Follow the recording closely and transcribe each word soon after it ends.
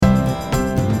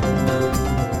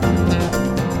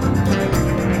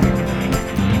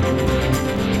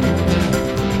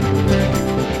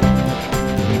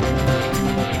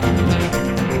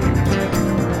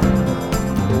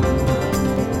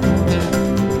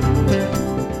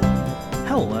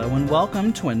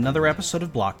welcome to another episode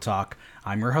of Block Talk.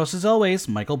 I'm your host, as always,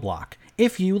 Michael Block.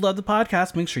 If you love the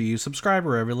podcast, make sure you subscribe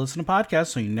wherever you listen to podcasts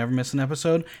so you never miss an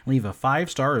episode, and leave a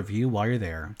 5-star review while you're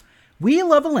there. We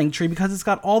love a Linktree because it's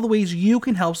got all the ways you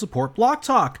can help support Block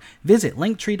Talk. Visit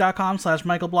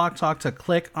linktree.com/MichaelBlockTalk to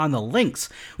click on the links.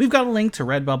 We've got a link to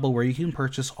Redbubble where you can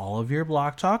purchase all of your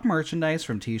Block Talk merchandise,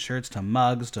 from t-shirts to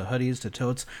mugs to hoodies to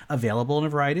totes, available in a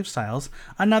variety of styles.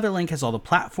 Another link has all the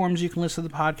platforms you can listen to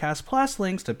the podcast, plus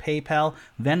links to PayPal,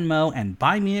 Venmo, and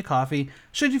Buy Me a Coffee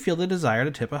should you feel the desire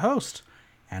to tip a host.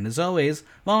 And as always,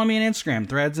 follow me on Instagram,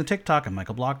 Threads, and TikTok at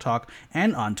Michael Block Talk,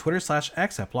 and on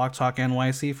Twitter/X at Block Talk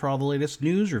NYC for all the latest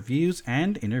news, reviews,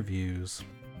 and interviews.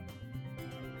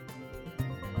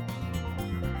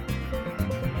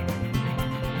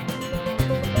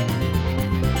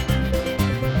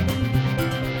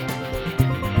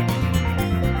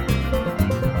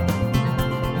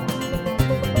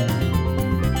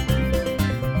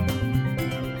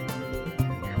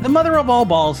 The mother of all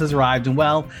balls has arrived, and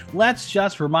well, let's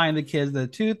just remind the kids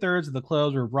that 2/3 of the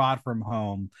clothes were brought from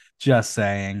home. Just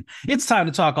saying. It's time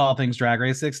to talk all things Drag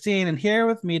Race 16, and here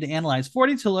with me to analyze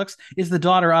 42 looks is the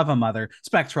daughter of a mother,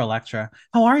 Spectra Electra.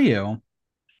 How are you?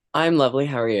 I'm lovely.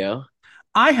 How are you?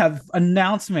 I have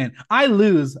announcement. I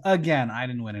lose again. I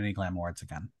didn't win any Glam Awards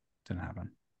again. Didn't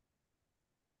happen.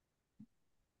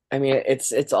 I mean,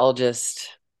 it's all just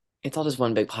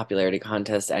one big popularity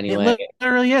contest It anyway.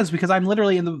 literally is, because I'm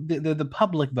literally in the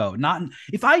public vote. Not in,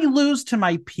 if I lose to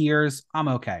my peers, I'm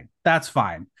okay. That's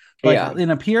fine. Like Yeah.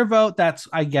 in a peer vote,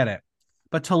 I get it.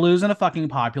 But to lose in a fucking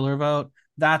popular vote,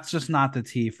 that's just not the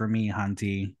tea for me,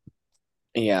 Hunty.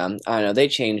 Yeah. I don't know. They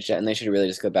changed it and they should really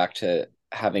just go back to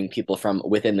having people from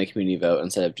within the community vote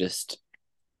instead of just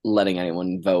letting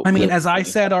anyone vote I mean, willy. as I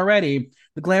said already,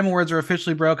 the Glam Awards are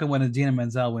officially broken when Idina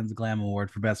Menzel wins the Glam Award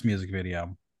for Best Music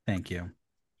Video. Thank you.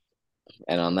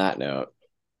 And on that note,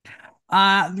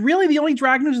 Really, the only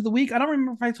drag news of the week, I don't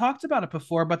remember if I talked about it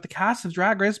before, but the cast of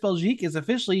Drag Race Belgique is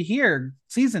officially here.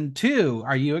 Season 2.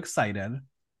 Are you excited?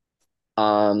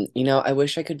 I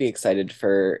wish I could be excited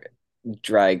for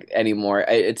drag anymore.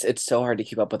 It's so hard to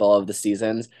keep up with all of the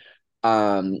seasons.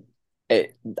 Um,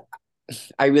 it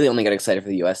I really only get excited for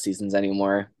the US seasons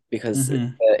anymore because the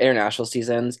Mm-hmm. international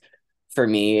seasons, for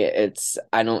me, it's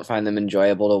I don't find them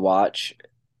enjoyable to watch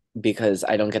because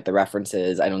I don't get the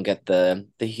references, I don't get the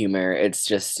humor. It's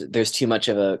just there's too much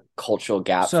of a cultural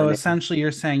gap for So me. essentially,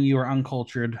 you're saying you are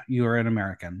uncultured, you are an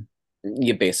American.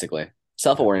 Yeah, basically. Yeah,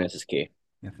 Self-awareness is key.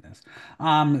 yes, it is.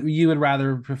 You would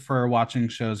rather prefer watching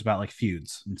shows about like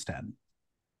feuds instead.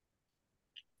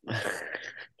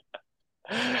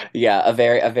 Yeah, a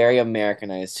very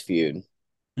Americanized feud.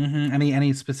 Mm-hmm.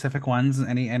 Any specific ones?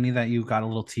 Any that you got a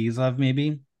little tease of,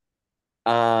 maybe?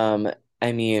 Um,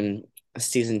 I mean,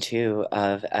 season two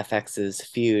of FX's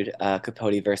feud,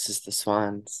 Capote versus the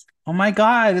Swans. Oh my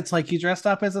God! It's like you dressed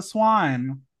up as a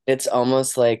swan. It's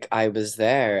almost like I was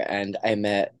there and I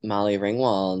met Molly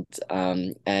Ringwald,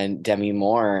 and Demi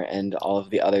Moore and all of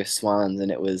the other swans, and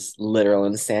it was literal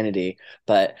insanity.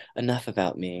 But enough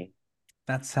about me.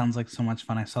 That sounds like so much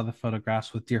fun. I saw the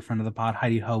photographs with dear friend of the pod,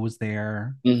 Heidi Ho was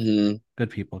there. Hmm.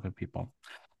 Good people, good people.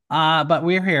 But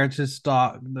we're here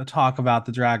to talk about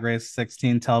the Drag Race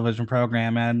 16 television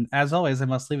program. And as always, I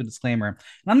must leave a disclaimer. And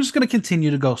I'm just going to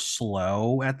continue to go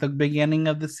slow at the beginning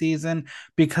of the season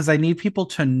because I need people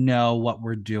to know what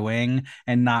we're doing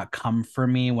and not come for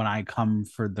me when I come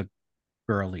for the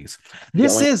girlies. Yeah,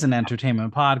 This is an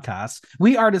entertainment podcast.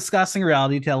 We are discussing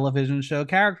reality television show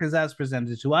characters as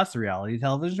presented to us, the reality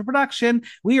television production.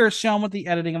 We are shown what the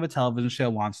editing of a television show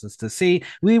wants us to see.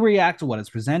 We react to what is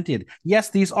presented. Yes,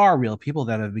 these are real people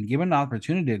that have been given an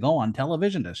opportunity to go on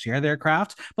television to share their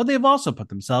craft, but they've also put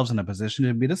themselves in a position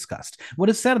to be discussed. What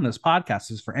is said in this podcast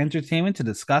is for entertainment to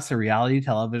discuss a reality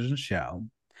television show.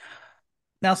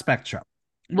 Now, Spectra,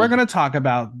 we're hmm going to talk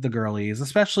about the girlies,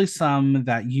 especially some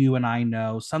that you and I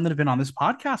know, some that have been on this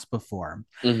podcast before.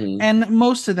 hmm And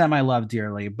most of them I love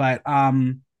dearly, but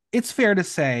it's fair to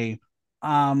say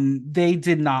they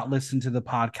did not listen to the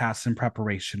podcast in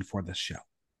preparation for this show.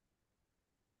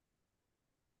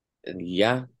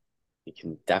 Yeah, you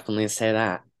can definitely say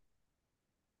that.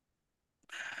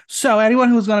 So anyone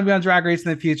who's going to be on Drag Race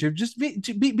in the future, just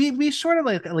be sure to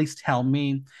like at least tell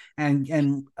me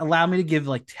and allow me to give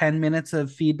like 10 minutes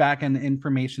of feedback and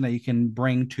information that you can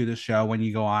bring to the show when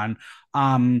you go on.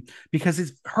 Because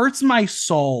it hurts my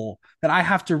soul that I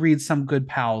have to read some good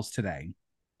pals today.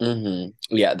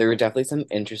 Yeah, there were definitely some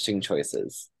interesting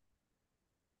choices.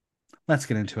 Let's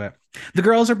get into it. The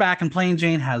girls are back, and Plain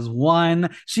Jane has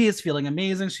won. She is feeling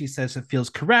amazing. She says it feels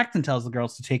correct and tells the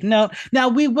girls to take note. Now,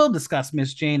 we will discuss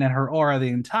Miss Jane and her aura the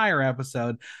entire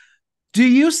episode, Do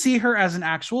you see her as an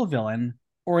actual villain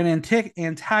or an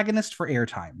antagonist for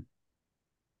airtime?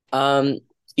 Um,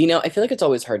 I feel like it's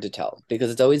always hard to tell because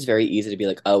it's always very easy to be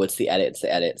like, oh, it's the edit, it's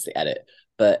the edit, it's the edit.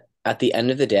 But at the end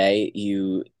of the day,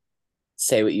 you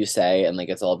say what you say and like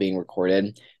it's all being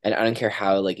recorded. And I don't care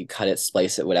how like you cut it,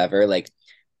 splice it, whatever. Like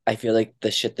I feel like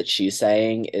the shit that she's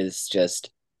saying is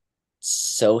just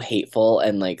so hateful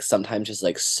and like sometimes just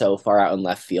like so far out in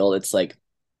left field. It's like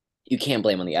you can't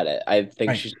blame on the edit. I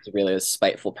think Right. she's just really a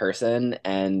spiteful person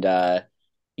and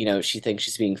she thinks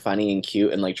she's being funny and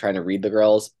cute and like trying to read the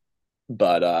girls.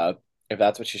 But if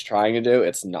that's what she's trying to do,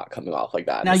 it's not coming off like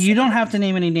that in Now, the you don't slightest. have to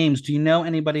name any names. Do you know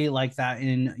anybody like that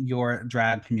in your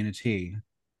drag community?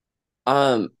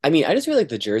 I mean, I just feel like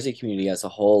the Jersey community as a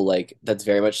whole, like that's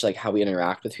very much like how we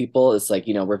interact with people. It's like,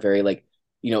 we're very like,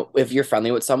 if you're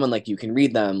friendly with someone, like you can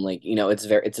read them, like,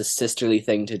 it's a sisterly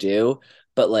thing to do,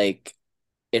 but like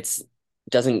it's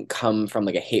doesn't come from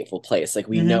like a hateful place. Like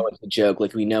we know Mm-hmm. it's a joke,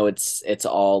 like we know it's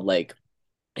all like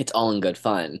it's all in good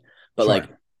fun. But like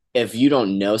Sure. if you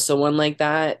don't know someone like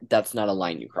that, that's not a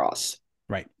line you cross.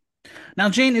 Right. Now,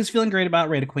 Jane is feeling great about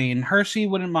Rita Queen. Hershey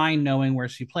wouldn't mind knowing where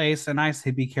she placed, and I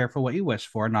say be careful what you wish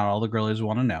for. Not all the girlies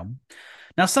want to know.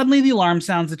 Now, suddenly the alarm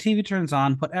sounds, the TV turns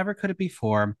on. Whatever could it be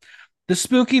for? The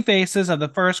spooky faces of the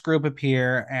first group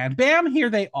appear, and bam, here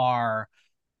they are.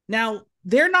 Now,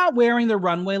 they're not wearing the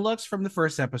runway looks from the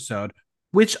first episode,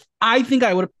 which I think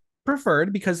I would have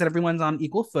preferred because everyone's on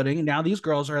equal footing. Now these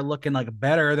girls are looking like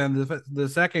better than the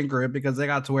second group because they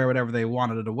got to wear whatever they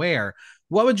wanted to wear.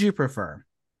 What would you prefer?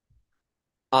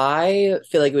 I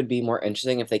feel like it would be more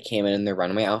interesting if they came in their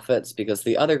runway outfits because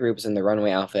the other groups in their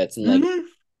runway outfits and like Mm-hmm.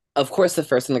 of course the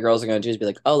first thing the girls are going to do is be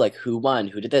like, oh, like who won,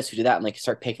 who did this, who did that, and like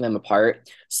start picking them apart.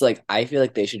 So like I feel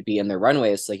like they should be in their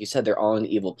runways. So, like you said, they're all in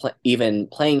even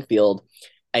playing field,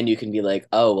 and you can be like,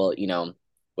 oh well,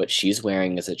 what she's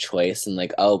wearing is a choice, and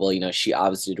like, oh well, she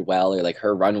obviously did well, or like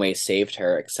her runway saved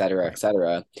her, et cetera, et Right.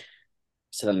 cetera.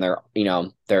 So then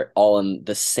they're all in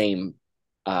the same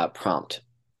prompt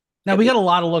Now at we the got a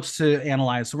lot of looks to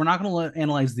analyze, so we're not going to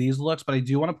analyze these looks, but I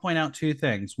do want to point out two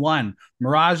things. One,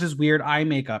 Mirage's weird eye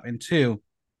makeup, and two,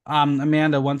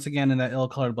 Amanda once again in that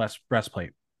ill-colored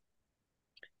breastplate.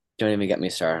 Don't even get me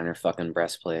started on her fucking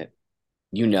breastplate.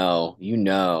 You know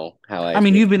how I I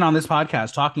mean, feel. you've been on this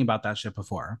podcast talking about that shit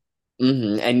before.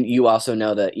 And you also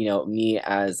know that, me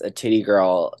as a titty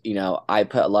girl, I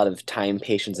put a lot of time,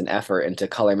 patience, and effort into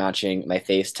color matching my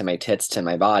face to my tits to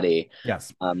my body.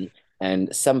 Yes. Um,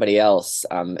 and somebody else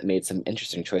made some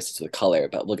interesting choices with color,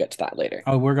 but we'll get to that later.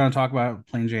 Oh, we're going to talk about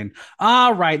Plain Jane.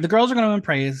 All right. The girls are going to win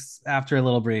praise after a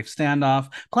little brief standoff.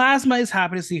 Plasma is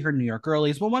happy to see her New York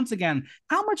girlies. But once again,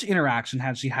 how much interaction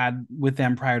had she had with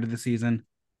them prior to the season?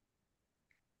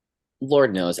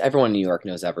 Lord knows, everyone in New York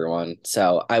knows everyone,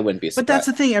 so I wouldn't be But that's surprised.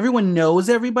 the thing. Everyone knows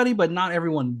everybody, but not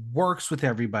everyone works with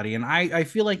everybody. And I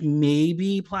feel like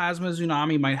maybe Plasma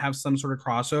Tsunami might have some sort of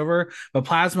crossover, but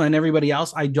Plasma and everybody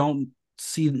else, I don't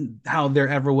see how there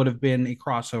ever would have been a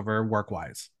crossover work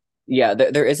wise. Yeah,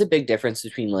 there is a big difference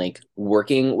between like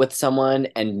working with someone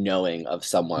and knowing of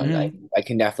someone. I, Mm-hmm. I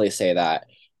can definitely say that.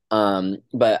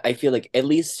 But I feel like at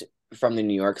least from the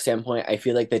New York standpoint, I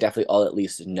feel like they definitely all at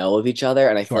least know of each other,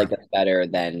 and I feel like Sure. that's better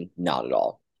than not at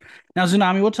all. Now,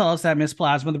 Tsunami will tell us that Miss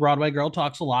Plasma, the Broadway girl,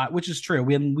 talks a lot, which is true.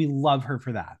 We love her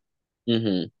for that.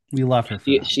 hmm We love her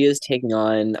for She that. she is taking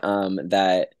on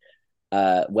that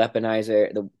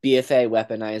weaponizer, the BFA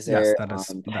Yes, weaponizer that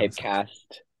is it.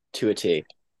 typecast to a T.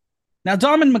 Now,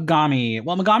 Dom and Megami.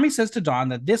 Well, Megami says to Dawn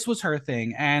that this was her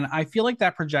thing, and I feel like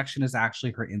that projection is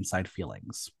actually her inside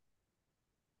feelings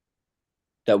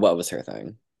That what was her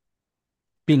thing?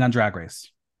 being on Drag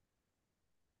Race.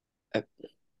 Uh,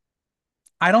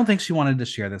 I don't think she wanted to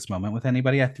share this moment with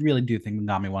anybody. I really do think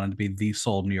Megami wanted to be the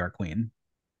sole New York queen.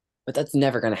 but that's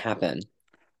never gonna happen.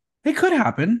 It could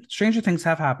happen. Stranger things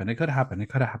have happened. It could happen. It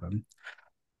could happen.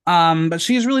 But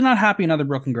she's really not happy another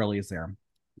broken girlie is there.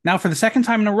 Now, for the second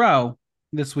time in a row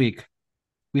this week,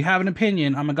 we have an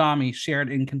opinion on Megami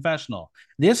shared in confessional.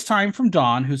 This time from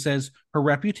Dawn, who says her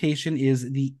reputation is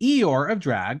the Eeyore of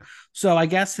drag. So I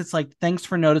guess it's like, thanks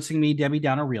for noticing me, Debbie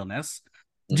Downer realness.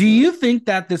 Do hmm you think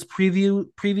that this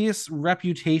previous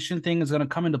reputation thing is going to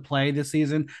come into play this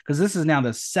season? Because this is now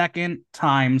the second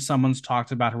time someone's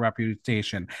talked about her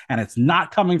reputation, and it's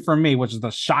not coming from me, which is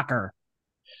the shocker.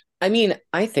 I mean,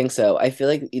 I think so. I feel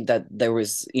like that there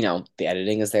was, the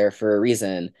editing is there for a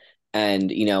reason. And,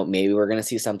 maybe we're gonna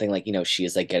see something like,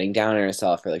 she's like getting down on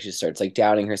herself or like she starts like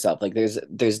doubting herself. Like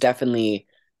there's definitely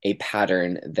a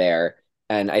pattern there.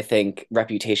 And I think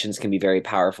reputations can be very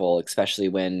powerful, especially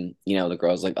when, the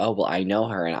girl's like, oh, well, I know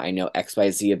her and I know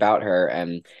XYZ about her.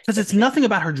 And Because if, it's nothing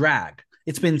about her drag.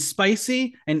 It's been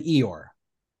spicy and Eeyore.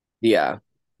 yeah,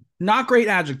 Not great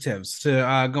adjectives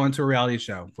to go into a reality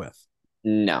show with.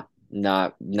 no,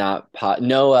 no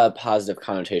positive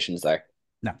connotations there.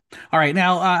 No. All right.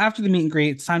 Now, after the meet and greet,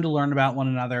 it's time to learn about one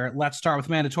another. Let's start with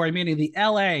mandatory meeting, the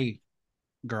LA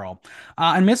girl.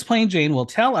 And Miss Plain Jane will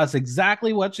tell us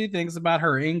exactly what she thinks about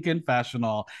her in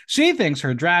confessional. She thinks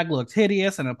her drag looked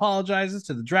hideous and apologizes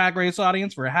to the drag race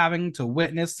audience for having to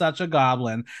witness such a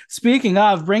goblin. Speaking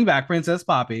of, bring back Princess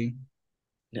Poppy.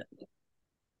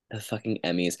 The fucking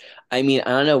Emmys. I mean, I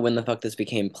don't know when the fuck this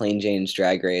became Plain Jane's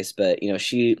Drag Race, but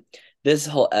this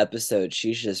whole episode,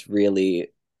 she's just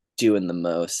really doing the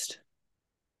most.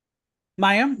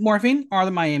 Maya, Morphine are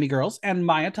the Miami girls, and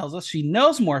Maya tells us she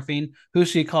knows Morphine, who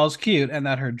she calls cute, and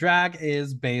that her drag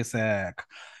is basic.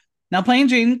 Now, Plain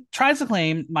Jane tries to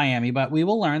claim Miami, but we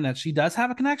will learn that she does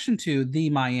have a connection to the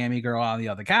Miami girl on the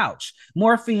other couch.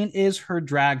 Morphine is her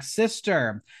drag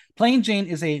sister. Plain Jane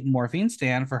is a Morphine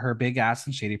stan for her big ass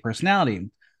and shady personality.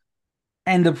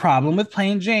 And the problem with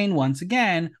Plain Jane, once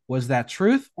again, was that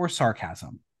truth or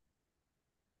sarcasm.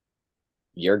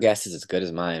 Your guess is as good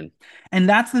as mine. And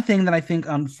that's the thing that I think,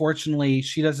 unfortunately,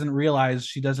 she doesn't realize.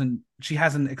 She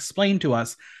hasn't explained to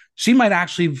us. She might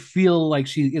actually feel like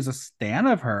she is a stan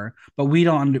of her, but we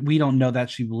don't know that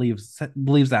she believes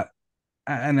that,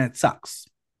 and it sucks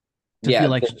to Yeah, feel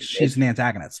like but she's an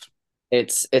antagonist.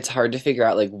 it's hard to figure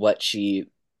out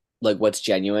what's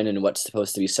genuine and what's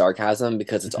supposed to be sarcasm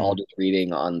because it's all Mm-hmm. just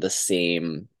reading on the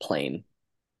same plane.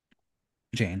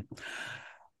 Jane.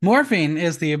 Morphine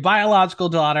is the biological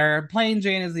daughter. Plain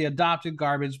Jane is the adopted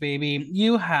garbage baby.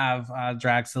 You have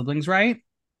drag siblings, right?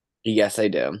 Yes, I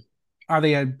do. Are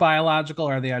they biological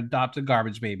or are they adopted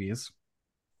garbage babies?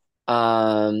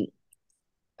 Um,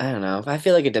 I don't know. I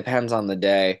feel like it depends on the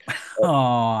day.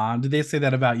 Oh, did they say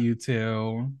that about you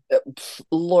too?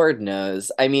 Lord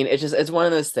knows. I mean, it's one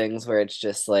of those things where it's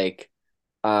just like,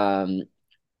 um,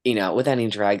 with any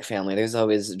drag family, there's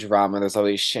always drama, there's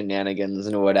always shenanigans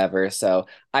and whatever. So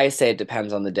I say it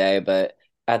depends on the day, but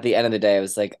at the end of the day, I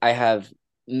was like, I have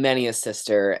many a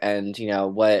sister, and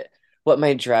what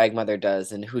my drag mother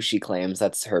does and who she claims,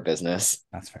 that's her business.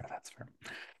 That's fair. That's fair.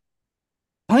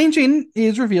 Plain Jane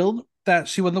is revealed that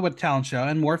she won the Wit Talent Show,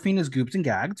 and Morphine is gooped and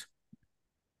gagged.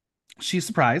 She's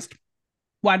surprised.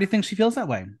 Why do you think she feels that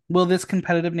way? Will this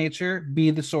competitive nature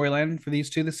be the storyline for these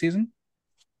two this season?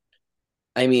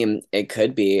 I mean, it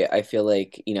could be. I feel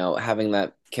like, having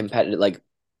that competitive, like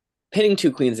pitting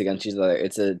two queens against each other,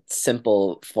 it's a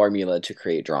simple formula to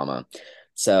create drama.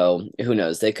 So who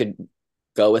knows? They could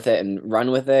go with it and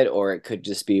run with it, or it could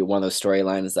just be one of those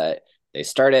storylines that they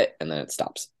start it and then it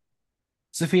stops.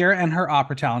 Saphira and her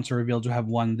opera talents are revealed to have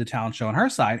won the talent show on her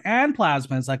side, and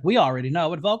Plasma is like, we already know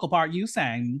what vocal part you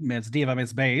sang, Miss Diva,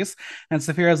 Miss Bass. And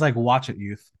Saphira is like, watch it,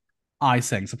 youth. I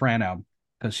sing soprano.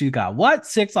 Because she's got what?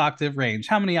 6 octave range.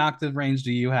 How many octave range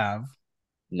do you have?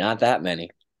 Not that many.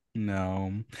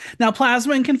 No. Now,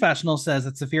 Plasma in Confessional says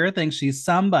that Saphira thinks she's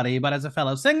somebody, but as a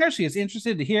fellow singer, she is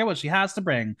interested to hear what she has to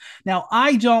bring. Now,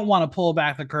 I don't want to pull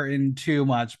back the curtain too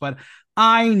much, but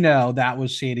I know that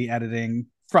was shady editing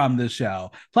from the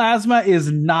show. Plasma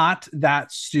is not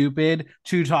that stupid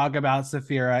to talk about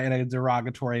Saphira in a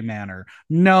derogatory manner.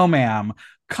 No, ma'am.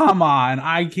 Come on.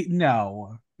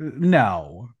 No.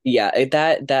 No. Yeah,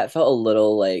 that felt a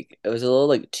little like it was a little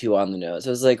like too on the nose. It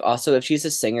was like also if she's a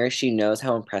singer, she knows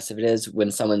how impressive it is when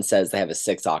someone says they have a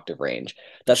 6 octave range.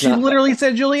 That's She not literally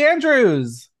said Julie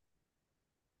Andrews.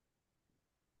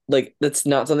 that's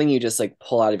not something you just like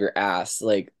pull out of your ass.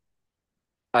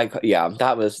 Yeah,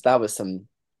 that was some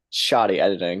shoddy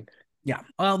editing. Yeah.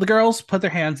 Well, the girls put their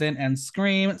hands in and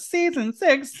scream, Season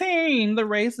 16, the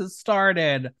race has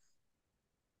started.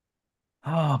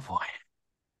 Oh boy.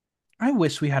 I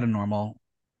wish we had a normal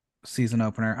season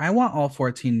opener. I want all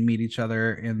 14 meet each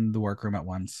other in the workroom at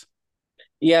once.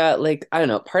 Yeah, like I don't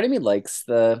know. Part of me likes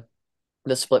the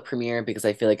split premiere because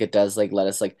I feel like it does like let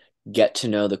us like get to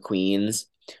know the queens.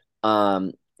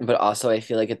 But also I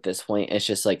feel like at this point it's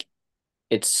just like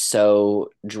it's so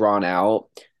drawn out.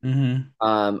 Mm-hmm.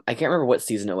 I can't remember what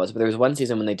season it was, but there was one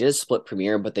season when they did a split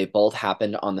premiere, but they both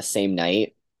happened on the same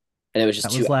night, and it was just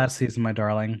That two. was last season, my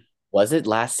darling. Was it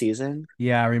last season?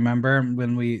 Yeah, remember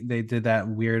when they did that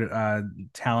weird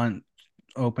talent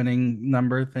opening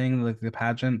number thing, like the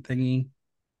pageant thingy?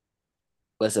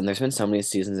 Listen, there's been so many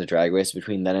seasons of Drag Race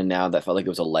between then and now that felt like it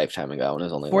was a lifetime ago, and it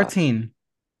was only last. 14.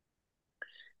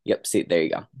 Yep, see, there you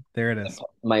go. There it is.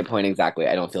 My point exactly.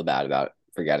 I don't feel bad about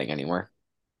forgetting anymore.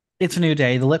 It's a new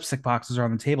day. The lipstick boxes are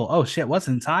on the table. Oh shit, what's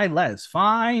inside? Let's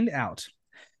find out.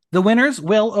 The winners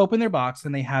will open their box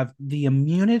and they have the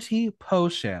immunity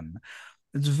potion.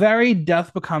 It's very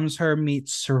Death Becomes Her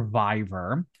meets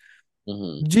Survivor.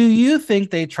 Hmm. Do you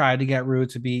think they tried to get Rue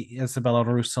to be Isabella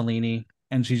Rossellini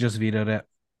and she just vetoed it?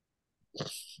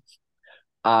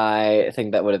 I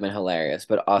think that would have been hilarious,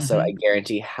 but also I Mm-hmm.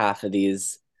 guarantee half of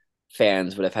these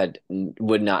fans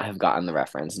would not have gotten the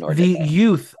reference, nor The did they.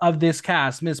 youth of this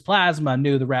cast, Miss Plasma,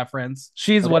 knew the reference.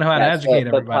 She's the Okay, one who had to yes, educate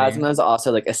but everybody. Plasma is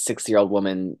also like a 6-year-old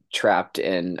woman trapped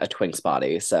in a Twink's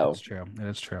body. It's So true. It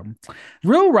is true.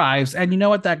 Rue arrives, and you know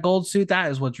what? That gold suit,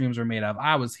 that is what dreams are made of.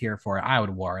 I was here for it. I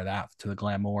would wear that to the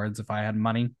Glam Awards if I had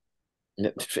money.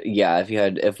 yeah,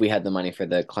 if we had the money for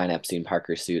the Klein Epstein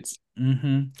Parker suits.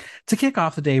 Mm-hmm. To kick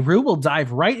off the day, Rue will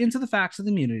dive right into the facts of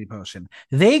the immunity potion.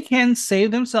 They can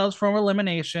save themselves from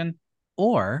elimination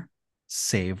or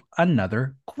save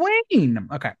another queen.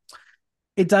 Okay.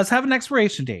 It does have an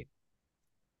expiration date.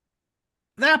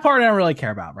 That part I don't really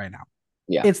care about right now.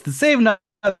 Yeah. It's the save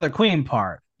another queen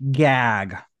part.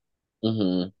 Gag.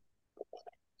 Hmm.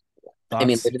 I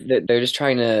mean, Thoughts? they're just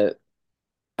trying to.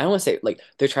 I don't want to say like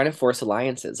they're trying to force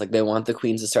alliances. Like they want the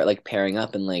queens to start like pairing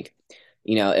up and like,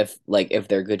 if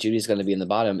their good Judy's going to be in the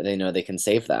bottom, they know they can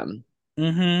save them.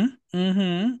 Mm-hmm.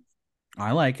 Mm-hmm.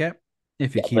 I like it.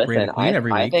 If you Yeah, keep Rate a listen, Queen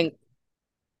every I week. think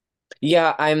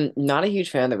yeah, I'm not a huge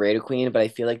fan of the Raider Queen, but I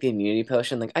feel like the immunity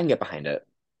potion, like I can get behind it.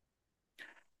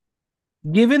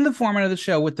 Given the format of the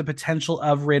show with the potential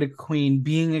of Rate a Queen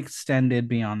being extended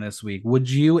beyond this week, would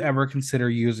you ever consider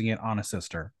using it on a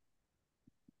sister?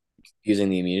 Using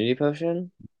the immunity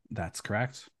potion. That's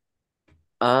correct.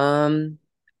 Um,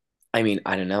 I mean,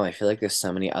 I don't know. I feel like there's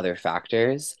so many other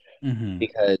factors Mm-hmm.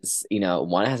 because,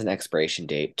 one has an expiration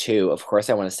date. Two, of course,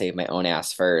 I want to save my own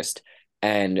ass first.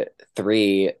 And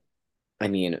three, I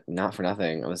mean, not for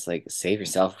nothing. I was like, save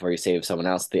yourself before you save someone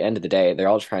else. At the end of the day, they're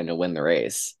all trying to win the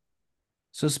race.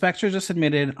 So Spectra just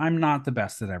admitted I'm not the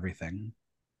best at everything.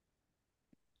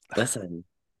 Listen,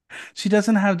 She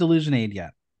doesn't have delusion aid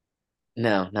yet.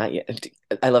 no, not yet.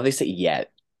 I love they say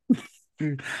yet.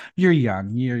 You're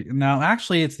young. You're no,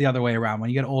 actually, it's the other way around. When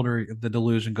you get older, the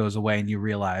delusion goes away, and you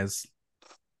realize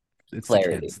it's the Clarity.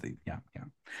 kids. Yeah, yeah.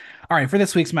 All right, for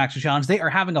this week's Max Challenge, they are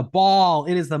having a ball.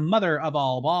 It is the mother of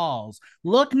all balls.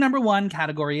 Look number one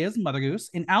category is Mother Goose,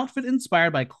 an outfit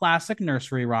inspired by classic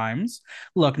nursery rhymes.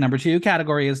 Look number two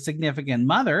category is Significant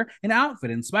Mother, an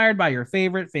outfit inspired by your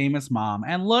favorite famous mom.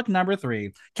 And look number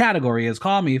three category is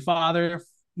Call Me Father,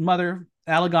 Mother,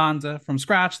 Eleganza. From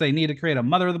scratch, they need to create a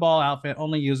mother of the ball outfit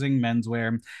only using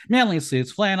menswear, manly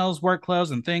suits, flannels, work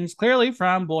clothes, and things clearly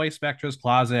from Boy Spectra's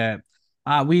closet.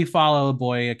 We follow a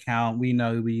boy account. We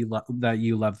know that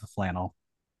you love the flannel.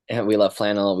 And we love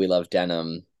flannel. We love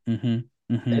denim.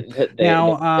 Mm-hmm. Mm-hmm. They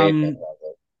Now, create fan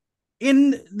closet.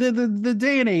 in the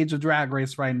day and age of drag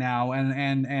race right now,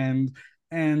 and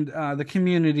the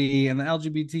community and the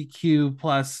LGBTQ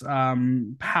plus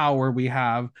power we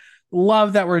have,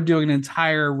 love that we're doing an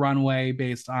entire runway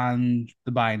based on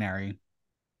the binary.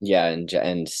 Yeah, and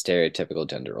stereotypical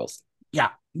gender roles. Yeah,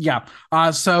 yeah.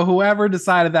 So whoever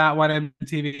decided that one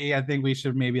MTV, I think we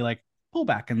should maybe like pull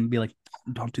back and be like,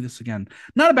 don't do this again.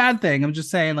 Not a bad thing. I'm just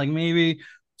saying, like maybe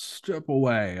step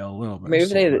away a little bit Maybe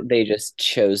they slower. they just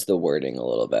chose the wording a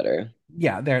little better.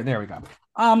 Yeah, there we go.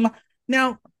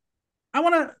 Now I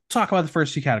want to talk about the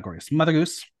first two categories: Mother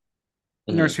Goose,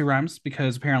 Hmm. nursery rhymes,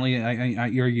 because apparently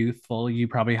you're youthful. You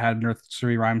probably had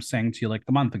nursery rhymes sang to you like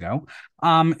a month ago.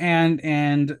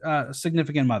 And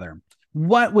significant mother.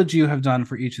 What would you have done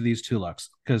for each of these two looks?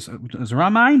 Because as a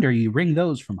reminder, you bring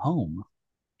those from home.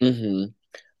 Hmm.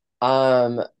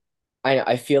 Um,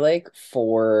 I feel like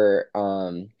for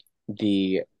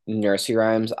the nursery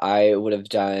rhymes, I would have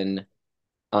done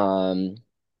um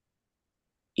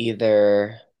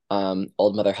either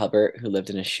Old Mother Hubbard who lived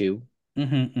in a shoe.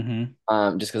 Mm-hmm,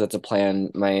 mm-hmm. Just because that's a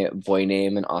plan, my boy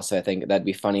name, and also I think that'd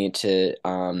be funny to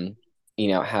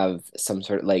have some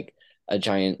sort of like a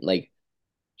giant like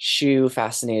shoe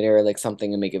fascinator, like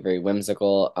something to make it very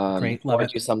whimsical. Great, love Or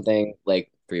it. do something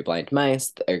like Three Blind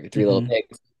Mice or Three Little Mm-hmm.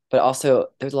 Pigs. But also,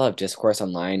 there's a lot of discourse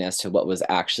online as to what was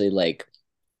actually like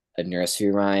a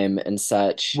nursery rhyme and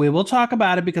such. We will talk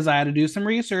about it because I had to do some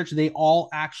research. They all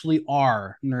actually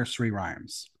are nursery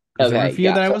rhymes. Because there were a Okay, few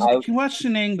yeah. that I So was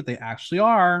questioning, but they actually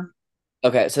are.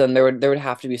 so then there would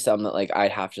have to be some that like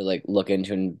I'd have to like look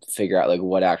into and figure out like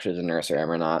what actually is a nursery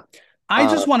rhyme or not. I Um,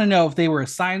 just want to know if they were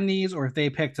assigned these or if they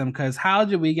picked them. Because how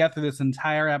did we get through this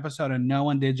entire episode and no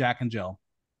one did Jack and Jill?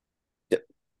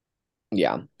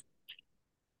 yeah.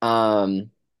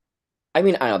 Um, I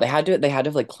mean, I don't know, they had to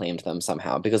have like claimed them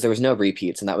somehow because there was no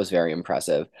repeats and that was very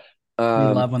impressive. We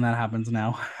Um, love when that happens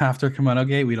now. After Kimono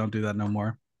Gate, we don't do that no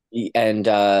more. and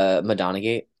Madonna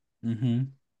Gate. Hmm.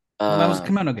 Well, that was Um,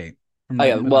 Kimono Gate from oh the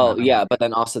yeah, Madonna well, album. yeah, but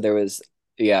then also there was,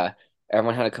 yeah,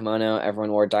 everyone had a kimono,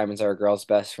 everyone wore diamonds are a girl's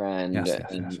best friend, Yes, yes,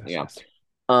 yes, and yes, yeah. yes.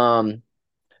 Um,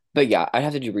 but yeah, I'd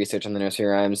have to do research on the nursery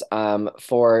rhymes.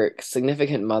 For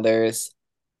significant mothers,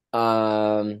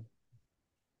 um,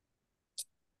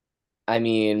 I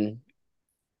mean,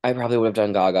 I probably would have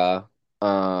done Gaga.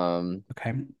 Um,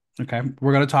 Okay. Okay.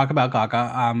 We're going to talk about Gaga.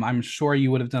 I'm sure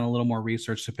you would have done a little more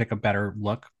research to pick a better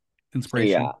look,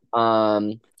 yeah.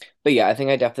 inspiration. But yeah, I think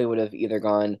I definitely would have either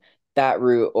gone that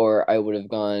route or I would have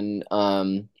gone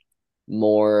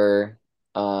more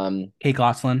Kate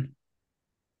Gosselin.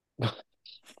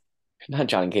 not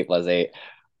John Cape 8.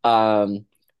 Um,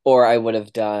 or I would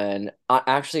have done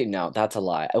actually no, that's a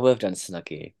lie. I would have done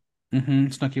Snooki.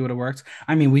 Snooki would have worked.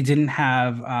 I mean, we didn't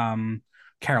have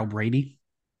Carol Brady.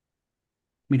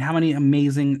 I mean, how many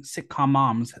amazing sitcom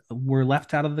moms were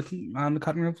left out of the on the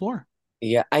cutting room floor?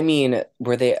 Yeah, I mean,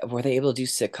 were they able to do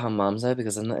sitcom moms though?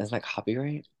 Because isn't that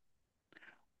copyright?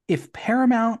 If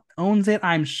Paramount owns it,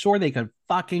 I'm sure they could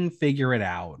fucking figure it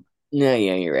out. No,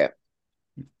 yeah, you're right.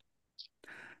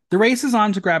 The race is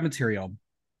on to grab material.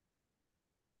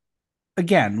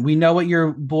 Again, we know what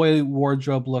your boy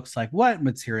wardrobe looks like. What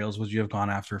materials would you have gone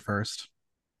after first?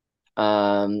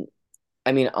 Um,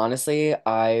 I mean, honestly,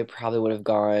 I probably would have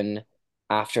gone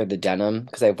after the denim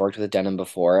because I've worked with denim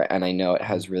before and I know it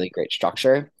has really great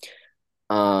structure.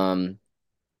 Um,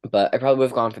 but I probably would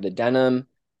have gone for the denim.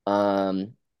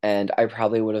 Um, and I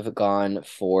probably would have gone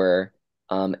for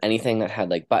anything that had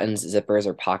like buttons, zippers,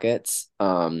 or pockets.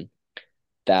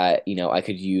 That I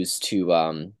could use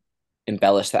to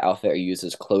embellish the outfit or use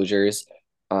as closures.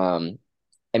 Um,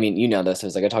 I mean, this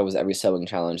is like I talk about every sewing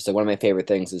challenge. So one of my favorite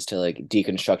things is to like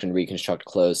deconstruct and reconstruct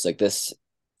clothes. Like this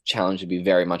challenge would be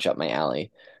very much up my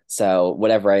alley. So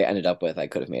whatever I ended up with, I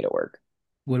could have made it work.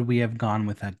 Would we have gone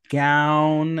with a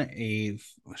gown,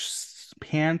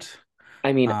 pant?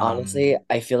 I mean, Um, honestly,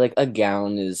 I feel like a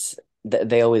gown is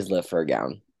they always live for a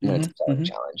gown when it's a mhm, sewing mhm.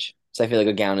 challenge. So I feel like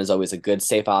a gown is always a good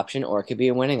safe option, or it could be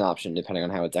a winning option depending on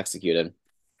how it's executed.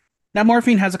 Now,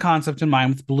 Morphine has a concept in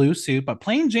mind with blue suit, but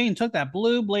Plain Jane took that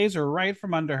blue blazer right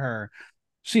from under her.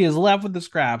 She is left with the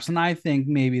scraps, and I think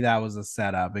maybe that was a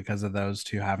setup because of those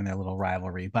two having their little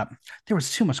rivalry. But there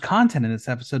was too much content in this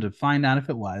episode to find out if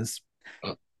it was.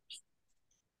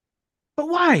 But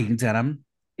why denim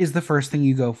is the first thing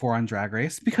you go for on Drag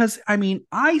Race? Because, I mean,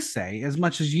 I say, as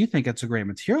much as you think it's a great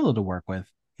material to work with,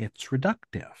 it's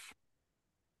reductive,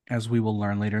 as we will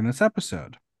learn later in this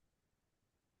episode.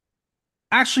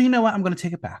 Actually, you know what? I'm going to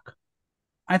take it back.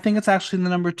 I think it's actually the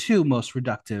number two most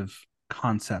reductive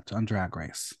concept on Drag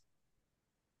Race.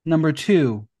 Number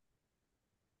two,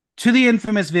 to the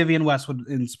infamous Vivian Westwood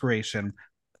inspiration.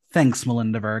 Thanks,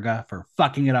 Melinda Verga, for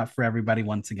fucking it up for everybody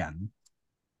once again.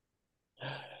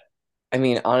 I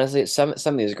mean, honestly, some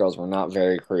of these girls were not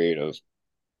very creative.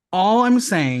 All I'm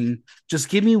saying, just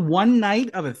give me one night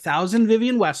of 1,000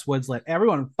 Vivian Westwoods. Let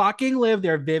everyone fucking live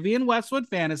their Vivian Westwood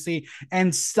fantasy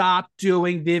and stop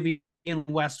doing Vivian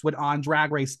Westwood on Drag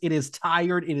Race. It is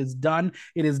tired. It is done.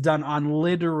 It is done on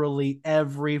literally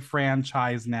every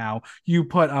franchise now. You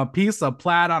put a piece of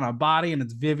plaid on a body and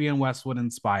it's Vivian Westwood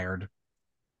inspired.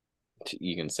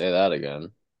 You can say that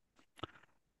again.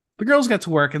 The girls get to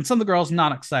work, and some of the girls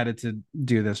not excited to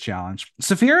do this challenge.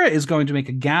 Saphira is going to make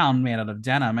a gown made out of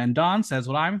denim, and Dawn says,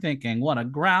 "What I'm thinking, what a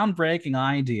groundbreaking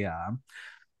idea."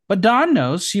 But Dawn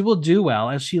knows she will do well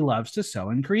as she loves to sew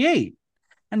and create.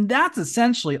 And that's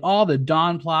essentially all the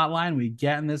Dawn plotline we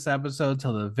get in this episode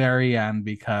till the very end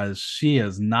because she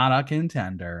is not a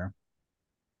contender.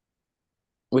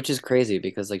 Which is crazy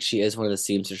because like she is one of the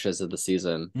seamstresses of the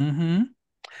season. Mm-hmm.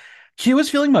 She was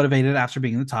feeling motivated after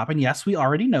being in the top, and yes, we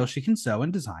already know she can sew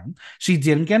and design. She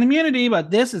didn't get immunity, but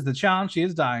this is the challenge she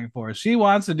is dying for. She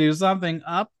wants to do something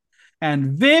up,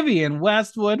 and Vivian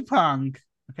Westwood Punk.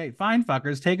 Okay, fine,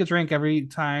 fuckers. Take a drink every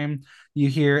time you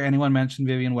hear anyone mention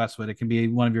Vivian Westwood. It can be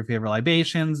one of your favorite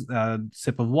libations,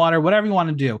 sip of water, whatever you want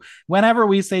to do. Whenever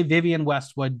we say Vivian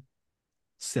Westwood,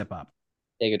 sip up.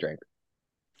 Take a drink.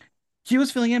 Q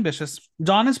is feeling ambitious.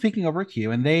 Dawn is speaking over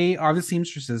Q, and they are the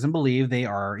seamstresses and believe they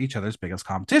are each other's biggest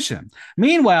competition.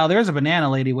 Meanwhile, there's a banana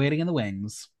lady waiting in the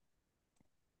wings.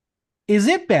 Is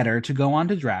it better to go on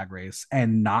to Drag Race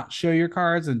and not show your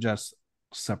cards and just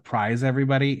surprise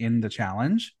everybody in the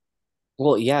challenge?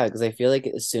 Well, yeah, because I feel like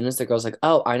as soon as the girl's like,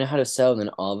 "Oh, I know how to sew," and then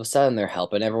all of a sudden they're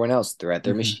helping everyone else thread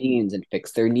their Mm-hmm. machines and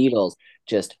fix their needles.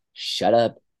 Just shut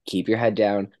up, keep your head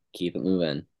down, keep it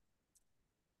moving.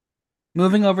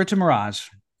 Moving over to Mirage.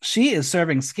 She is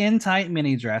serving skin tight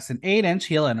mini dress, an 8-inch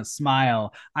heel, and a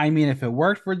smile. I mean, if it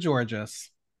worked for Georges.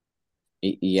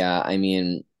 Yeah, I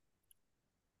mean,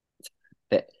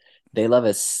 they, they love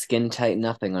a skin tight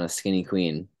nothing on a skinny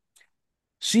queen.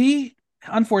 She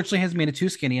unfortunately has made it too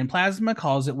skinny, and Plasma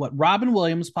calls it what Robin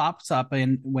Williams pops up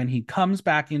in when he comes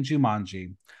back in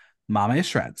Jumanji. Mama is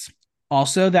shreds.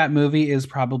 Also, that movie is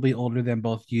probably older than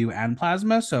both you and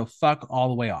Plasma, so fuck all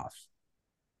the way off.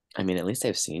 I mean, at least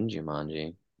I've seen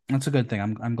Jumanji. That's a good thing.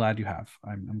 I'm glad you have.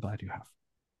 I'm glad you have.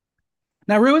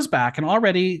 Now Rue is back, and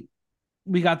already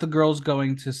we got the girls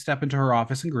going to step into her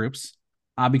office in groups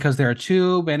because there are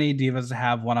too many divas to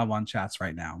have one-on-one chats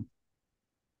right now.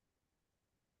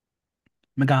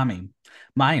 Megami,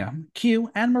 Maya, Q,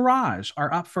 and Mirage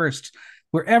are up first,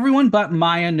 where everyone but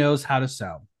Maya knows how to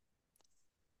sew.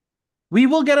 We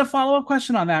will get a follow-up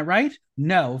question on that, right?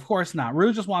 No, of course not.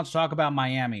 Rue just wants to talk about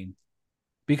Miami.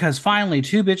 Because finally,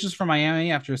 two bitches from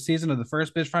Miami after a season of the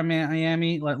first bitch from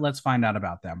Miami. Let's find out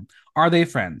about them. Are they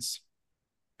friends?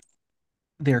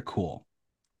 They're cool.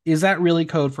 Is that really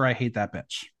code for I hate that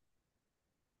bitch?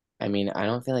 I mean, I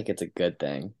don't feel like it's a good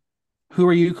thing. Who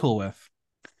are you cool with?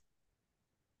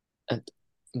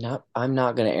 Uh, I'm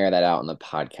not gonna air that out on the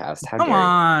podcast. How Come dare you?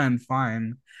 on,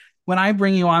 fine. When I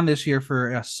bring you on this year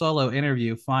for a solo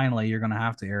interview, finally, you're going to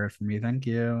have to air it for me. Thank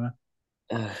you.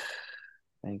 Ugh,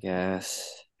 I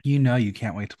guess. You know you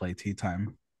can't wait to play tea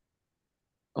time.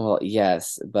 Well,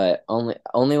 yes, but only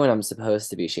when I'm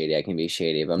supposed to be shady, I can be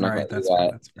shady, but I'm All not right, gonna that's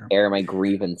fair. That's fair. air my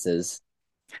grievances.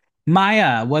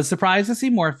 Maya was surprised to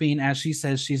see Morphine as she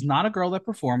says she's not a girl that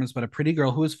performs, but a pretty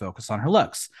girl who is focused on her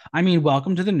looks. I mean,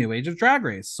 welcome to the new age of Drag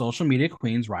Race. Social media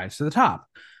queens rise to the top.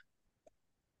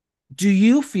 Do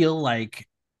you feel like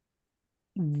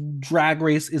Drag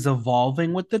Race is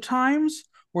evolving with the times,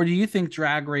 or do you think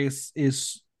Drag Race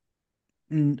is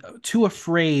too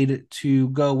afraid to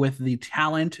go with the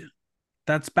talent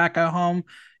that's back at home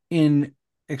in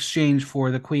exchange for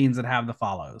the queens that have the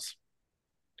follows?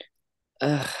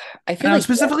 Ugh, I And feel I'm like yes,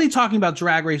 specifically talking about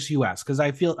Drag Race US because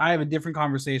I feel I have a different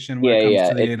conversation when it yeah, comes yeah.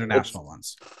 to the international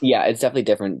ones. Yeah, it's definitely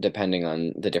different depending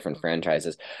on the different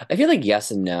franchises. I feel like yes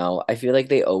and no. I feel like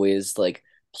they always like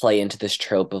play into this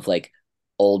trope of like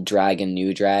old drag and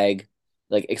new drag.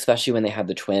 Like especially when they had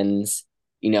the twins,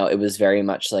 it was very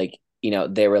much like,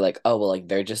 they were like, oh well, like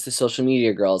they're just the social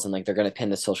media girls and like they're gonna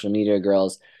pin the social media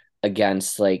girls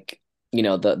against like,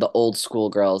 the old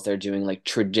school girls. They're doing like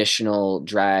traditional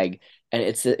drag. And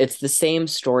it's the same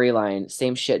storyline,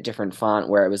 same shit, different font,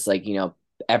 where it was like,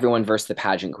 everyone versus the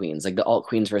pageant queens, like the alt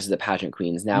queens versus the pageant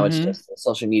queens. Now it's Mm-hmm. just the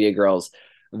social media girls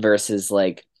versus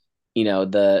like,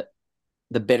 the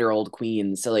bitter old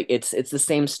queens. So like it's the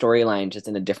same storyline, just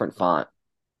in a different font.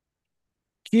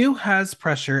 Q has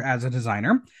pressure as a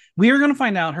designer. We are going to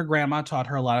find out her grandma taught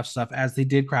her a lot of stuff as they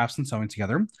did crafts and sewing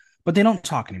together, but they don't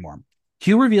talk anymore.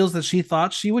 Q reveals that she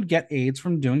thought she would get AIDS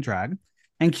from doing drag,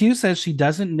 and Q says she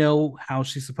doesn't know how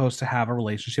she's supposed to have a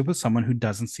relationship with someone who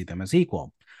doesn't see them as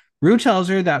equal. Rue tells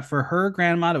her that for her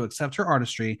grandma to accept her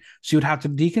artistry, she would have to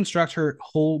deconstruct her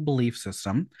whole belief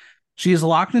system. She is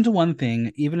locked into one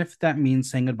thing, even if that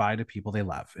means saying goodbye to people they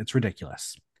love. It's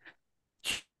ridiculous.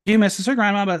 She misses her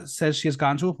grandma, but says she has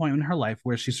gotten to a point in her life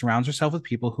where she surrounds herself with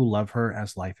people who love her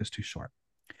as life is too short.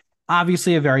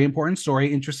 Obviously, a very important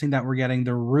story. Interesting that we're getting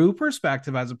the Rue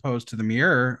perspective as opposed to the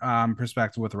mirror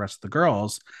perspective with the rest of the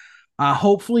girls.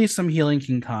 Hopefully, some healing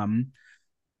can come.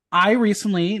 I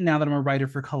recently, now that I'm a writer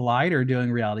for Collider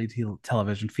doing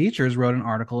television features, wrote an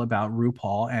article about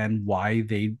RuPaul and why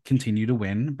they continue to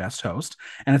win Best Host.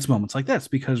 And it's moments like this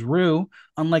because Ru,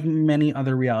 unlike many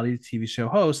other reality TV show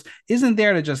hosts, isn't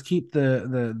there to just keep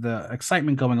the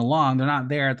excitement going along. They're not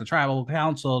there at the tribal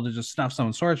council to just snuff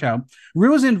someone's sword out.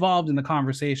 Ru is involved in the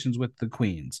conversations with the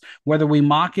queens, whether we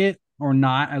mock it or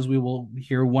not, as we will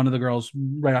hear one of the girls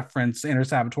reference Inter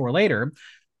Saboteur later.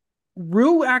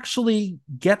 Rue actually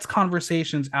gets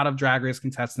conversations out of Drag Race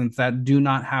contestants that do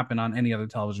not happen on any other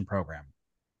television program.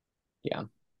 Yeah.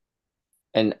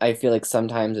 And I feel like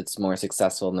sometimes it's more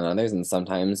successful than others, and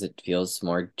sometimes it feels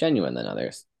more genuine than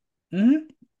others. Mm-hmm.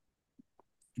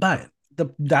 But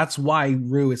that's why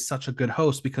Rue is such a good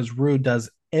host because Rue does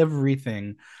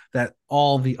everything that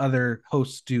all the other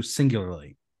hosts do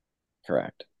singularly.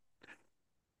 Correct.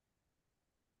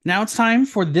 Now it's time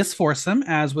for this foursome,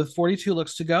 as with 42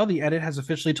 looks to go, the edit has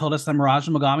officially told us that Mirage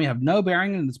and Mogami have no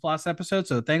bearing in this plus episode,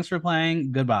 so thanks for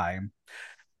playing. Goodbye.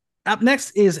 Up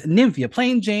next is Nymphia,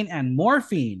 Plain Jane, and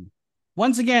Morphine.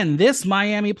 Once again, this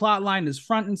Miami plotline is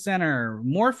front and center.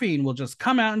 Morphine will just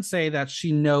come out and say that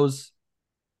she knows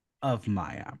of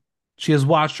Maya. She has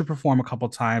watched her perform a couple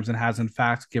times and has, in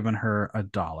fact, given her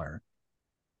 $1.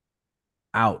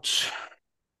 Ouch.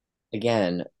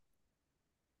 Again,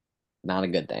 not a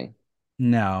good thing.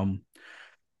 No.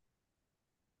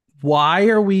 Why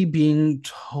are we being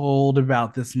told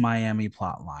about this Miami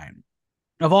plot line?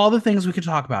 Of all the things we could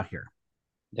talk about here.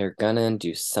 They're gonna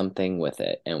do something with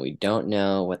it, and we don't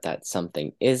know what that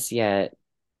something is yet.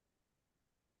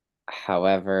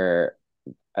 However,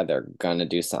 they're gonna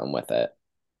do something with it.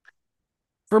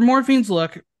 For Morphine's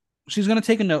look, she's going to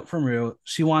take a note from Rue.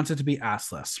 She wants it to be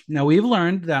assless. Now, we've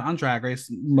learned that on Drag Race,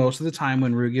 most of the time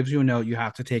when Rue gives you a note, you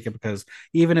have to take it because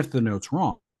even if the note's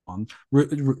wrong,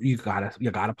 you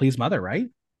gotta please mother, right?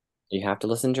 You have to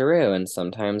listen to Rue, and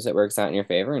sometimes it works out in your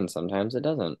favor, and sometimes it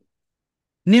doesn't.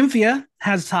 Nymphia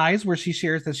has ties where she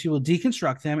shares that she will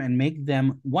deconstruct them and make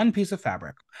them one piece of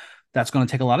fabric. That's going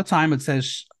to take a lot of time. It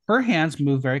says her hands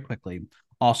move very quickly.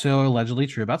 Also, allegedly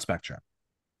true about Spectra.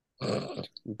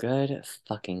 Good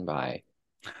fucking bye.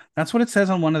 That's what it says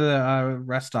on one of the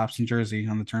rest stops in Jersey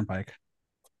on the turnpike.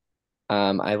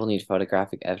 I will need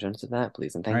photographic evidence of that,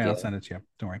 please, and All thank right, I'll you. send it to you.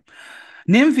 Don't worry.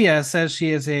 Nymphia says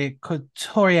she is a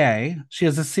couturier. She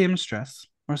is a seamstress,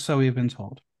 or so we've been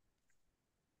told.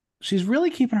 She's really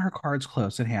keeping her cards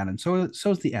close at hand, and so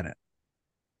is the edit.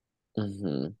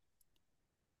 Hmm.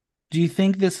 Do you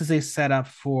think this is a setup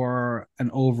for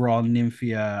an overall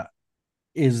Nymphia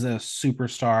is a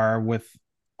superstar with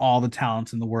all the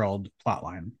talents in the world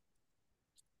plotline?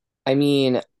 I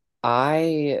mean,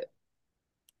 I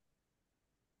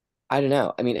I don't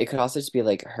know. I mean, it could also just be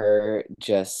like her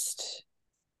just,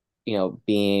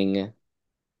 being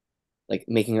like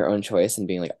making her own choice and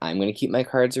being like, I'm gonna keep my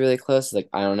cards really close. Like,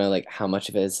 I don't know like how much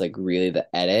of it is like really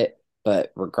the edit,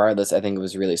 but regardless, I think it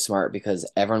was really smart because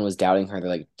everyone was doubting her. They're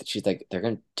like, she's like, they're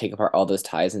gonna take apart all those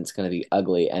ties and it's gonna be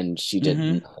ugly, and she did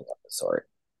Mm-hmm. nothing of the sort.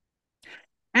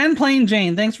 And Plain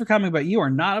Jane, thanks for coming, but you are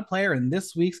not a player in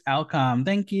this week's outcome.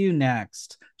 Thank you.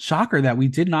 Next. Shocker that we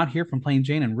did not hear from Plain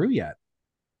Jane and Rue yet.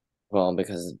 Well,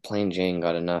 because Plain Jane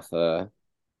got enough,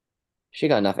 she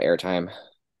got enough airtime.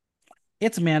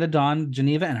 It's Amanda, Dawn,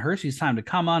 Geneva, and Hershey's time to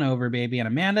come on over, baby. And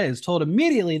Amanda is told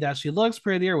immediately that she looks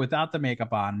prettier without the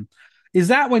makeup on. Is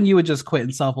that when you would just quit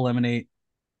and self eliminate?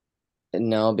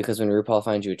 No, because when RuPaul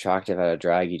finds you attractive at a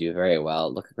drag, you do very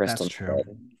well. Look at That's Crystal true.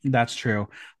 Method. That's true.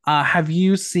 Have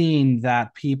you seen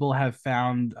that people have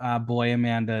found Boy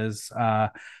Amanda's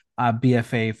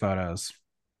BFA photos?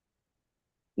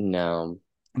 No.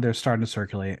 They're starting to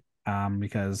circulate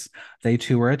because they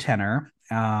too were a tenor.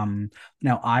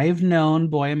 Now, I've known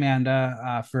Boy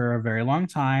Amanda for a very long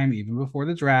time, even before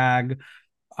the drag.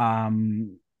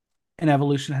 Um, an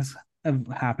evolution has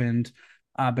happened.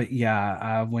 But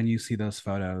yeah, when you see those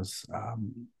photos,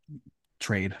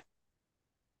 trade.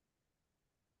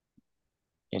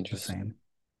 Just Interesting. saying.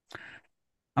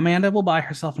 Amanda will buy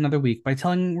herself another week by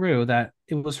telling Rue that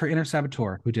it was her inner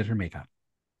saboteur who did her makeup.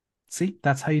 See,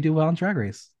 that's how you do well in Drag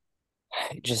Race.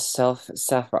 Just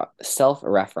self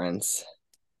reference.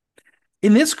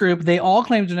 In this group, they all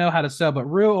claim to know how to sew, but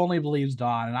Rue only believes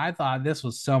Dawn. And I thought this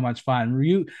was so much fun.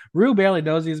 Rue barely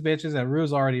knows these bitches, and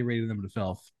Rue's already reading them to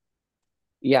filth.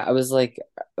 Yeah, I was like,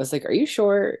 are you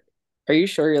sure? Are you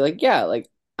sure? You're like, yeah, like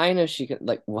I know she could.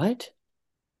 Like, what?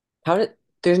 How did?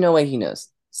 There's no way he knows.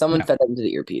 Someone No, fed that into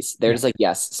the earpiece. They're no. just like,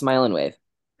 yes, smile and wave.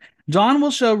 Dawn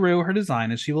will show Rue her design,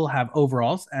 and she will have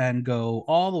overalls and go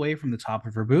all the way from the top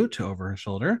of her boot to over her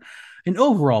shoulder. An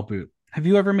overall boot. Have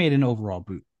you ever made an overall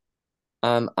boot?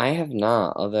 I have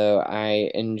not, although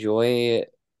I enjoy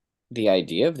the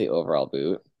idea of the overall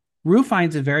boot. Rue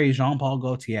finds it very Jean Paul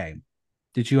Gaultier.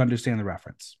 Did you understand the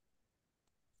reference?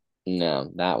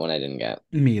 No, that one I didn't get.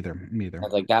 Me either. Me I either.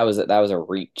 was like, that was a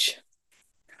reach.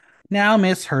 Now,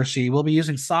 Miss Hershey will be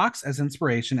using socks as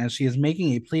inspiration as she is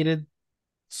making a pleated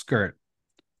skirt.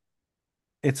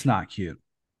 It's not cute.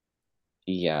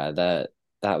 Yeah,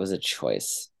 that was a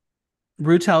choice.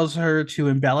 Rue tells her to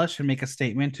embellish and make a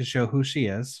statement to show who she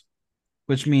is,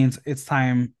 which means it's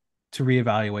time to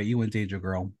reevaluate you and Danger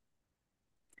Girl.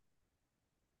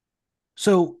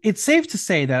 So it's safe to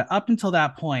say that up until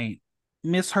that point,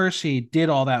 Miss Hershey did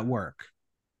all that work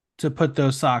to put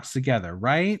those socks together,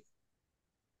 right?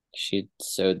 She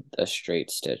sewed a straight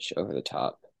stitch over the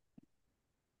top.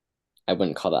 I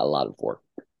wouldn't call that a lot of work.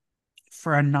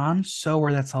 For a non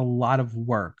sewer, that's a lot of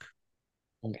work.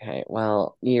 Okay,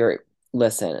 well, you're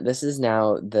listen, this is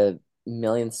now the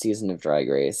millionth season of Drag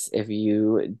Race. If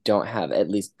you don't have at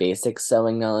least basic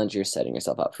sewing knowledge, you're setting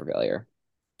yourself up for failure.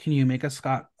 Can you make a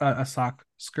sock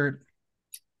skirt?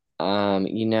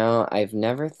 I've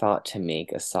never thought to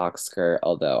make a sock skirt,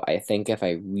 although I think if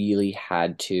I really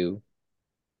had to,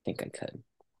 I think I could.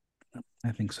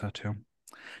 I think so too.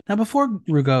 Now, before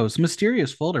Rugo's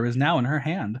mysterious folder is now in her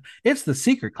hand. It's the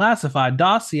secret classified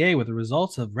dossier with the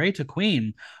results of Rate a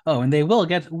Queen. Oh, and they will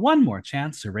get one more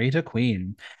chance to rate a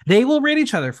queen. They will rate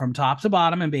each other from top to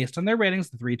bottom, and based on their ratings,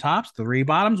 the three tops, the three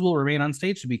bottoms will remain on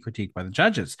stage to be critiqued by the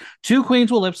judges. Two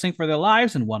queens will lip sync for their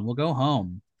lives, and one will go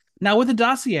home. Now, with the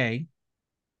dossier,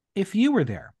 if you were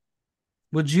there,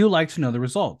 would you like to know the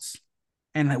results?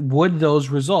 And would those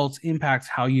results impact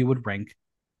how you would rank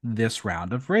this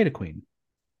round of Rate a Queen?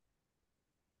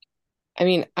 I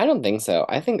mean, I don't think so.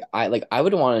 I think I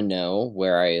would want to know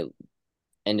where I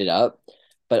ended up,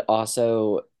 but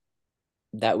also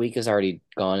that week is already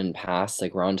gone and passed.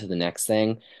 Like we're on to the next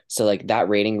thing. So like that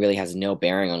rating really has no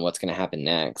bearing on what's going to happen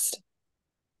next.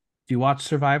 Do you watch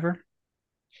Survivor?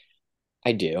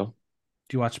 I do.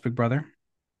 Do you watch Big Brother?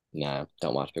 Nah,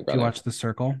 don't watch Big Do you Brother. watch The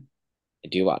Circle? I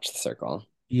do watch The Circle.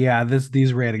 Yeah,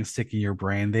 these ratings stick in your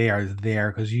brain. They are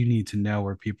there because you need to know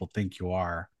where people think you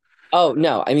are. Oh,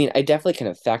 no, I mean, I definitely can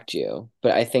affect you,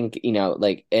 but I think,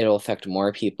 like it'll affect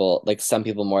more people, like some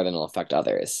people more than it'll affect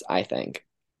others, I think.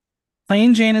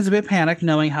 Plain Jane is a bit panicked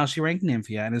knowing how she ranked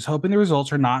Nymphia and is hoping the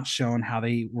results are not shown how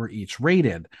they were each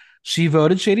rated. She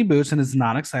voted Shady Boots and is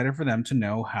not excited for them to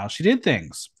know how she did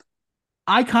things.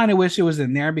 I kind of wish it was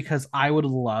in there because I would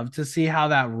love to see how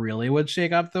that really would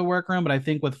shake up the workroom, but I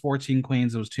think with 14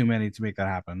 queens, it was too many to make that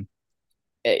happen.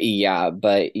 Yeah,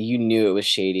 but you knew it was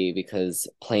shady because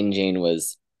Plain Jane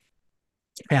was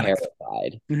Panicked.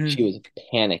 terrified. Mm-hmm. She was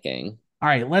panicking. All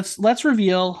right, let's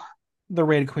reveal the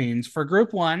rated queens for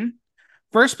group one.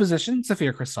 First position,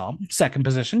 Sophia Crystal. Second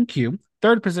position, Q.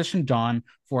 Third position, Dawn.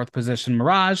 Fourth position,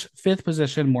 Mirage. Fifth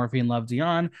position, Morphine Love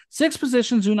Dion. Sixth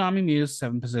position, Tsunami Muse.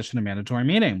 Seventh position, A Mandatory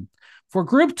Meeting. For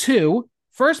group two,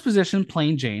 first position,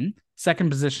 Plain Jane. Second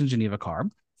position, Geneva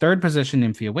Carb. Third position,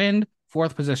 Nymphia Wind.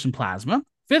 Fourth position, Plasma.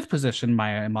 Fifth position,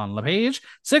 Maya Iman LePage.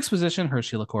 Sixth position,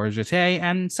 Hershey LaCour Jete.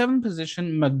 And seventh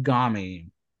position, Megami.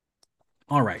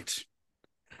 All right.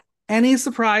 Any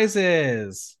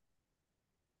surprises?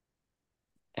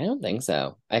 I don't think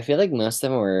so. I feel like most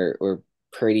of them were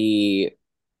pretty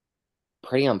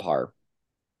on par.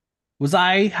 Was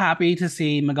I happy to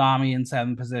see Megami in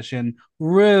seventh position?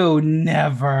 Rue,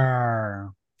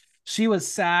 never. She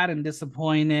was sad and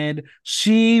disappointed.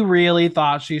 She really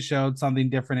thought she showed something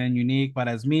different and unique, but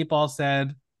as Meatball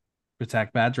said,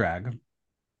 protect bad drag.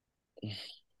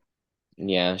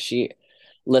 Yeah,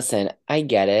 listen, I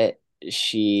get it.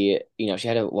 She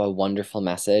had a wonderful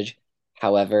message.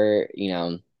 However,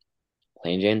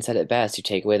 Plain Jane said it best. You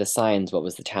take away the signs, what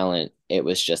was the talent? It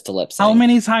was just a lip How sync.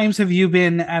 many times have you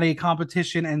been at a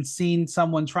competition and seen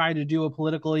someone try to do a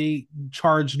politically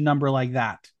charged number like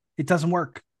that? It doesn't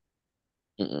work.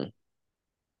 Mm-mm.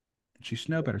 She should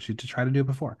know better. She should try to do it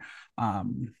before.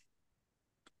 Um,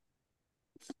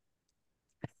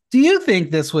 Do you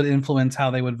think this would influence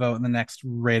how they would vote in the next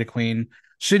Rate a Queen?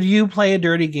 Should you play a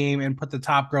dirty game and put the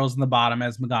top girls in the bottom,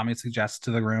 as Megami suggests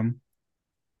to the room?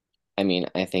 I mean,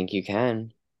 I think you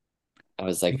can. I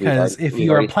was like, Because if we've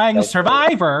you are already playing said this.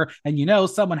 Survivor and you know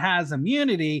someone has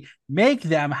immunity, make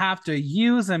them have to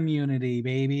use immunity,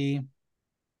 baby.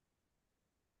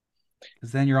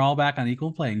 Because then you're all back on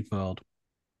equal playing field.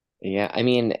 Yeah, I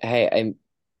mean, hey,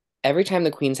 every time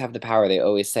the queens have the power, they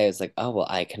always say it's like, oh well,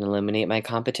 I can eliminate my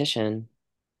competition.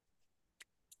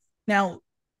 Now,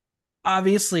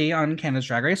 obviously, on Canada's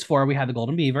Drag Race 4, we had the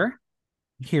Golden Beaver.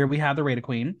 Here we have the Rate a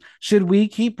Queen. Should we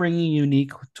keep bringing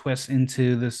unique twists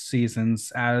into the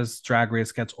seasons as Drag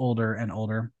Race gets older and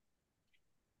older?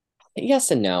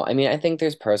 Yes and no. I mean, I think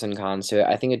there's pros and cons to it.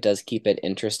 I think it does keep it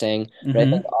interesting, but I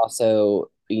think Mm-hmm.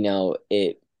 also,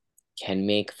 it can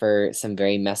make for some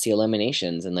very messy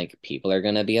eliminations and like people are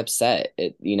gonna be upset.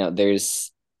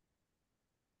 There's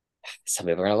some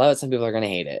people are gonna love it, some people are gonna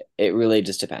hate it. It really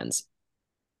just depends.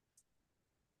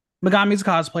 Megami's a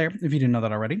cosplayer, if you didn't know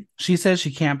that already. She says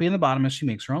she can't be in the bottom as she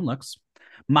makes her own looks.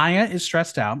 Maya is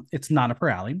stressed out. It's not up her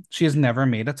alley. She has never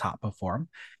made a top before.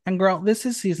 And girl, this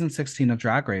is season 16 of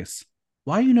Drag Race.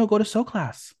 Why you no go to So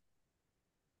class?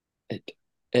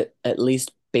 It, at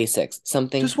least basics,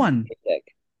 something Just one. basic.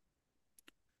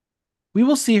 We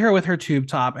will see her with her tube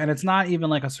top, and it's not even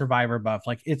like a survivor buff.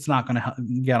 Like, it's not going to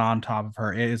get on top of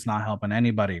her. It is not helping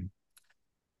anybody.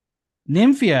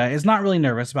 Nymphia is not really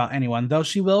nervous about anyone, though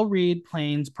she will read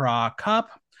Plain's bra cup.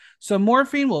 So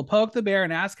Morphine will poke the bear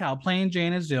and ask how Plain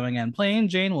Jane is doing, and Plain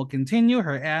Jane will continue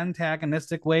her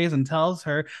antagonistic ways and tells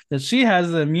her that she has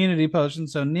the immunity potion.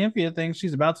 So Nymphia thinks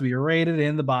she's about to be rated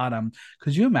in the bottom.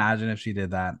 Could you imagine if she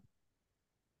did that?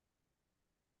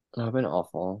 That would have been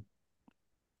awful.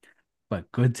 But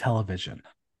good television.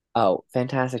 Oh,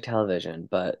 fantastic television,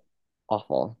 but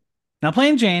awful. Now,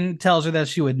 Plain Jane tells her that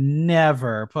she would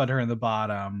never put her in the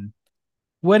bottom.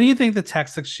 What do you think the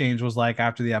text exchange was like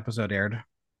after the episode aired?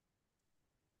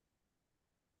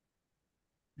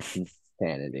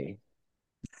 Insanity.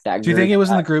 That Do you think group it was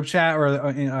in the chat. group chat or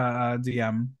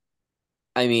DM?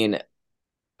 I mean,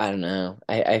 I don't know.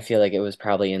 I feel like it was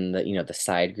probably in the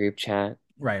side group chat.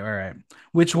 Right, right, right.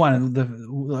 Which one?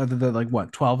 The like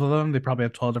what? 12 of them? They probably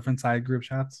have 12 different side group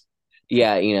chats.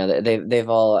 Yeah, they've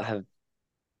all have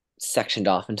sectioned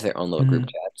off into their own little group Mhm.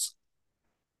 chats.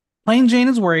 Plain Jane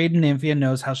is worried, and Nymphia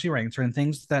knows how she ranks her and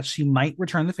thinks that she might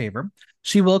return the favor.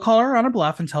 She will call her on a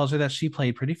bluff and tells her that she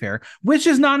played pretty fair, which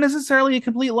is not necessarily a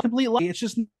complete lie. It's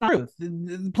just not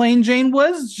truth. Plain Jane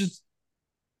was just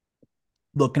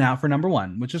looking out for number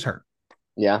one, which is her.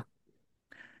 Yeah,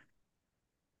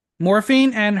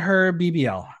 Morphine and her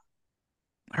BBL.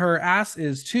 Her ass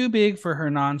is too big for her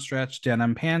non-stretch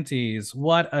denim panties.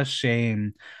 What a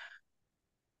shame.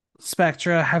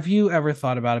 Spectra, have you ever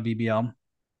thought about a BBL?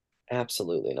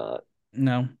 absolutely not.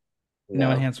 No, no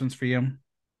No. enhancements for you.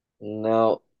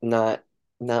 No, not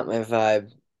my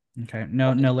vibe. Okay,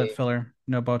 no, Not my no lip fave. filler,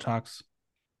 no Botox.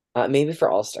 Maybe for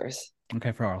All Stars.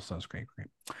 Okay, for all those, great, great.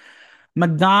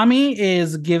 Megami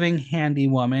is giving Handy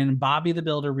Woman, Bobby the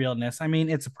Builder realness. I mean,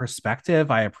 it's a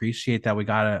perspective. I appreciate that we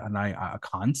got a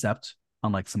concept,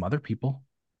 unlike some other people.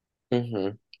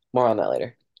 More on that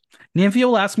later. Nymphia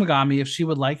will ask Megami if she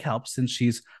would like help since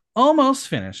she's almost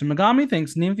finished. And Megami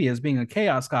thinks Nymphia is being a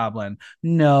Chaos Goblin.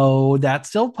 No, that's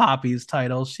still Poppy's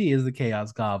title. She is the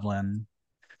Chaos Goblin.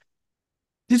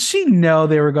 Did she know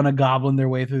they were going to goblin their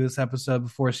way through this episode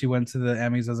before she went to the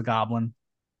Emmys as a goblin?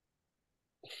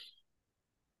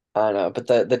 I don't know, but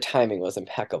the timing was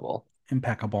impeccable.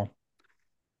 Impeccable.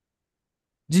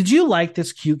 Did you like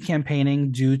this cute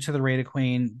campaigning due to the Raider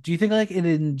Queen? Do you think like it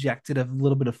injected a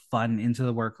little bit of fun into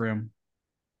the workroom?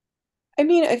 I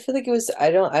mean, I feel like it was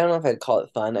I don't know if I'd call it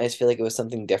fun. I just feel like it was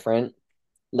something different.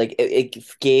 Like it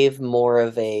gave more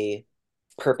of a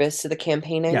purpose to the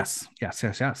campaigning. Yes, yes,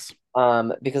 yes, yes.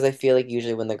 Because I feel like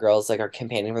usually when the girls like are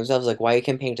campaigning for themselves, like why are you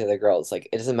campaigning to the girls? Like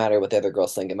it doesn't matter what the other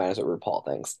girls think, it matters what RuPaul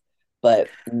thinks. But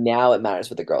now it matters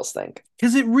what the girls think.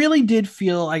 Because it really did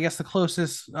feel, I guess, the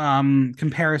closest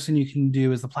comparison you can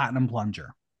do is the Platinum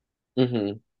Plunger,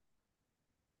 Hmm.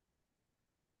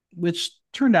 which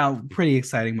turned out pretty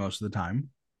exciting most of the time.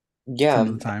 Some Yeah.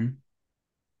 of the time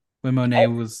when Monet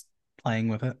was playing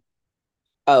with it.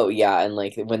 Oh yeah, and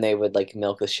like when they would like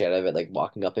milk the shit out of it, like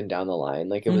walking up and down the line,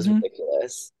 like it was Mm-hmm.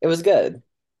 ridiculous. It was good.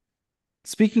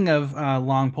 Speaking of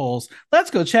long poles, let's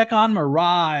go check on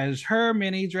Mirage. Her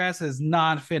mini dress is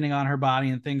not fitting on her body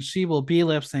and thinks she will be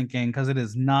lip syncing because it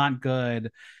is not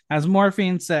good. As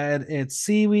Morphine said, it's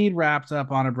seaweed wrapped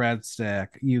up on a breadstick.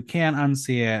 You can't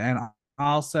unsee it. And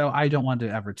also, I don't want to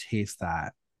ever taste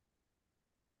that.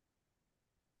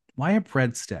 Why a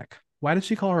breadstick? Why did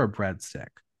she call her a breadstick?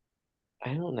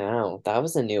 I don't know. That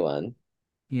was a new one.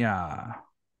 Yeah.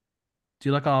 Do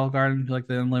you like Olive Garden? Do you like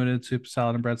the unlimited soup,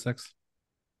 salad, and breadsticks?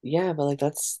 Yeah, but like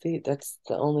that's the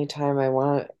only time I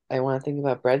want to think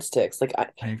about breadsticks. Like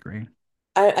I agree.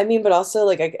 I mean, but also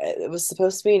like it was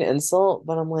supposed to be an insult,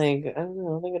 but I'm like I don't know.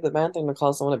 I don't think it's a bad thing to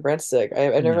call someone a breadstick.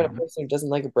 I've never met a No, person who doesn't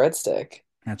like a breadstick.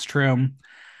 that's true.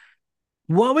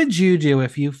 What would you do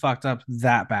if you fucked up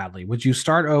that badly? Would you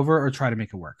start over or try to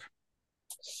make it work?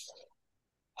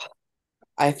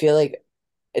 I feel like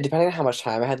depending on how much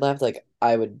time I had left, like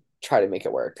I would try to make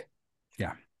it work.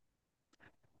 Yeah.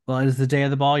 Well, it is the day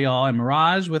of the ball, y'all, and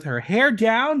Mirage, with her hair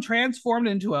down, transformed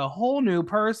into a whole new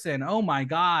person. Oh my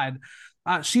God.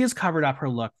 She has covered up her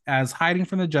look as hiding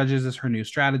from the judges is her new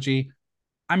strategy.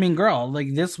 I mean, girl,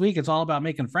 like this week, it's all about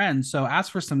making friends. So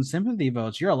ask for some sympathy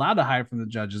votes. You're allowed to hide from the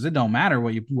judges. It don't matter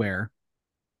what you wear.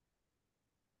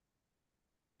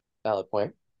 Valid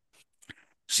point.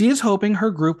 She is hoping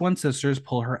her group one sisters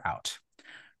pull her out.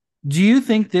 Do you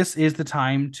think this is the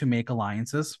time to make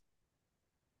alliances,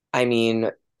 I mean,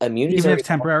 immunity's even if already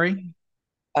temporary?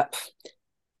 uh,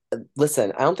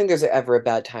 listen, I don't think there's ever a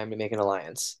bad time to make an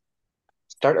alliance.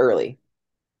 Start early.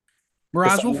 The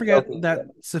Mirage will sun is forget opening. that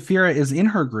Saphira is in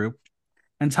her group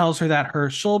and tells her that her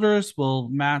shoulders will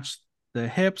match the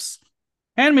hips.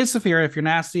 And Miss Saphira, if you're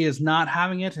nasty, is not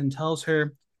having it and tells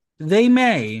her they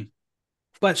may,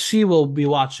 but she will be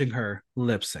watching her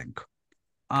lip sync.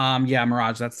 Yeah,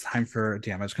 Mirage, that's time for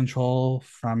damage control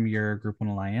from your group one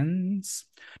alliance.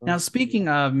 Now, speaking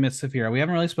of Miss Saphira, we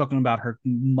haven't really spoken about her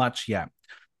much yet.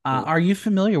 Mhm. Are you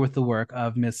familiar with the work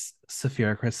of Miss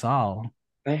Saphira Crystal?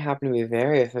 I happen to be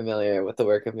very familiar with the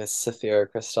work of Miss Sophia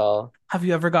Cristal. Have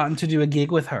you ever gotten to do a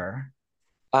gig with her?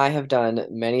 I have done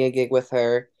many a gig with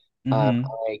her. Mm-hmm.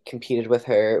 I competed with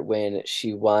her when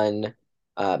she won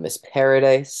Miss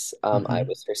Paradise. I Hmm.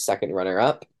 was her second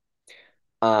runner-up.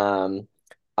 Um,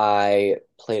 I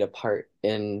played a part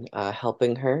in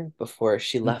helping her before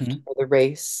she left Hmm. for the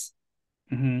race.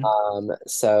 Hmm.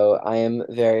 So I am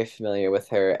very familiar with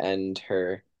her and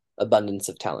her abundance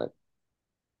of talent.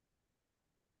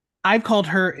 I've called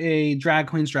her a drag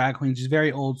queen's drag queen. She's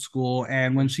very old school,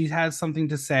 and when she has something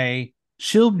to say,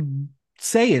 she'll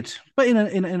say it, but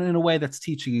in a way that's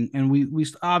teaching. And we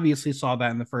obviously saw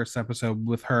that in the first episode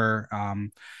with her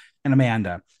and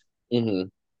Amanda.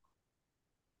 Hmm.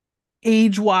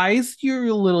 Age wise, you're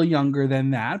a little younger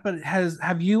than that, but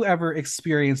have you ever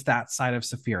experienced that side of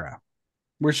Saphira,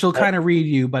 where she'll kind of read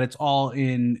you, but it's all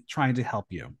in trying to help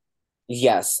you?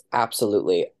 Yes,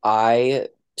 absolutely.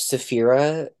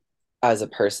 Saphira, as a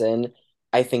person,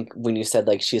 I think when you said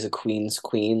like she's a queen's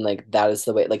queen, like that is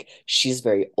the way, like she's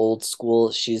very old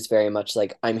school. She's very much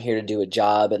like, I'm here to do a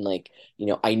job and like,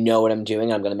 I know what I'm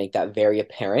doing. I'm going to make that very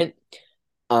apparent.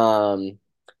 Um,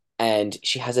 and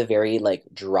she has a very like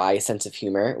dry sense of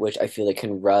humor, which I feel like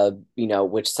can rub,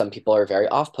 which some people are very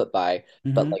off put by.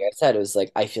 But like Mm-hmm. I said, it was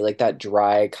like, I feel like that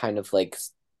dry kind of like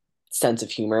sense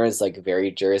of humor is like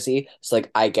very Jersey. So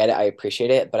like I get it, I appreciate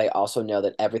it, but I also know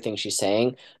that everything she's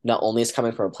saying not only is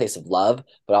coming from a place of love,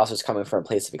 but also is coming from a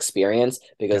place of experience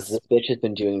because this Yes, bitch has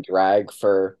been doing drag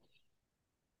for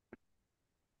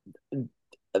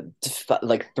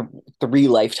like three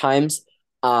lifetimes.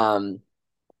 Um,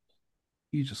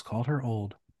 you just called her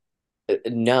old.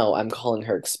 no, I'm calling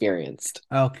her experienced.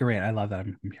 Oh, great! I love that.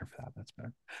 I'm here for that. That's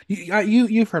better.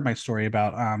 You've heard my story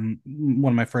about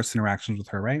one of my first interactions with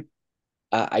her, right?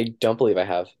 I don't believe I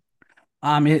have.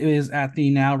 It is at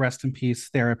the now rest in peace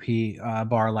therapy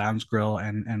bar, lounge, grill,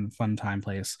 and fun time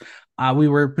place. We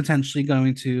were potentially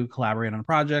going to collaborate on a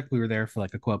project. We were there for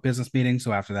like a quote business meeting.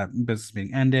 So after that business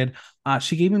meeting ended,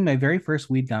 she gave me my very first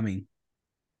weed gummy.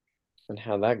 And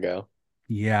how'd that go?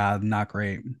 Yeah, not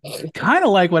great. Kind of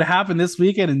like what happened this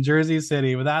weekend in Jersey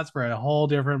City, but that's for a whole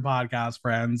different podcast,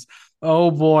 friends.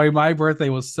 Oh boy, my birthday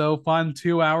was so fun.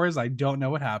 2 hours. I don't know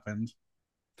what happened.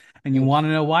 And you Mm, want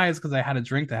to know why? It's because I had a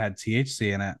drink that had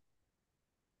THC in it.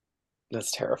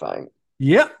 that's terrifying.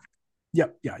 Yep.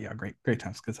 Yep. Yeah. Yeah. Great. Great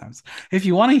times. Good times. If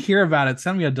you want to hear about it,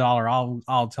 send me $1.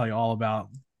 I'll tell you all about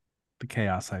the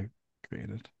chaos I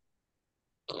created.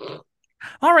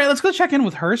 All right, let's go check in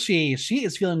with Hershey. She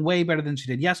is feeling way better than she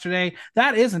did yesterday.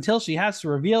 That is until she has to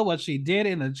reveal what she did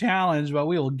in the challenge, but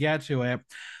we will get to it.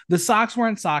 The socks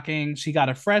weren't socking. She got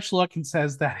a fresh look and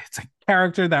says that it's a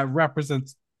character that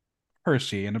represents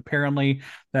Hershey, and apparently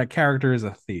that character is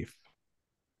a thief,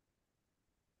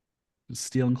 just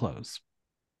stealing clothes.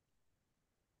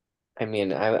 I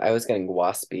mean, I was getting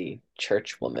waspy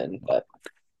church woman, but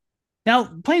Now,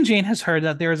 Plain Jane has heard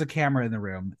that there is a camera in the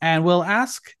room and will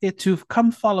ask it to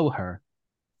come follow her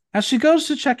as she goes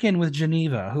to check in with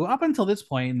Geneva, who up until this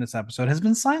point in this episode has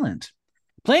been silent.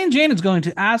 Plain Jane is going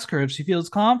to ask her if she feels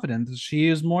confident that she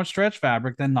used more stretch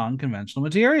fabric than non conventional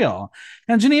material.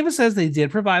 And Geneva says they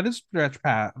did provide the stretch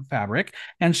fabric,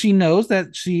 and she knows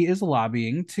that she is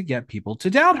lobbying to get people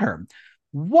to doubt her.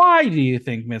 Why do you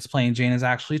think Miss Plain Jane is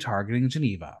actually targeting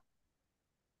Geneva?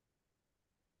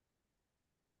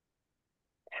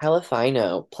 hell if I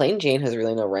know. Plain Jane has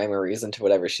really no rhyme or reason to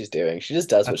whatever she's doing. She just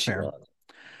does what That's she fair. wants.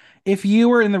 If you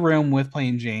were in the room with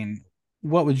Plain Jane,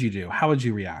 what would you do? How would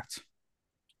you react?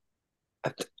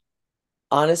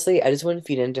 Honestly, I just wouldn't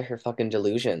feed into her fucking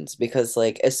delusions because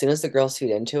like as soon as the girls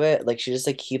feed into it, like she just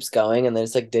like keeps going and then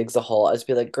just like digs a hole. I just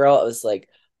be like, girl, I was like,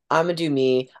 I'm gonna do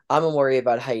me. I'm gonna worry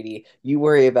about Heidi. You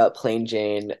worry about Plain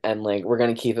Jane, and like we're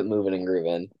gonna keep it moving and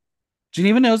grooving.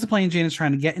 Geneva knows the Plain Jane is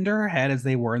trying to get into her head as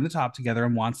they were in the top together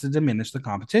and wants to diminish the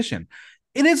competition.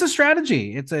 It is a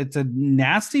strategy. It's a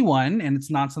nasty one, and it's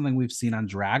not something we've seen on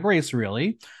Drag Race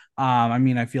really. I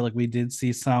mean, I feel like we did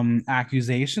see some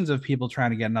accusations of people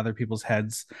trying to get in other people's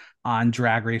heads on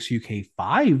Drag Race UK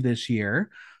 5 this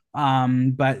year,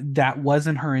 but that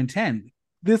wasn't her intent.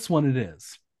 This one it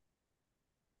is.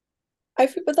 I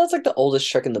feel, but that's like the oldest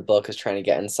trick in the book is trying to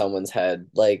get in someone's head.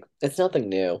 Like it's nothing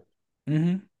new.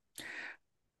 Mm-hmm.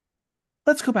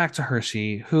 Let's go back to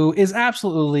Hershey, who is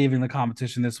absolutely leaving the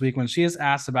competition this week when she is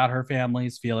asked about her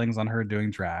family's feelings on her doing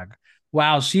drag.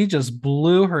 Wow, she just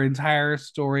blew her entire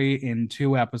story in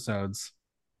 2 episodes.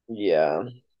 Yeah.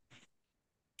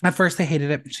 At first, they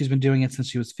hated it. She's been doing it since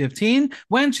she was 15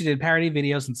 when she did parody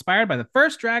videos inspired by the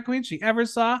first drag queen she ever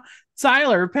saw,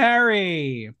 Tyler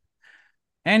Perry.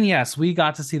 And yes, we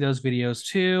got to see those videos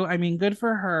too. I mean, good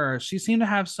for her. She seemed to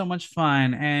have so much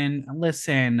fun. And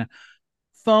listen,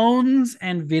 phones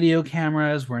and video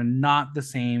cameras were not the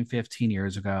same 15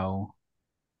 years ago.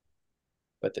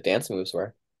 But the dance moves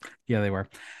were. Yeah, they were.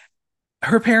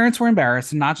 Her parents were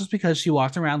embarrassed, and not just because she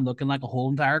walked around looking like a whole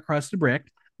entire crusted brick.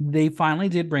 They finally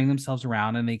did bring themselves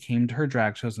around and they came to her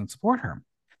drag shows and support her.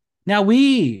 Now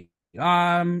we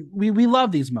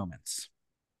love these moments.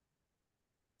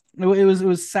 It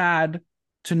was sad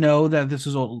to know that this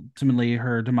was ultimately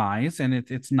her demise, and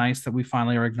it's nice that we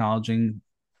finally are acknowledging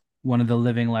one of the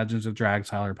living legends of drag,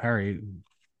 Tyler Perry.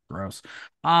 Gross.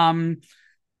 Um,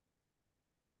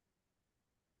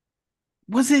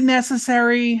 was it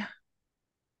necessary?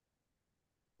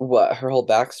 What, her whole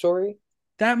backstory?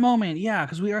 That moment, yeah,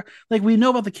 because we are like we know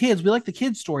about the kids. We like the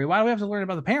kids' story. Why do we have to learn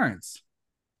about the parents?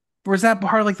 Or is that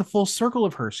part of like the full circle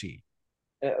of Hershey?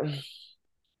 Uh,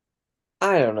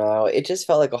 I don't know. It just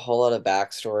felt like a whole lot of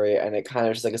backstory, and it kind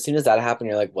of just like as soon as that happened,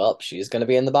 you're like, well, she's gonna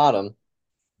be in the bottom.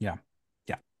 Yeah.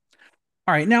 Yeah.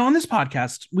 All right. Now, on this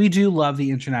podcast, we do love the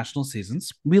international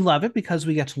seasons. We love it because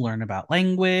we get to learn about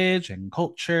language and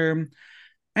culture.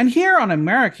 And here on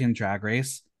American Drag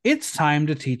Race, it's time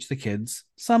to teach the kids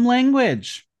some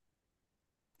language.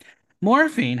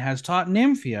 Morphine has taught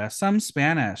Nymphia some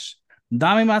Spanish.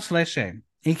 Dame más leche,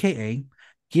 aka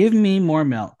give me more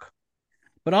milk.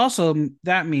 But also,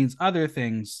 that means other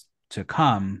things to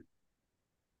come.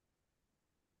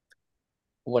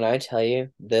 When I tell you,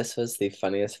 this was the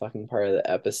funniest fucking part of the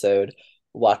episode,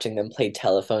 watching them play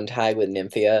telephone tag with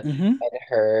Nymphia Mm-hmm. and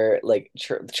her like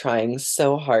trying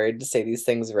so hard to say these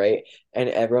things right, and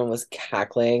everyone was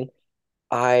cackling.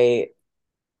 I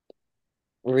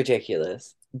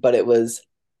Ridiculous, but it was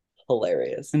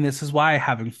hilarious. And this is why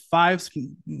having five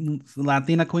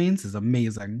Latina queens is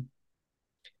amazing.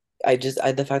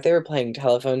 The fact they were playing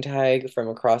telephone tag from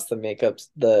across the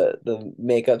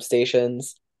makeup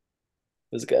stations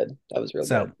was good. That was real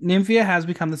So, good. Nymphia has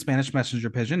become the Spanish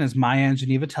messenger pigeon as Maya and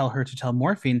Geneva tell her to tell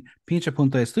Morphine, pinche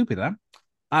punto estúpida.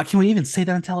 Can we even say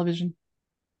that on television?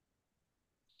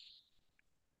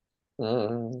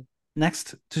 Mm.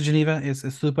 Next to Geneva is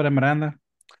Estúpida Miranda.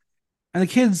 And the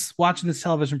kids watching this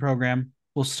television program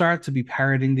will start to be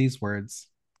parroting these words.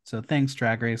 So, thanks,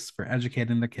 Drag Race, for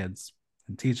educating the kids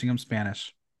and teaching them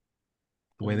Spanish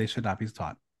the way they should not be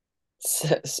taught.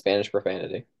 Spanish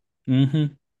profanity.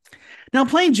 Mm-hmm. Now,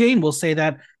 Plain Jane will say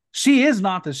that she is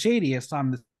not the shadiest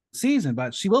on the season,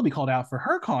 but she will be called out for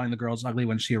her calling the girls ugly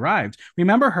when she arrived.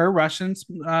 Remember her Russian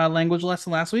language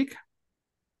lesson last week?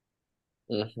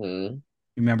 Hmm.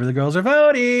 Remember the girls are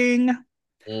voting.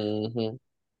 Hmm.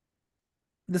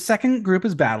 The second group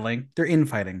is battling, they're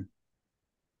infighting.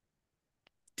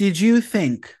 Did you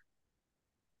think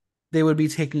they would be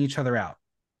taking each other out?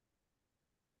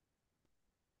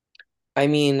 I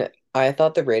mean, I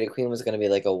thought the Rated Queen was going to be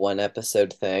like a one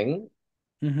episode thing.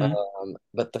 Mm-hmm.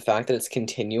 But the fact that it's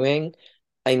continuing,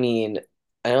 I mean,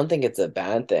 I don't think it's a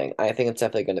bad thing. I think it's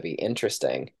definitely going to be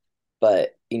interesting.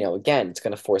 But, again, it's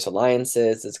going to force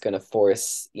alliances. It's going to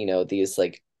force, these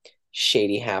like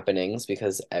shady happenings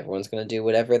because everyone's going to do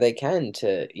whatever they can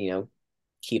to,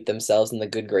 keep themselves in the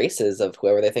good graces of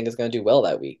whoever they think is going to do well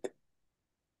that week.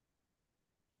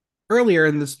 Earlier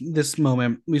in this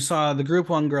moment, we saw the group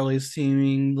one girlies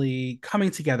seemingly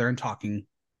coming together and talking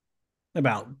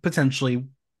about potentially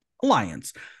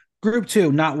alliance. Group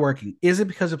two not working. Is it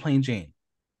because of Plain Jane?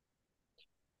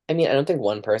 I mean, I don't think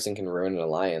one person can ruin an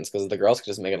alliance because the girls could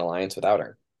just make an alliance without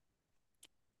her.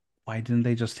 Why didn't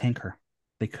they just tank her?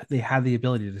 They had the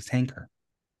ability to tank her.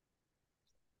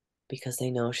 Because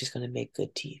they know she's going to make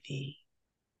good TV.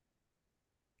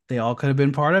 They all could have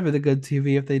been part of it. A good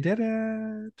TV if they did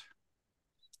it.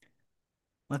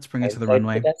 Let's bring it to the Hindsight, the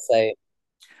runway. best sight.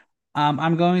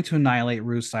 I'm going to annihilate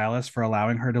Rue's stylist for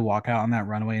allowing her to walk out on that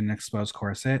runway in an exposed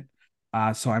corset.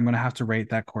 So I'm going to have to rate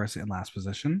that corset in last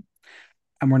position.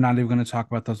 And we're not even going to talk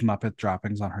about those Muppet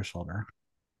droppings on her shoulder.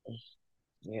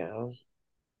 Yeah.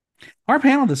 Our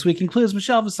panel this week includes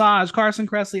Michelle Visage, Carson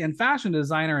Kressley, and fashion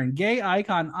designer and gay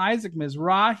icon Isaac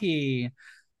Mizrahi.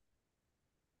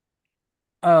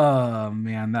 Oh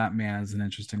man, that man is an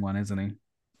interesting one, isn't he?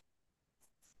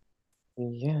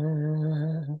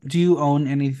 Yeah. Do you own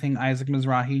anything Isaac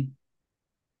Mizrahi?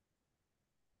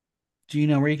 Do you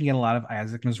know where you can get a lot of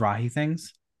Isaac Mizrahi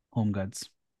things? Home Goods.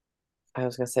 I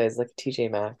was gonna say it's like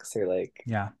TJ Maxx or like,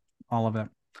 Yeah, all of it.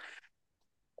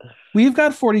 We've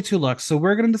got 42 looks, so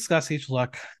we're going to discuss each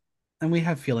look, and we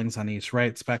have feelings on each,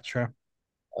 right, Spectra?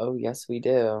 oh yes we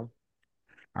do.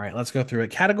 All right, let's go through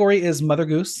it. Category is Mother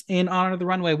Goose. In honor of the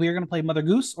runway, we are going to play Mother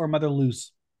Goose or Mother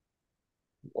Loose.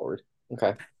 Lord.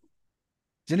 Okay.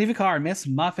 Geneva Carr, Miss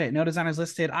Muffet, no designers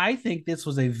listed. I think this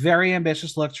was a very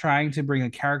ambitious look trying to bring a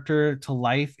character to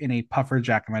life in a puffer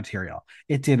jacket material.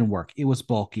 It didn't work. It was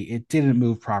bulky. It didn't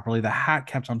move properly. The hat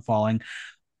kept on falling.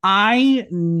 I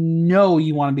know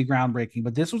you want to be groundbreaking,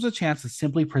 but this was a chance to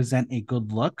simply present a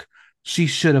good look. She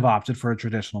should have opted for a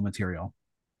traditional material.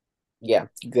 Yeah,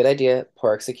 good idea,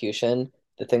 poor execution.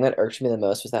 The thing that irked me the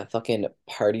most was that fucking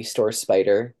party store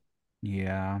spider.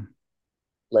 Yeah.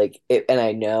 Like it, and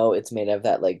I know it's made of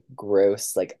that like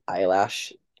gross like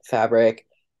eyelash fabric.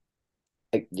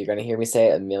 Like, you're gonna hear me say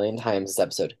it a million times this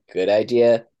episode. Good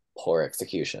idea, poor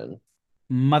execution.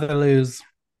 Mother lose.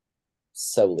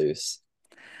 So loose.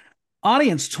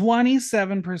 Audience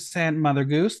 27% Mother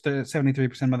Goose,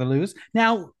 73% Mother Lose.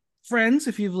 Now, friends,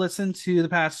 if you've listened to the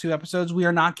past two episodes, we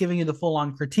are not giving you the full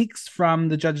on critiques from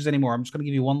the judges anymore. I'm just going to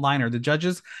give you one liner. The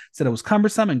judges said it was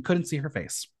cumbersome and couldn't see her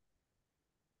face.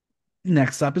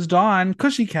 Next up is Dawn,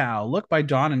 Cushy Cow. Look by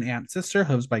Dawn and Aunt Sister,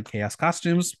 hooves by Chaos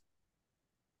Costumes.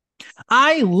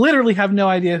 I literally have no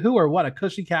idea who or what a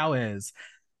Cushy Cow is.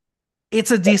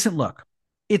 It's a decent look.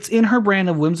 It's in her brand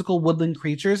of whimsical woodland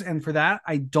creatures, and for that,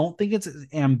 I don't think it's as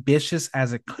ambitious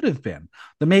as it could have been.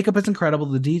 The makeup is incredible,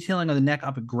 the detailing of the neck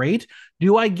up great.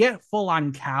 Do I get full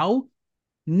on cow?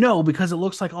 No, because it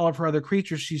looks like all of her other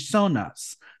creatures she's shown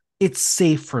us. It's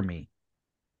safe for me.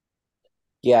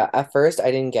 Yeah, at first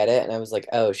I didn't get it, and I was like,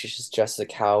 oh, she's just a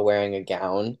cow wearing a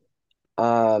gown.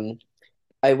 Um,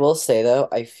 I will say though,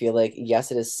 I feel like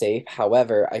yes, it is safe.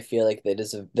 However, I feel like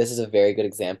this is a very good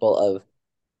example of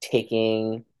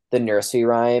taking the nursery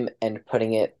rhyme and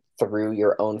putting it through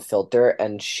your own filter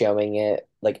and showing it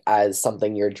like as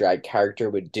something your drag character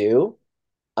would do.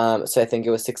 So I think it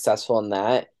was successful in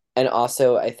that. And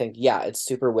also, I think, yeah, it's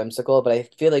super whimsical, but I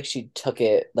feel like she took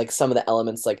it, like some of the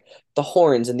elements, like the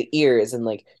horns and the ears, and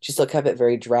like she still kept it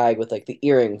very drag with like the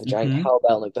earrings, the giant Mm-hmm.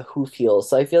 cowbell, and like the hoof heels.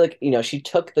 So I feel like, she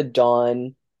took the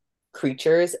Dawn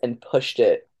creatures and pushed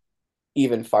it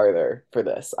even farther for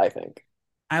this, I think.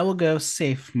 I will go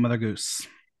safe, Mother Goose.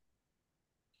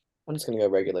 I'm just gonna go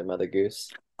regular Mother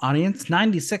Goose. Audience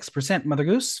 96% Mother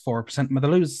Goose, 4% Mother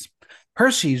Lose.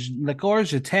 Hershey's Liqueur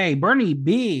Jeté, Bernie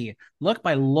B. Look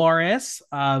by Loris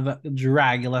of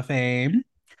Dragula fame.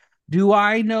 Do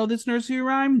I know this nursery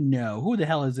rhyme? No. Who the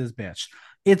hell is this bitch?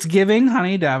 It's giving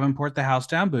Honey Davenport the house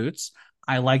down boots.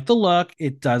 I like the look.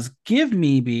 It does give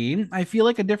me B. I feel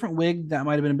like a different wig that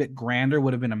might have been a bit grander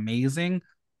would have been amazing.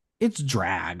 It's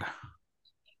drag.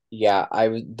 Yeah, I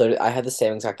had the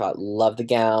same exact thought. Love the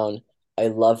gown. I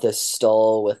love this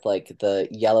stole with like the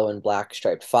yellow and black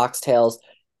striped foxtails.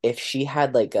 If she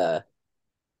had like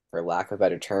for lack of a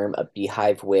better term, a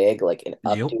beehive wig, like an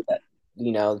Yep. updo that,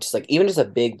 just like even just a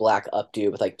big black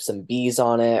updo with like some bees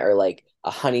on it or like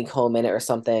a honeycomb in it or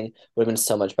something would have been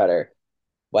so much better.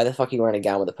 Why the fuck are you wearing a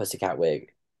gown with a pussycat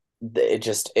wig?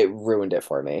 It ruined it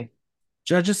for me.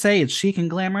 Judges say it's chic and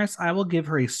glamorous. I will give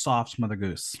her a soft Mother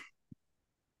Goose.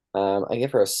 I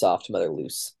give her a soft Mother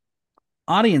Loose.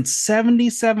 Audience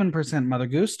 77% Mother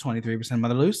Goose, 23%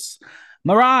 Mother Loose.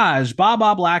 Mirage,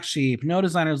 Baba Black Sheep. No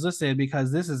designers listed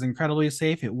because this is incredibly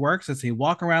safe. It works as a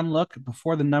walk around look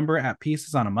before the number at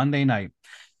pieces on a Monday night.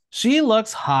 She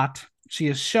looks hot. She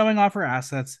is showing off her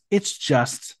assets. It's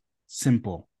just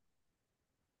simple.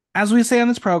 As we say on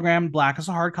this program, black is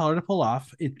a hard color to pull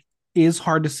off. It is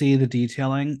hard to see the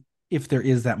detailing if there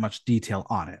is that much detail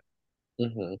on it.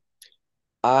 hmm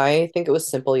I think it was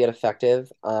simple yet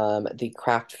effective. The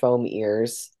craft foam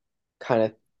ears kind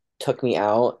of took me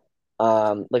out.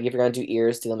 Like if you're gonna do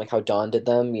ears, do them like how Dawn did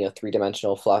them,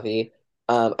 three-dimensional fluffy.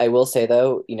 I will say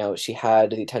though, she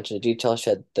had the attention to detail.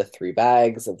 She had the three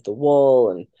bags of the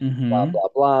wool and blah Mm-hmm. blah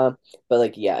blah. But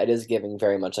like, yeah, it is giving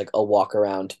very much like a walk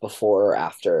around before or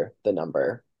after the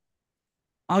number.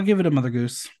 I'll give it a Mother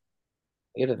Goose.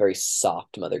 You have a very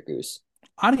soft Mother Goose.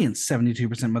 Audience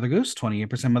 72% Mother Goose,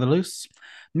 28% Mother Loose.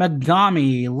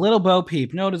 Megami, Little Bo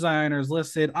Peep, no designers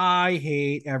listed. I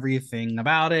hate everything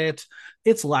about it.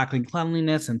 It's lacking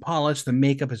cleanliness and polish. The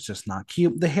makeup is just not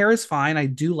cute. The hair is fine. I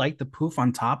do like the poof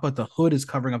on top, but the hood is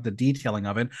covering up the detailing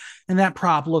of it. And that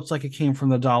prop looks like it came from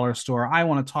the dollar store. I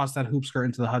want to toss that hoop skirt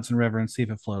into the Hudson River and see if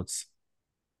it floats.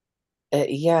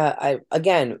 Yeah, I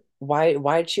again, why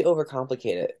did she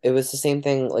overcomplicate it? It was the same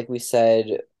thing like we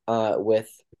said with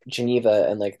Geneva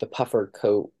and like the puffer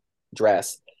coat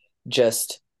dress.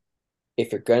 Just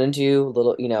if you're gonna do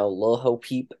little Ho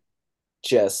Peep,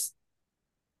 just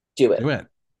do Do it. it.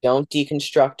 Don't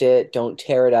deconstruct it, don't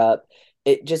tear it up.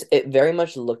 It very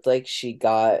much looked like she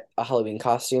got a Halloween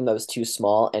costume that was too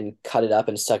small and cut it up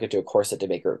and stuck it to a corset to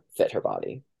make her fit her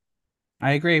body.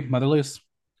 I agree. Mother Loose.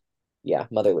 Yeah,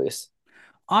 Mother Loose.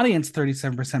 Audience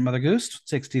 37% Mother Goose,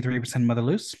 63% Mother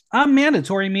Loose. A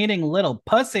mandatory meeting, Little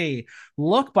Pussy.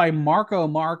 Look by Marco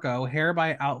Marco, hair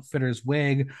by Outfitter's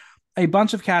Wig. A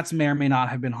bunch of cats may or may not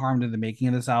have been harmed in the making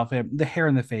of this outfit. The hair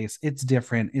in the face, it's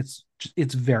different.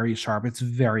 It's very sharp. It's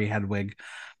very Hedwig.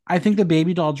 I think the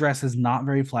baby doll dress is not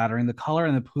very flattering. The color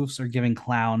and the poofs are giving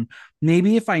clown.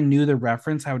 Maybe if I knew the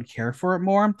reference, I would care for it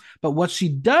more. But what she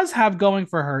does have going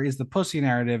for her is the pussy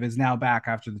narrative is now back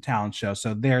after the talent show.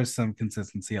 So there's some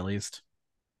consistency at least.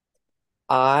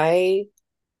 I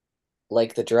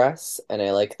like the dress and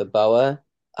I like the boa.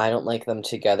 I don't like them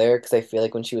together because I feel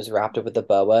like when she was wrapped up with the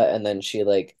boa and then she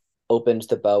like opened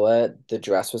the boa, the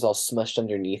dress was all smushed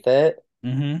underneath it.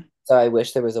 Mm-hmm. So I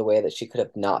wish there was a way that she could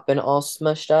have not been all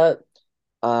smushed up.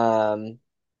 Um,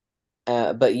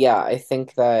 but yeah, I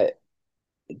think that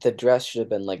the dress should have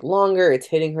been like longer. It's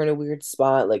hitting her in a weird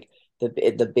spot. Like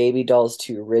the baby doll's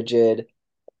too rigid.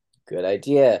 Good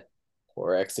idea.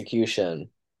 Poor execution.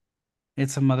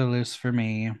 It's a mother loose for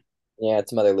me. Yeah,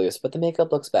 it's Mother Loose, but the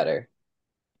makeup looks better.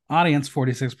 Audience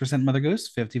 46% Mother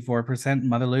Goose, 54%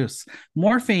 Mother Loose.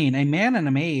 Morphine, A Man and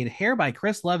a Maid, hair by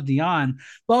Chris Love Dion.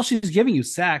 Well, she's giving you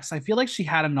sex. I feel like she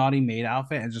had a naughty maid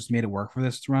outfit and just made it work for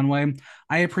this runway.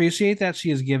 I appreciate that she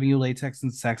is giving you latex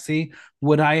and sexy.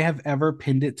 Would I have ever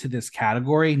pinned it to this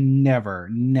category? Never,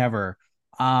 never.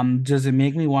 Does it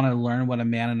make me want to learn what A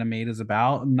Man and a Maid is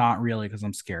about? Not really, because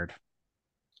I'm scared.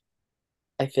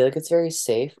 I feel like it's very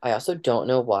safe. I also don't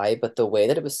know why, but the way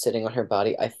that it was sitting on her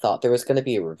body, I thought there was going to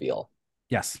be a reveal,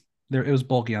 Yes, there it was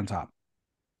bulky on top.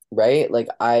 right? Like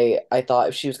I thought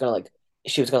if she was gonna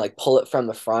like pull it from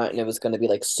the front and it was gonna be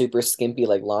like super skimpy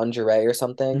like lingerie or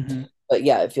something. Mm-hmm. But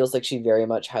yeah, it feels like she very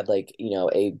much had like,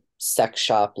 a sex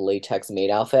shop latex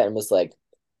maid outfit and was like,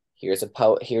 here's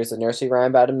a nursery rhyme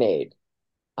about a maid.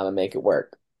 I'm gonna make it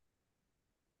work.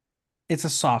 It's a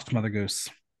soft Mother Goose.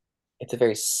 It's a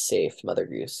very safe Mother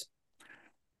Goose.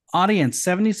 Audience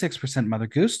 76% Mother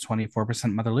Goose,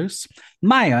 24% Mother Loose.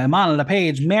 Maya Imana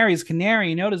LePage, Mary's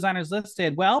Canary, no designers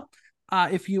listed. Well,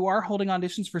 if you are holding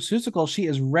auditions for Susical, she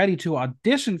is ready to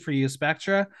audition for you,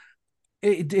 Spectra.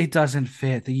 It doesn't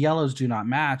fit. The yellows do not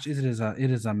match. It is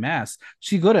a mess.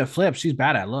 She's good at flips. She's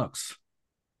bad at looks.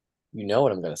 You know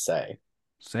what I'm gonna say.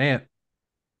 Say it.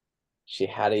 She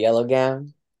had a yellow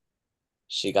gown.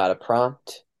 She got a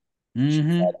prompt. She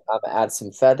Mm-hmm. said, I'm gonna add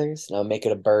some feathers and I'll make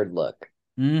it a bird look.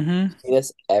 Mm-hmm. See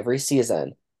this every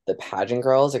season. The pageant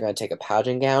girls are going to take a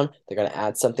pageant gown, they're going to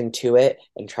add something to it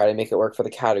and try to make it work for the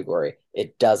category.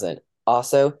 It doesn't.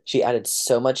 Also, she added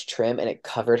so much trim and it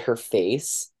covered her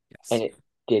face and Yes. it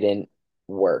didn't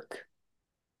work.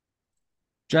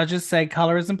 Judges say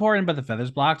color is important, but the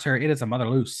feathers blocked her. It is a Mother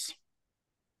Loose.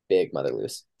 Big Mother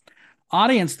Loose.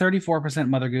 Audience 34%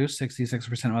 Mother Goose,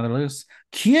 66% Mother Loose.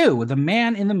 Q, The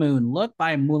Man in the Moon, look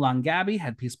by Mulan Gabi,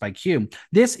 headpiece by Q.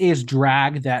 This is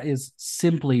drag that is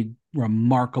simply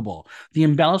remarkable. The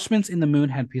embellishments in the moon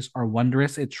headpiece are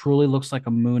wondrous. It truly looks like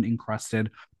a moon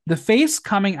encrusted. The face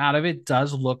coming out of it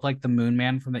does look like the Moon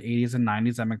Man from the 80s and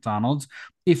 90s at McDonald's.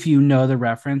 If you know the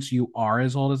reference, you are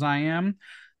as old as I am.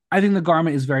 I think the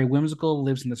garment is very whimsical,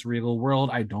 lives in this regal world.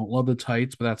 I don't love the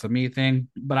tights, but that's a me thing.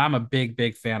 But I'm a big,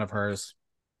 big fan of hers.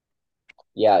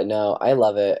 Yeah, no, I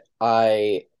love it.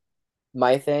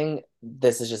 My thing,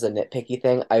 this is just a nitpicky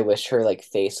thing. I wish her like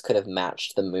face could have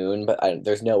matched the moon, but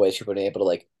there's no way she would have been able to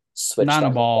like switch Not a that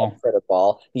look up ball. for the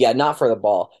ball. Yeah, not for the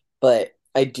ball, but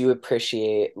I do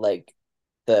appreciate like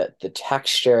the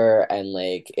texture and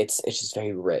like it's just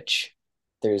very rich.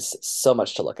 There's so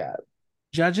much to look at.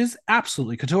 Judges,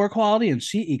 absolutely couture quality, and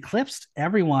she eclipsed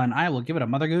everyone. I will give it a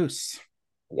Mother Goose.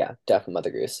 Yeah, definitely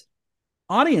Mother Goose.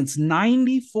 Audience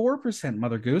 94%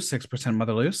 Mother Goose, 6%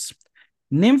 Mother Loose.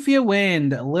 Nymphia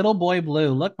Wind, Little Boy Blue,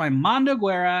 look by Mondo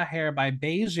Guerra, hair by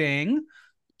Beijing.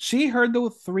 She heard the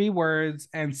three words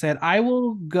and said, I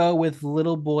will go with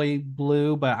Little Boy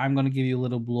Blue, but I'm going to give you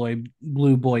Little Boy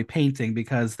Blue Boy painting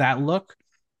because that look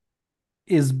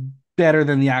is better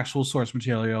than the actual source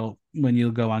material when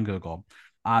you go on Google.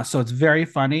 So it's very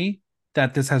funny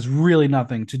that this has really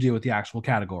nothing to do with the actual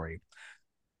category.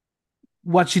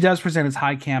 What she does present is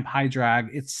high camp, high drag.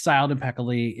 It's styled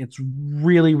impeccably. It's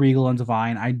really regal and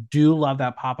divine. I do love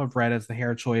that pop of red as the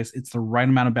hair choice. It's the right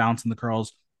amount of bounce in the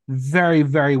curls. Very,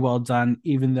 very well done,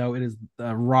 even though it is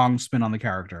the wrong spin on the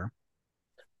character.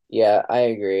 Yeah, I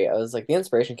agree. I was like the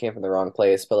inspiration came from the wrong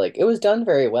place, but like it was done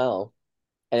very well.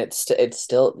 And it's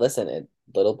still listen,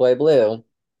 Little Boy Blue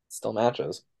still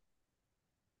matches.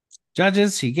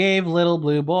 Judges, she gave Little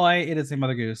Blue Boy. It is a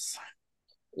Mother Goose.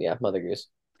 Yeah, Mother Goose.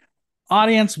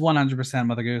 Audience 100%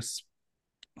 Mother Goose.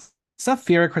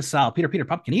 Saphira Crystal, Peter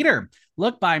Pumpkin Eater.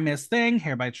 Look by Miss Thing,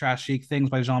 hair by Trash Chic, things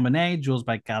by Jean Monnet, jewels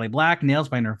by Cali Black, nails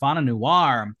by Nirvana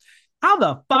Noir. How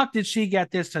the fuck did she get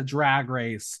this to Drag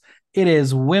Race? It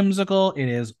is whimsical. It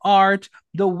is art.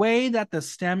 The way that the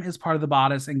stem is part of the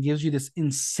bodice and gives you this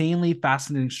insanely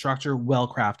fascinating structure, well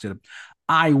crafted.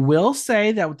 I will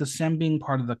say that with the stem being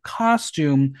part of the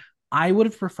costume, I would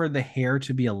have preferred the hair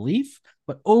to be a leaf,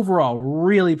 but overall,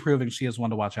 really proving she is one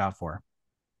to watch out for.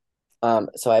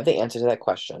 So I have the answer to that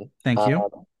question. Thank you.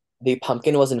 The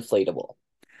pumpkin was inflatable.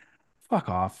 Fuck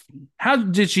off. How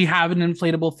did she have an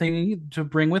inflatable thing to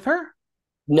bring with her?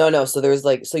 No, no. So there's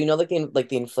like, so you know, like the Oh,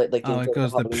 it inflatable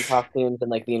goes the. Halloween costumes and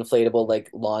like the inflatable like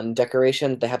lawn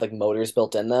decoration. They have like motors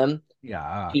built in them.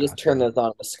 Yeah, She just turned gotcha. those on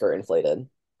with the skirt inflated.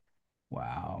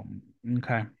 Wow.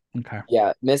 Okay. Okay.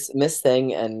 Yeah, Miss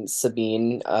Thing and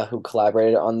Sabine, who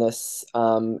collaborated on this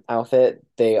outfit,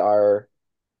 they are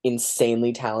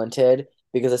insanely talented.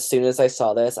 Because as soon as I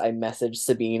saw this, I messaged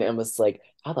Sabine and was like,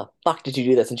 "How the fuck did you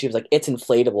do this?" And she was like, "It's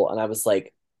inflatable," and I was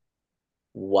like,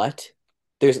 "What?"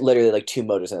 There's literally like two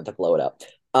motors in it that blow it up.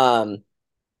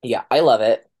 Yeah, I love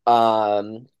it.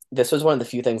 This was one of the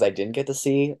few things I didn't get to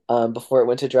see before it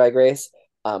went to Drag Race.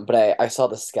 But I saw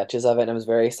the sketches of it and I was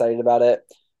very excited about it.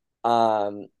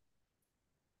 Um,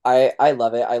 I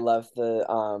love it. I love the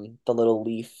little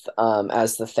leaf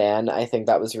as the fan. I think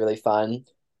that was really fun.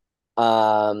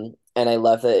 And I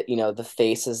love that, the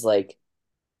face is like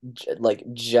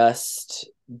just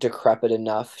decrepit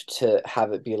enough to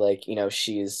have it be like,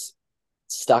 she's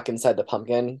stuck inside the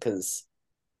pumpkin because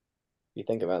you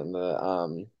think about it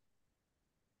in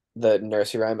the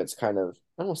nursery rhyme, it's kind of,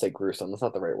 I don't want to say gruesome, that's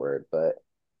not the right word, but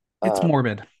It's um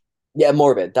morbid. yeah,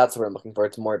 morbid. That's the word I'm looking for.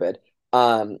 It's morbid.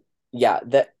 Um, yeah,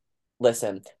 that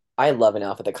listen, I love an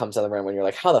outfit that comes down the run when you're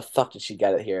like, how the fuck did she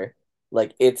get it here?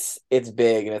 Like it's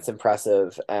big and it's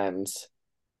impressive and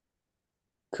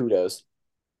kudos.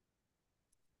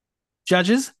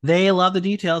 Judges, they love the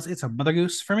details. It's a Mother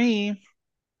Goose for me.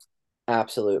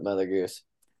 Absolute Mother Goose.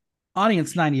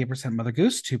 Audience 98% Mother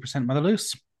Goose, 2% Mother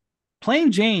Loose.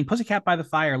 Plain Jane, Pussycat by the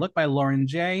Fire, look by Lauren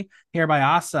J, hair by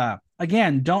Asa.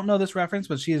 Again, don't know this reference,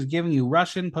 but she is giving you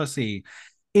Russian pussy.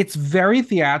 It's very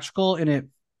theatrical and it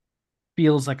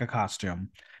feels like a costume.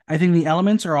 I think the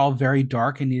elements are all very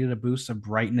dark and needed a boost of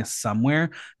brightness somewhere.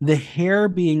 The hair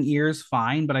being ears,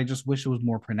 fine, but I just wish it was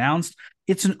more pronounced.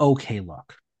 It's an okay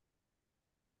look.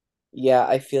 Yeah,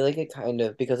 I feel like it kind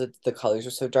of because the colors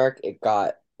are so dark, it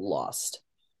got lost.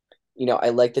 I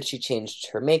like that she changed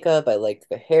her makeup. I like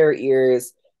the hair,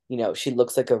 ears. She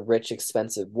looks like a rich,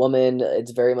 expensive woman.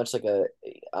 It's very much like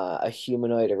a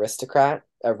humanoid aristocrat.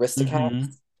 Mm-hmm.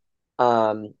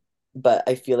 Um, but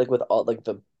I feel like with all like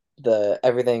the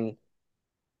everything,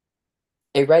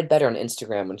 it read better on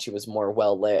Instagram when she was more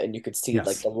well lit, and you could see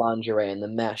like Yes. the lingerie and the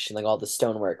mesh and like all the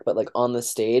stonework. But like on the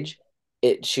stage,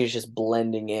 she's just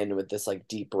blending in with this like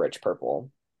deep, rich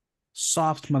purple.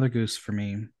 Soft Mother Goose for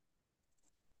me.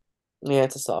 Yeah,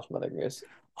 it's a soft Mother Goose.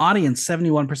 Audience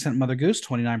 71% Mother Goose,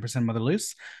 29% Mother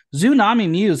Loose. Tsunami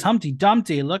Muse, Humpty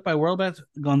Dumpty, look by Worlbeth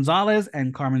Gonzalez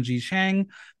and Carmen G. Chang.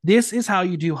 This is how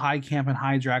you do high camp and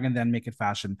high drag and then make it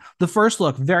fashion. The first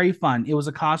look, very fun. It was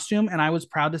a costume, and I was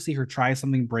proud to see her try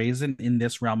something brazen in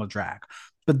this realm of drag.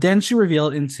 But then she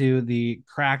revealed into the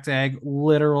cracked egg,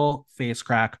 literal face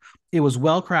crack. It was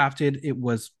well crafted, it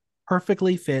was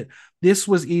perfectly fit. This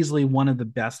was easily one of the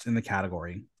best in the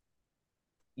category.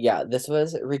 Yeah, this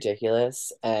was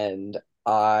ridiculous, and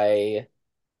I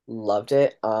loved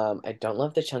it. I don't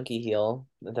love the chunky heel.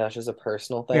 That's just a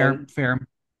personal thing. Fair, fair.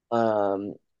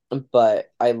 Um,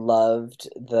 but I loved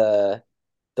the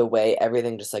way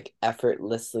everything just like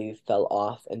effortlessly fell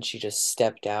off and she just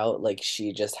stepped out like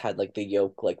she just had like the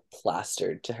yoke like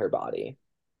plastered to her body.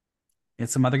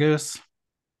 It's a Mother Goose.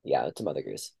 Yeah, it's a Mother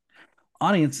Goose.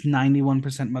 Audience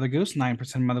 91% Mother Goose,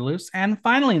 9% Mother Loose. And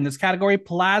finally, in this category,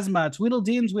 Plasma,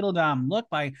 Tweedledee and Tweedledum. Look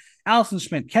by Allison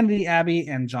Schmidt, Kennedy Abbey,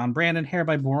 and John Brandon. Hair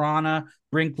by Borana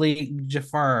Brinkley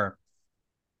Jafar.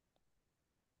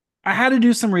 I had to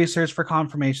do some research for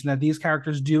confirmation that these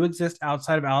characters do exist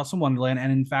outside of Alice in Wonderland,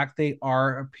 and in fact, they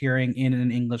are appearing in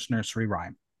an English nursery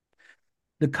rhyme.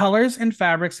 The colors and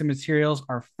fabrics and materials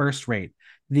are first rate.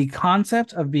 The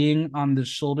concept of being on the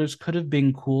shoulders could have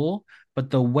been cool, but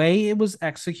the way it was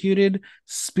executed,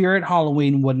 Spirit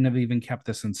Halloween wouldn't have even kept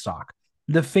this in stock.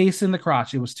 The face and the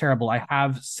crotch, it was terrible. I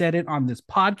have said it on this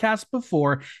podcast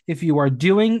before. If you are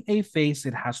doing a face,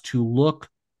 it has to look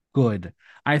good.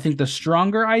 I think the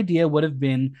stronger idea would have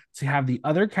been to have the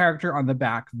other character on the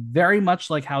back, very much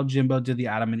like how Jimbo did the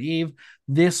Adam and Eve.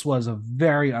 This was a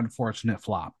very unfortunate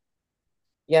flop.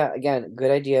 Yeah, again,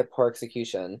 good idea, poor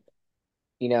execution.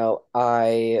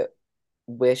 I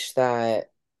wish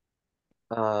that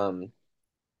um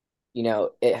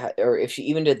or if she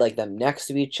even did like them next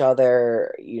to each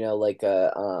other, like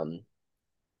a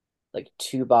like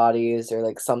two bodies or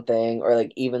like something, or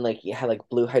like even like you had like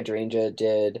Blue Hydrangea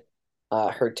did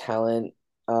her talent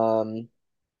um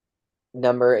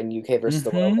number in UK versus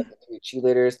the world, like Mm-hmm. the three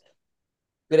cheerleaders.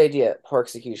 Good idea. Poor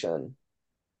execution.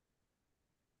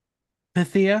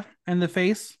 Pythia in the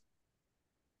face.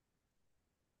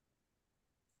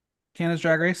 Canada's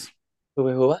Drag Race. Who,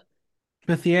 what?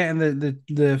 Pythia and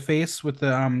the face with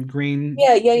the green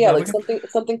Yeah, yeah, yeah. Like bubblegum.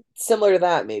 something similar to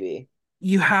that, maybe.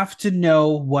 You have to know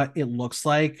what it looks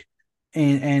like.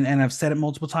 And I've said it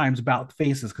multiple times about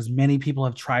faces because many people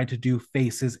have tried to do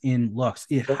faces in looks.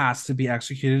 It It has to be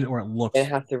executed or it it looks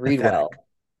has to read pathetic. well.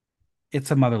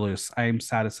 It's a mother loose. I am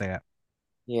sad to say it.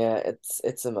 Yeah,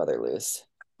 it's a mother loose.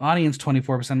 Audience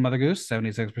 24% Mother Goose,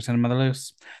 76% Mother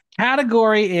Loose.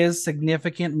 Category is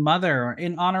Significant Mother.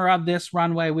 In honor of this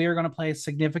runway, we are going to play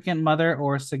Significant Mother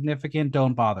or Significant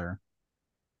Don't Bother.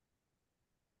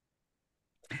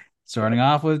 Starting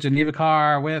off with Geneva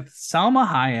Carr with Selma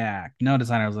Hayek. No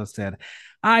designers listed.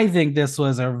 I think this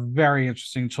was a very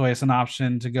interesting choice and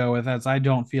option to go with, as I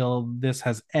don't feel this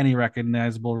has any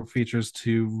recognizable features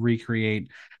to recreate.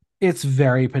 It's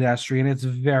very pedestrian. It's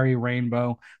very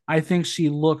rainbow. I think she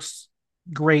looks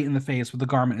great in the face, but the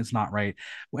garment is not right.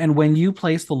 And when you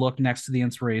place the look next to the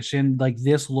inspiration, like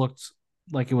this looked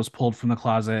like it was pulled from the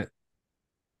closet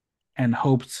and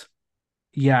hoped,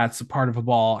 yeah, it's a part of a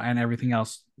ball and everything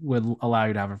else would allow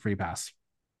you to have a free pass.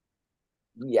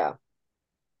 Yeah,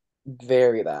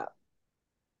 very that.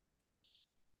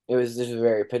 It was just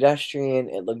very pedestrian.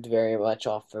 It looked very much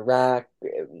off the rack.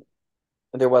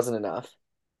 There wasn't enough.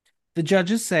 The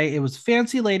judges say it was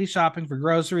fancy lady shopping for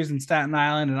groceries in Staten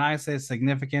Island, and I say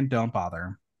significant, don't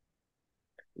bother.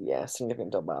 Yeah,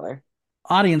 significant don't bother.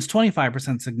 Audience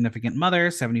 25% significant mother,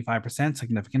 75%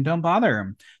 significant don't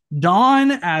bother.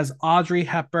 Dawn as Audrey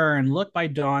Hepburn, look by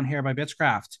Dawn, hair by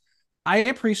Bitchcraft. I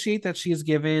appreciate that she has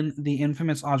given the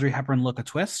infamous Audrey Hepburn look a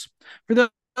twist. For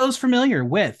those familiar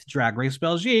with Drag Race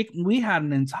Belgique, we had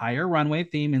an entire runway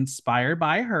theme inspired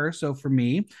by her. So for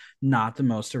me, not the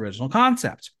most original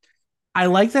concept. I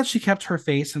like that she kept her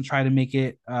face and tried to make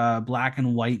it a black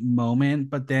and white moment,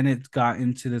 but then it got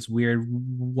into this weird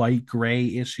white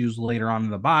gray issues later on in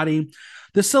the body.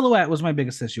 The silhouette was my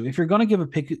biggest issue. If you're going to give a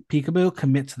peekaboo,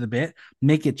 commit to the bit,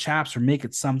 make it chaps or make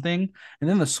it something. And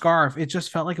then the scarf, it just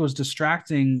felt like it was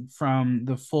distracting from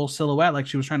the full silhouette, like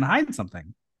she was trying to hide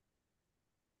something.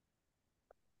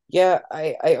 Yeah,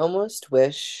 I almost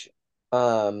wish,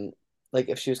 um, like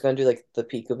if she was gonna do like the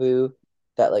peekaboo,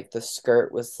 that like the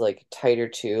skirt was like tighter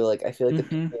too. Like I feel like the peekaboo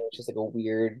Mm-hmm. was just like a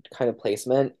weird kind of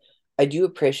placement. I do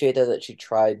appreciate that she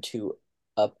tried to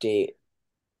update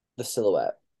the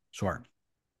silhouette Sure.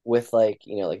 with like,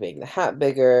 like making the hat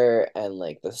bigger and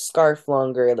like the scarf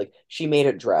longer. Like she made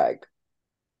it drag.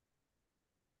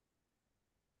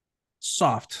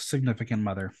 Soft, significant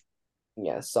mother.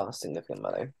 Yeah, saw significant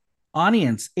mother.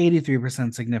 Audience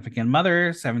 83% significant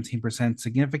mother, 17%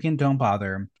 significant don't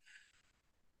bother.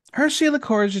 Hershey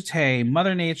LaCourgette,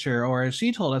 Mother Nature, or as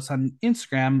she told us on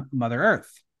Instagram, Mother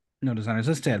Earth. No designers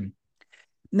listed.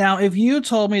 Now, if you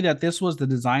told me that this was the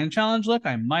design challenge look,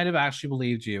 I might have actually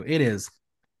believed you. It is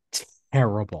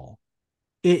terrible.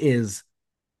 It is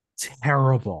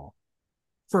terrible.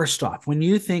 First off, when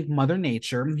you think Mother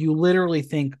Nature, you literally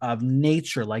think of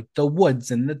nature, like the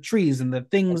woods and the trees and the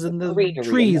And things the in the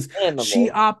greenery and the trees. She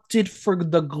animals. opted for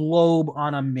the globe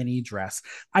on a mini dress.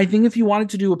 I think if you wanted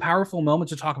to do a powerful moment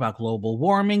to talk about global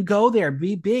warming, go there,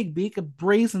 be big, make a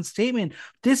brazen statement.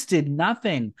 This did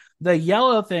nothing. The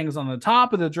yellow things on the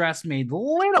top of the dress made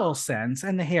little sense.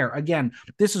 And the hair, again,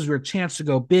 this is your chance to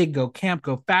go big, go camp,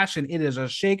 go fashion. It is a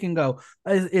shake and go.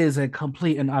 It is a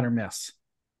complete and utter miss.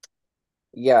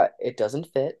 Yeah, it doesn't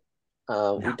fit. We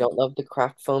No. don't love the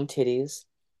craft foam titties.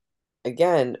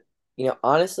 Again,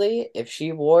 honestly, if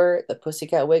she wore the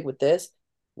pussycat wig with this,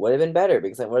 would have been better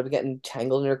because I would have been getting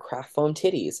tangled in her craft foam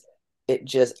titties.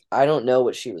 I don't know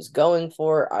what she was going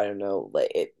for. I don't know,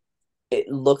 like it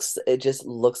just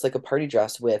looks like a party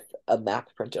dress with a map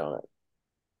printed on it.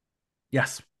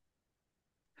 Yes.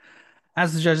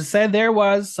 As the judges said, there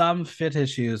was some fit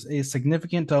issues. A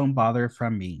significant don't bother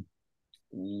from me.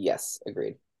 Yes,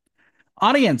 agreed.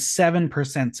 Audience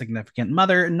 7% significant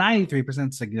mother,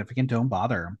 93% significant don't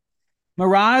bother.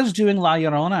 Mirage doing La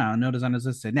Llorona, no design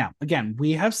assisted. Now, again,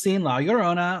 we have seen La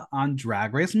Llorona on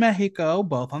Drag Race Mexico,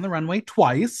 both on the runway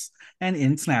twice and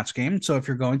in Snatch Game. So if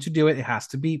you're going to do it, it has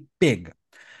to be big.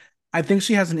 I think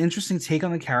she has an interesting take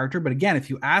on the character, but again, if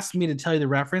you asked me to tell you the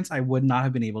reference, I would not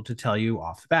have been able to tell you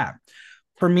off the bat.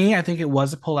 For me, I think it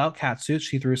was a pull-out catsuit.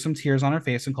 She threw some tears on her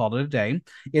face and called it a day.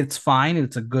 It's fine.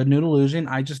 It's a good nude illusion.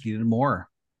 I just needed more.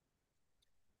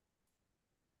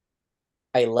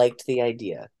 I liked the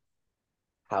idea.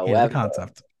 Hated the However,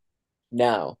 concept.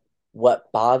 now,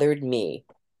 what bothered me,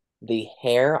 the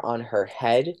hair on her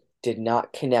head did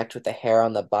not connect with the hair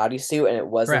on the bodysuit, and it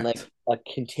wasn't like Correct. a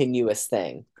continuous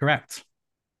thing. Correct.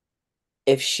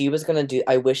 If she was gonna do,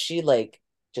 I wish she like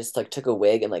just like took a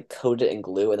wig and like coated it in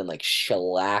glue and then like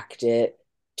shellacked it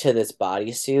to this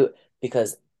bodysuit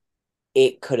because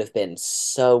it could have been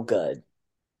so good.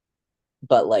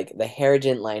 But like the hair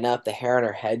didn't line up, the hair on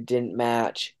her head didn't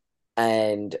match,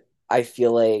 and I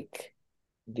feel like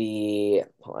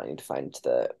hold on, I need to find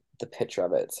the picture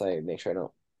of it so I make sure I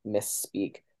don't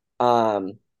misspeak.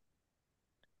 Um,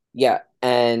 yeah,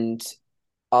 and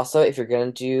also if you're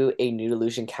gonna do a nude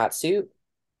illusion catsuit,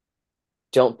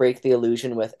 don't break the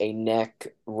illusion with a neck,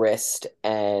 wrist,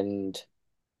 and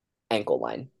ankle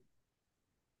line.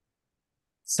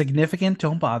 Significant,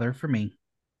 don't bother for me.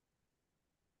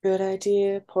 Good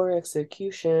idea, poor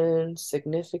execution.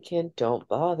 Significant, don't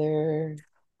bother.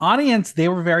 Audience, they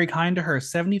were very kind to her.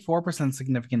 74%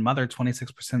 significant mother,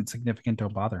 26% significant,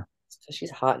 don't bother.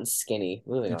 She's hot and skinny.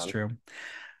 Moving It's on. true.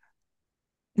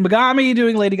 Megami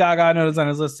doing Lady Gaga, no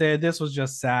designers listed. This was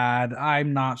just sad.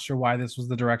 I'm not sure why this was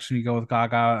the direction you go with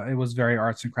Gaga. It was very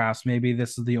arts and crafts. Maybe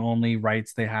this is the only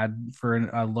rights they had for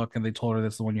a look, and they told her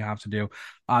this is the one you have to do.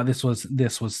 This was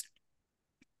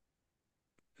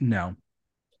no.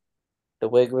 The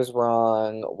wig was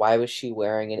wrong. Why was she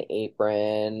wearing an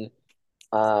apron?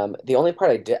 The only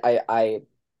part I did,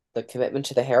 the commitment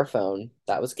to the hair phone,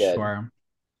 that was good. Sure.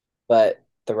 But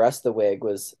the rest of the wig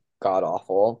was god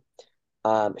awful.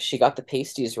 She got the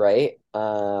pasties right.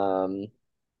 The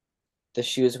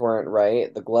shoes weren't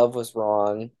right. The glove was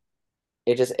wrong.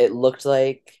 It looked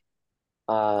like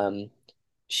um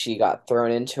she got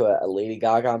thrown into a Lady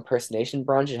Gaga impersonation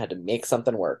brunch and had to make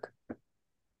something work.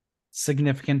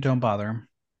 Significant, don't bother.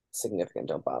 Significant,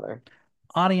 don't bother.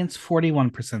 Audience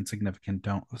 41% significant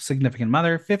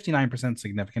mother, 59%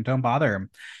 significant don't bother.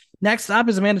 Next up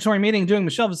is a mandatory meeting doing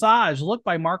Michelle Visage, look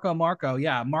by Marco Marco.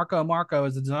 Yeah, Marco Marco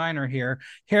is the designer here.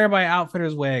 Hair by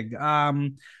Outfitters Wig.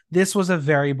 This was a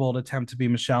very bold attempt to be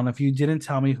Michelle, and if you didn't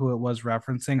tell me who it was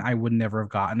referencing, I would never have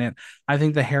gotten it. I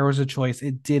think the hair was a choice.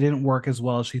 It didn't work as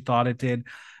well as she thought it did.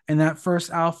 And that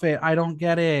first outfit, I don't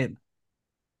get it.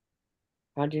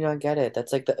 How do you not get it?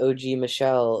 That's like the OG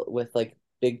Michelle with like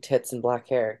big tits and black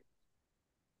hair.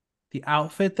 The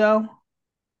outfit though,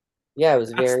 Yeah, it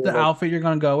was that's very the like outfit you're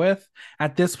going to go with.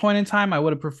 At this point in time, I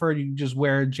would have preferred you just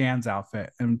wear Jan's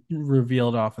outfit and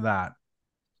revealed off of that.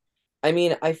 I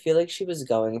mean, I feel like she was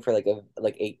going for like a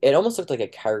it almost looked like a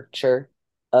caricature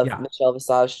of Yeah, Michelle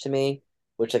Visage to me,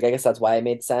 which like I guess that's why it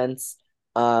made sense.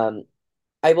 Um,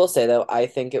 I will say though, I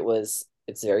think it's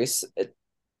very it,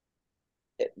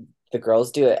 the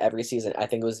girls do it every season. I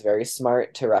think it was very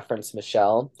smart to reference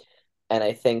Michelle, and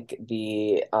I think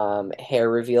the hair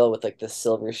reveal with like the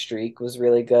silver streak was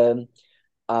really good.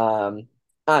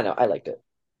 I don't know, I liked it.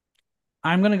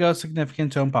 I'm going to go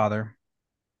significant, don't bother.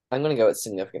 I'm gonna go with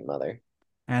Significant Mother.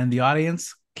 And the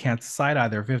audience can't decide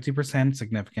either. 50%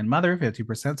 significant mother,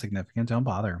 50% significant, don't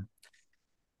bother.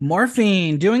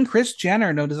 Morphine doing Chris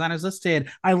Jenner, no designers listed.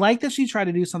 I like that she tried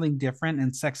to do something different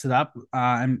and sex it up,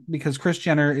 and because Chris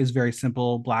Jenner is very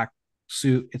simple, black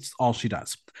suit. It's all she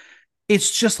does.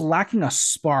 It's just lacking a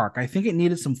spark. I think it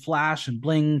needed some flash and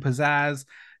bling, pizzazz.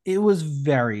 It was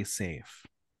very safe.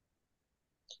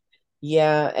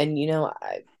 Yeah, and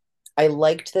I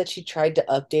liked that she tried to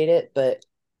update it, but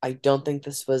I don't think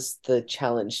this was the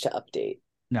challenge to update.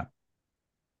 No.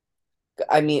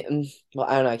 I mean, well,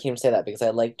 I don't know. I can't even say that because I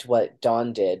liked what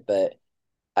Dawn did, but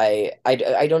I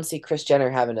don't see Chris Jenner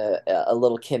having a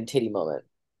little Kim titty moment.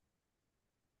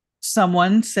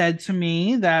 Someone said to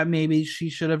me that maybe she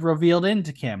should have revealed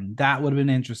into Kim. That would have been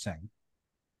interesting.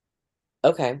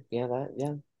 Okay, yeah,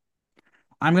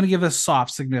 I'm going to give a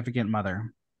soft, significant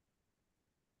mother.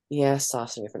 yeah.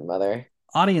 Soft Significant Mother.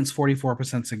 Audience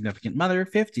 44% significant mother,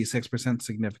 56%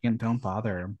 significant don't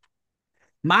bother.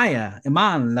 Maya,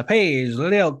 Iman, LePage,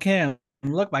 Lil Kim,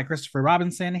 look by Christopher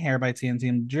Robinson, hair by TNT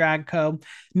and Drag Co.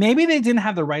 Maybe they didn't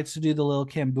have the rights to do the Lil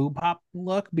Kim boob pop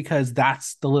look because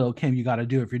that's the Lil Kim you got to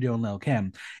do if you're doing Lil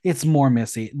Kim. It's more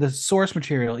messy. The source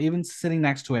material, even sitting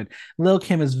next to it, Lil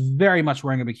Kim is very much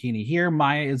wearing a bikini. Here,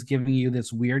 Maya is giving you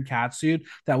this weird cat suit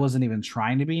that wasn't even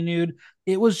trying to be nude.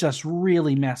 It was just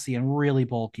really messy and really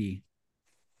bulky.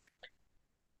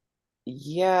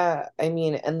 Yeah, I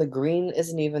mean, and the green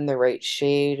isn't even the right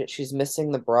shade. She's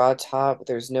missing the bra top.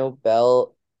 There's no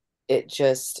belt. It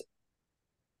just,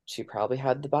 she probably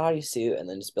had the bodysuit and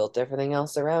then just built everything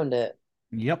else around it.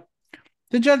 Yep.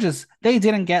 The judges, they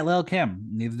didn't get Lil Kim.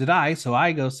 Neither did I, so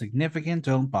I go significant,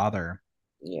 don't bother.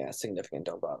 Yeah, Significant,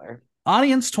 don't bother.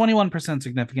 Audience 21%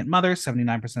 significant mother,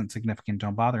 79% significant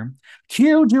don't bother.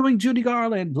 Q doing Judy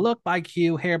Garland, look by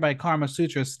Q, hair by Karma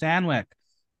Sutra Stanwyck.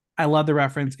 I love the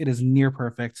reference. It is near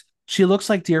perfect. She looks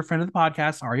like dear friend of the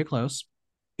podcast, Are You Close?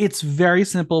 It's very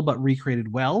simple but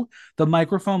recreated well. The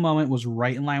microphone moment was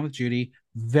right in line with Judy.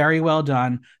 Very well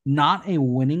done. Not a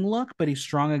winning look, but a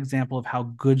strong example of how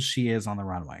good she is on the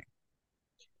runway.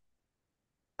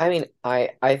 I mean,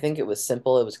 I think it was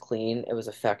simple, it was clean, it was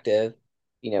effective.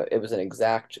 It was an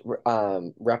exact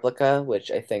replica,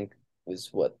 which I think was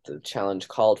what the challenge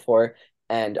called for.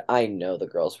 And I know the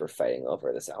girls were fighting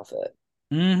over this outfit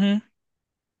Mm-hmm.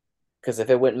 because if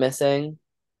it went missing,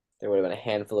 there would have been a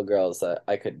handful of girls that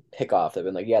I could pick off that have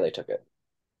been like, yeah, they took it.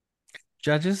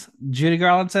 Judges, Judy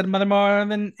Garland said mother more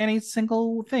than any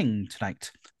single thing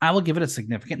tonight. I will give it a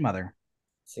significant mother.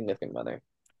 Significant mother.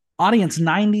 Audience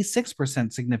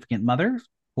 96% significant mother,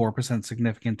 4%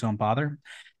 significant don't bother.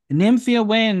 Nymphia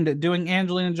Wind doing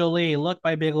Angelina Jolie, look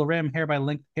by Bagel Rim, hair by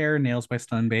Link Hair, nails by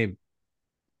Stun Babe.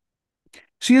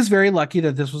 She is very lucky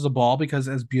that this was a ball because,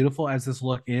 as beautiful as this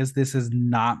look is, this is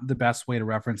not the best way to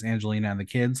reference Angelina and the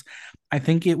kids. I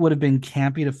think it would have been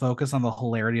campy to focus on the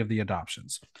hilarity of the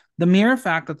adoptions. The mere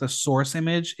fact that the source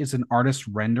image is an artist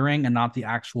rendering and not the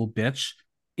actual bitch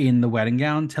in the wedding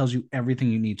gown tells you everything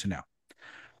you need to know.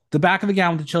 The back of the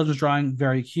gown with the children's drawing,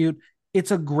 very cute. It's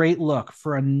a great look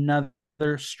for another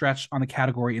stretch on the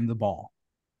category in the ball.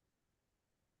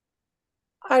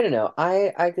 I don't know.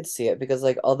 I could see it because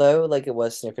like although like it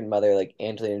was significant mother like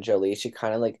Angelina Jolie, she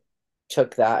kind of like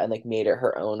took that and like made it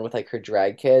her own with like her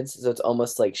drag kids. So it's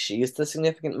almost like she's the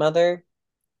significant mother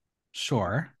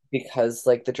Sure. because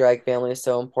like the drag family is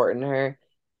so important to her.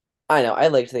 I know, I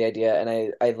liked the idea and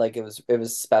I like it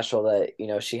was special that,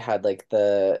 she had like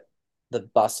the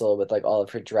bustle with like all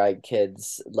of her drag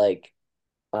kids like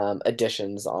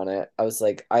additions on it.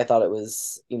 I thought it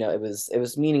was, it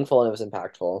was meaningful and it was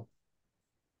impactful.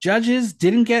 Judges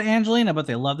didn't get Angelina, but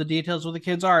they love the details with the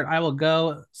kids' art. I will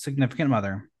go significant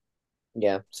mother.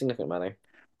 Yeah, significant mother.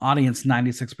 Audience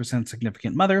 96%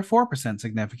 significant mother, 4%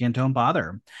 significant don't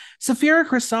bother. Saphira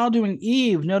Cristal doing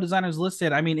Eve, no designers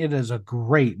listed. I mean, it is a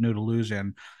great nude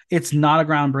illusion. It's not a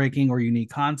groundbreaking or unique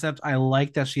concept. I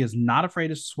like that she is not afraid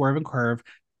to swerve and curve,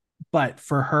 but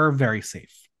for her, very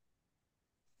safe.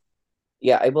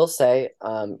 Yeah, I will say,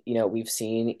 we've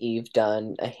seen Eve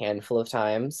done a handful of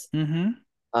times.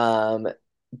 Mm-hmm. Um,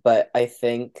 but I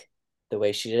think the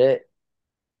way she did it,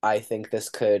 I think this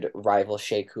could rival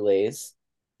Shea Coulee's.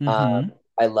 Mm-hmm.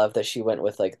 I love that she went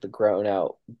with like the grown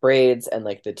out braids and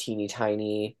like the teeny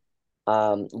tiny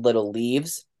little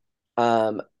leaves.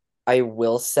 Um, I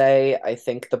will say I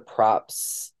think the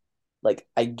props like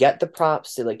I get the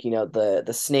props to like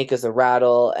the snake is a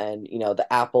rattle and the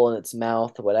apple in its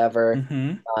mouth whatever Mm-hmm.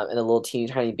 and the little teeny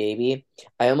tiny baby.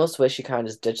 I almost wish you kind of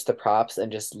just ditched the props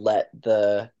and just let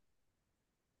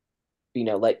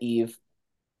Eve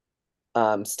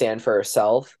stand for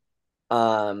herself.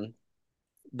 Um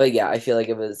but yeah, I feel like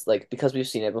it was like because we've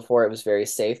seen it before, it was very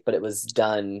safe, but it was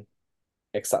done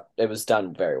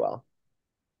very well.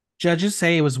 Judges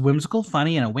say it was whimsical,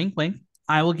 funny, and a wink wink.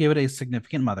 I will give it a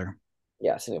significant mother.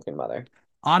 Yeah, significant mother.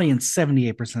 Audience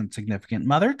 78% significant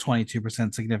mother,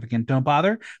 22% significant don't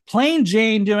bother. Plain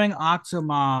Jane doing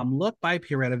Octomom. Look by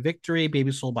Pierretta Victory,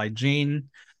 Baby Soul by Jane.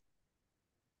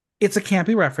 It's a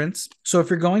campy reference. So if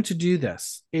you're going to do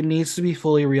this, it needs to be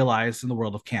fully realized in the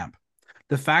world of camp.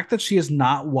 The fact that she is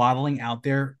not waddling out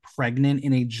there pregnant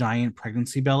in a giant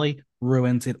pregnancy belly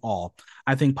ruins it all.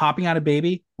 I think popping out a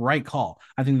baby, right call.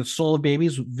 I think the soul of baby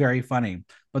is very funny,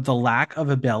 but the lack of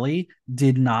a belly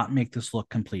did not make this look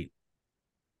complete.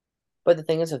 But the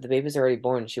thing is, if the baby's already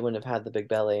born, she wouldn't have had the big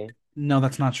belly. No,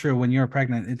 that's not true. When you're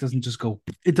pregnant, it doesn't just go,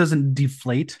 it doesn't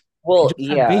deflate. You Well, just had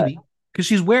the yeah. baby because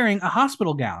she's wearing a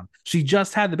hospital gown. She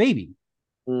just had the baby.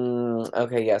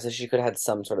 Okay, yeah, so she could have had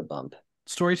some sort of bump.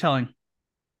 Storytelling.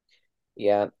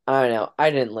 Yeah, I don't know. I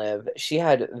didn't live. She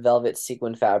had velvet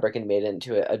sequin fabric and made it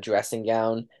into a dressing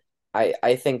gown.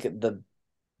 I think the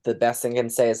best thing I can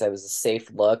say is that it was a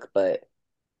safe look, but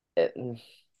it,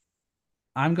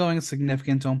 I'm going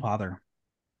significant, don't bother.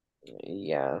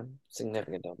 yeah,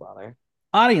 significant don't bother.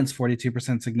 Audience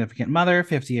 42% significant mother,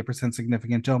 58%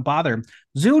 significant don't bother.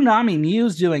 Tsunami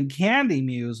Muse doing Candy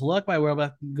Muse. Look by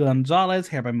Wilba Gonzalez,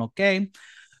 hair by Moke.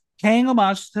 Paying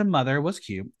homage to mother was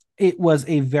cute. It was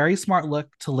a very smart look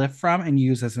to lift from and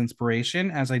use as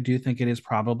inspiration, as I do think it is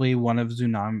probably one of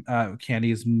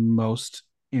Candy's most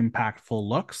impactful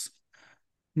looks.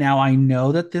 Now, I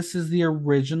know that this is the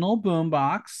original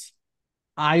boombox.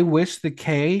 I wish the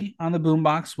K on the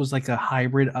boombox was like a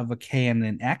hybrid of a K and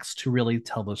an X to really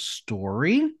tell the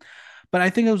story. But I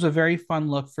think it was a very fun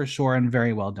look for sure and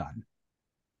very well done.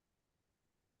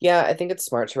 Yeah, I think it's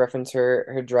smart to reference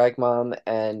her drag mom,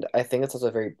 and I think it's also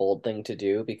a very bold thing to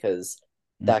do because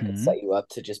that could Hmm. set you up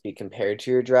to just be compared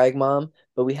to your drag mom,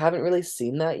 but we haven't really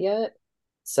seen that yet.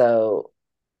 So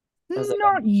I was like,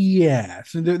 Not yet.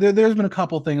 So there's been a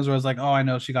couple things where I was like, oh, I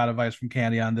know she got advice from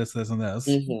Candy on this, this, and this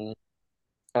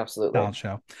absolutely. talent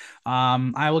show.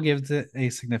 I will give it a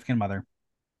significant mother.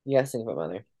 Yes, think about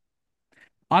mother.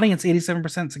 Audience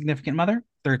 87% significant mother,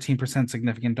 13%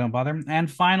 significant don't bother. And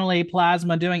finally,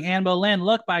 Plasma doing Anne Boleyn.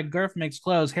 Look by Gerf Makes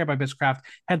Clothes, hair by Bitchcraft,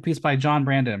 headpiece by John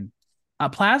Brandon.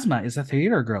 Plasma is a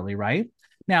theater girly, right?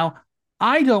 Now,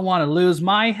 I don't want to lose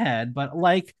my head, but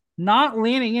like not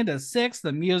leaning into six,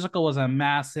 the musical was a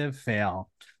massive fail.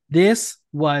 This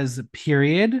was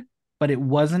period, but it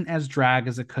wasn't as drag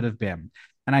as it could have been.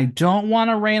 And I don't want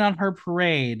to rain on her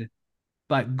parade,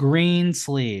 but green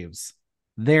sleeves.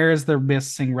 There's the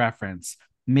missing reference.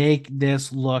 Make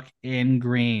this look in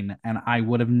green, and I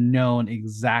would have known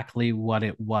exactly what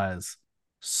it was.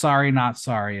 Sorry, not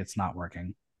sorry. It's not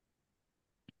working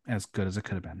as good as it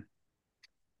could have been.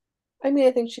 I mean,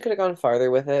 I think she could have gone farther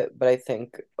with it, but I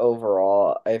think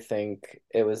overall, I think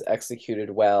it was executed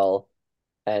well.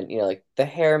 And, like the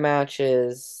hair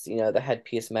matches, the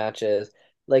headpiece matches.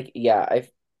 Like, yeah,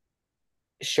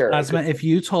 sure, Plasma, good. if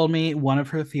you told me one of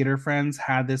her theater friends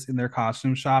had this in their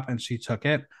costume shop and she took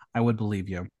it, I would believe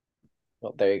you.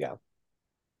 Well, there you go.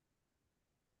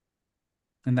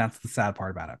 And that's the sad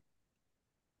part about it.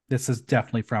 This is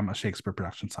definitely from a Shakespeare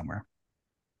production somewhere.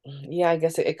 Yeah, I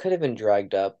guess it could have been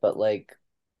dragged up, but like,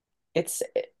 I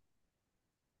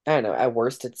don't know. At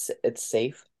worst, it's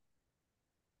safe.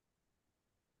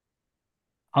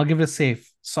 I'll give it a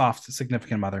safe, soft,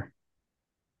 significant mother.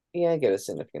 Yeah, I get a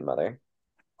significant mother.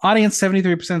 Audience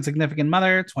 73% significant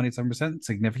mother, 27%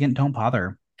 significant don't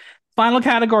bother. Final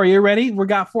category. You ready? We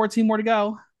got 14 more to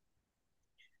go.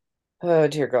 Oh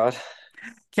dear God.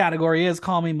 Category is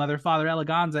Call Me Mother, Father,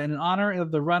 Eleganza. And in honor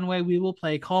of the runway, we will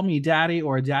play Call Me Daddy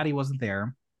or Daddy Wasn't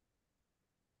There.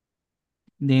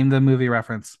 Name the movie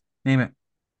reference. Name it.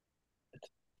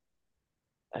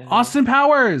 Uh, Austin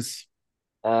Powers.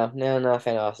 no, not a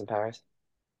fan of Austin Powers.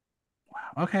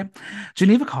 Okay.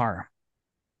 Geneva Carr.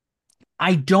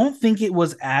 I don't think it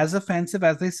was as offensive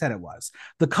as they said it was.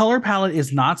 The color palette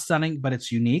is not stunning, but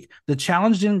it's unique. The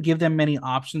challenge didn't give them many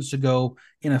options to go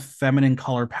in a feminine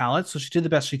color palette, so she did the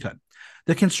best she could.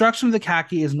 The construction of the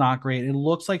khaki is not great. It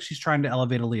looks like she's trying to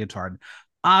elevate a leotard.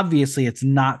 Obviously, it's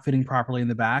not fitting properly in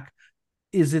the back.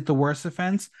 Is it the worst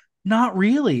offense? Not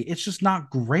really. It's just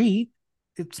not great.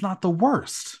 It's not the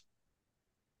worst.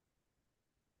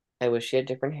 I wish she had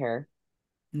different hair,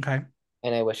 Okay.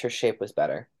 and I wish her shape was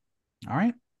better. All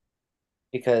right.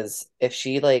 Because if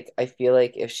she like, I feel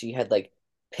like if she had like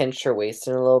pinched her waist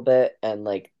in a little bit and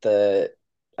like the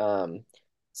um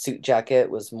suit jacket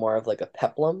was more of like a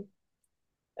peplum,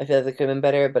 I feel like it could have been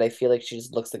better, but I feel like she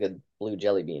just looks like a blue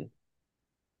jelly bean.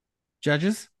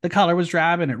 Judges, the color was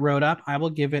drab and it rode up. I will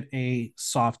give it a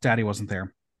soft daddy wasn't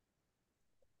there.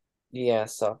 Yeah,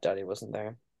 soft daddy wasn't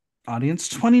there. Audience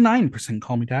 29%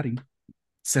 call me daddy.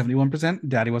 71%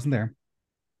 daddy wasn't there.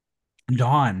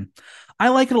 Dawn. I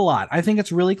like it a lot. I think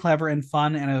it's really clever and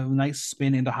fun and a nice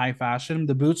spin into high fashion.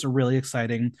 The boots are really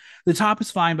exciting. The top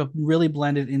is fine, but really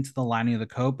blended into the lining of the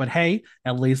coat. But hey,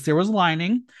 at least there was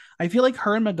lining. I feel like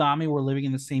her and Megami were living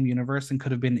in the same universe and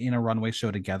could have been in a runway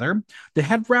show together. The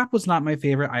head wrap was not my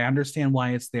favorite. I understand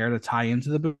why it's there to tie into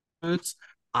the boots.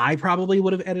 I probably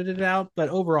would have edited it out, but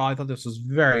overall, I thought this was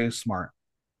very smart.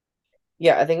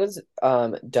 Yeah, I think it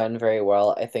was done very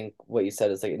well. I think what you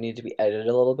said is like it needed to be edited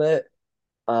a little bit.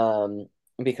 Um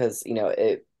because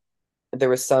it there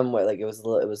was some way like it was a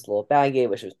little baggy,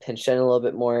 which was pinched in a little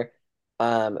bit more.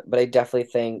 But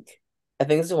I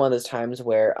think this is one of those times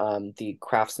where the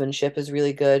craftsmanship is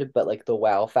really good, but like the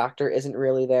wow factor isn't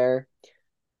really there.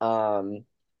 Um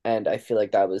and I feel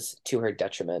like that was to her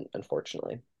detriment,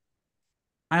 unfortunately.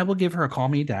 I will give her a call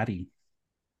me daddy.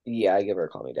 Yeah, I give her a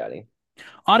call me daddy.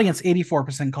 Audience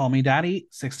 84% call me daddy,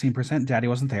 16% daddy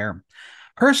wasn't there.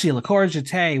 Hershey LaCour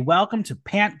Jete, welcome to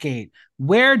Pantgate.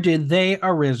 Where did they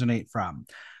originate from?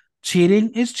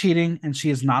 Cheating is cheating, and she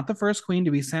is not the first queen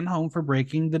to be sent home for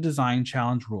breaking the design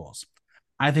challenge rules.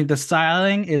 I think the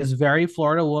styling is very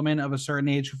Florida woman of a certain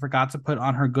age who forgot to put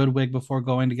on her good wig before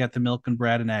going to get the milk and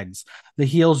bread and eggs. The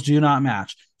heels do not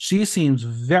match. She seems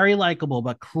very likable,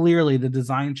 but clearly the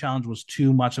design challenge was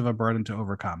too much of a burden to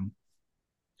overcome.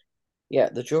 Yeah,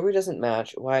 the jewelry doesn't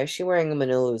match. Why is she wearing a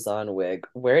Manila Luzon wig?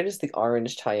 Where does the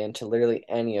orange tie into literally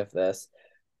any of this?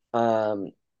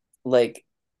 Um, like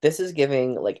this is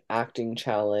giving like acting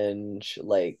challenge,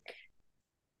 like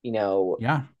You know,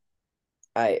 Yeah.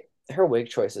 I her wig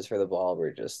choices for the ball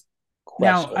were just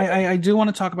Now, questionable. I do want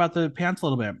to talk about the pants a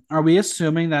little bit. Are we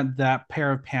assuming that that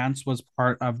pair of pants was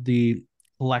part of the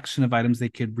collection of items they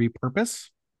could repurpose?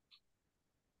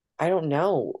 I don't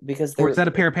know because Or is that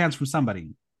a pair of pants from somebody?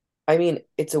 I mean,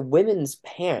 it's a women's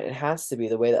pant. It has to be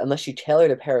the way that unless she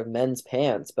tailored a pair of men's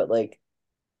pants, but like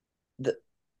the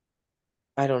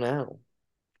I don't know.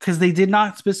 Because they did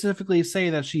not specifically say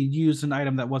that she used an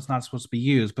item that was not supposed to be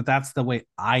used, but that's the way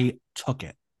I took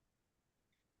it.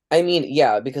 I mean,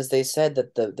 yeah, because they said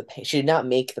that she did not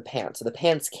make the pants, so the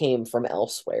pants came from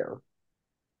elsewhere.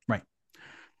 Right.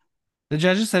 The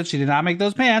judges said she did not make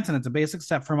those pants, and it's a basic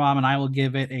step for mom, and I will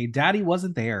give it a daddy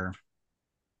wasn't there.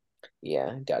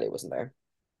 Yeah, Daddy wasn't there.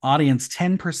 Audience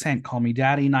 10% call me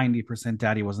daddy, 90%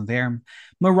 daddy wasn't there.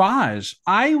 Mirage,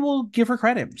 I will give her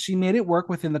credit. She made it work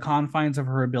within the confines of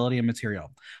her ability and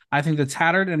material. I think the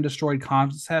tattered and destroyed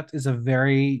concept is a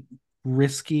very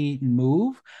risky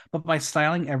move, but by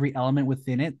styling every element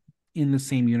within it in the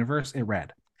same universe, it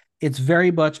read. It's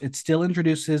very much, it still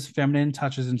introduces feminine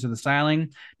touches into the styling.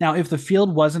 Now, if the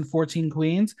field wasn't 14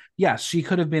 queens, yes, she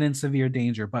could have been in severe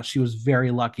danger, but she was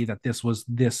very lucky that this was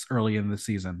this early in the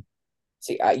season.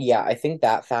 See, yeah, I think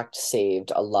that fact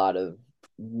saved a lot of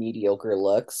mediocre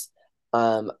looks.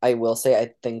 I will say,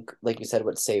 I think, like you said,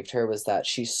 what saved her was that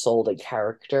she sold a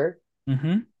character.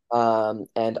 Mm-hmm.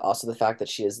 And also the fact that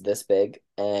she is this big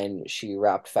and she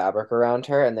wrapped fabric around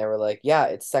her, and they were like, yeah,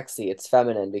 it's sexy, it's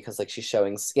feminine because like she's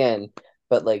showing skin,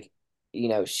 but like,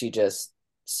 she just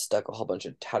stuck a whole bunch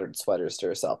of tattered sweaters to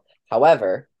herself.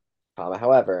 However,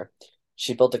 however,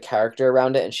 she built a character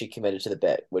around it and she committed to the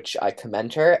bit, which I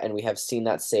commend her, and we have seen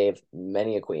that save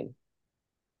many a queen.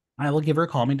 I will give her a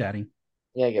call me daddy.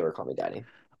 Yeah, give her call me daddy.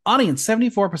 Audience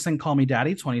 74% call me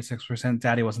daddy, 26%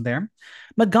 daddy wasn't there.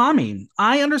 Megami,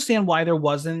 I understand why there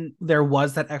was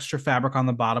that extra fabric on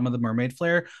the bottom of the mermaid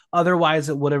flare. Otherwise,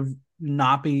 it would have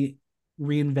not be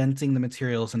reinventing the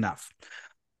materials enough.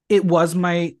 It was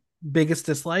my biggest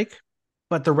dislike,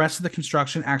 but the rest of the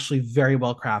construction actually very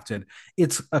well crafted.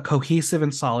 It's a cohesive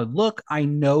and solid look. I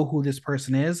know who this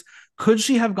person is. Could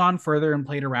she have gone further and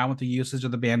played around with the usage of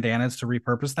the bandanas to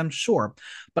repurpose them? Sure.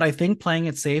 But I think playing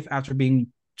it safe after being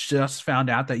just found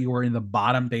out that you were in the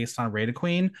bottom based on Rata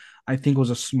Queen, I think was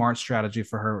a smart strategy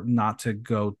for her not to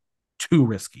go too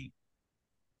risky.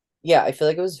 Yeah, I feel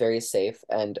like it was very safe,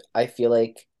 and I feel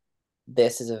like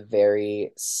this is a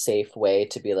very safe way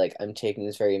to be like, I'm taking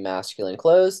these very masculine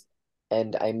clothes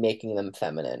and I'm making them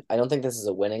feminine. I don't think this is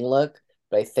a winning look,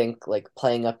 but I think like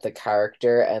playing up the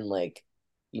character and like,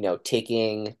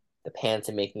 taking the pants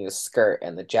and making a skirt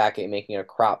and the jacket and making a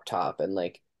crop top and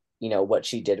like, what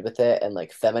she did with it and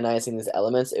like feminizing these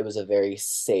elements, it was a very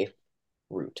safe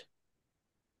route.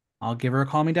 I'll give her a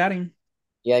call me daddy.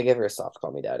 Yeah, I give her a soft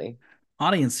call me daddy.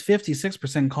 Audience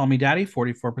 56% call me daddy,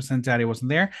 44% daddy wasn't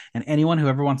there. And anyone who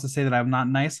ever wants to say that I'm not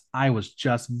nice, I was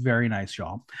just very nice,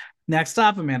 y'all. Next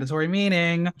up, a mandatory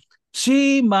meeting.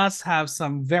 She must have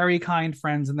some very kind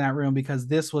friends in that room because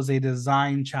this was a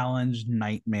design challenge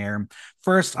nightmare.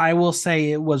 First, I will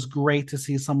say it was great to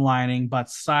see some lining, but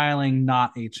styling,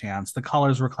 not a chance. The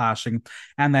colors were clashing,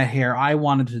 and that hair, I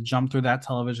wanted to jump through that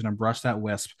television and brush that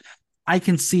wisp. I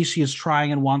can see she is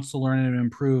trying and wants to learn and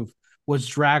improve. Was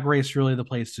Drag Race really the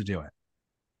place to do it?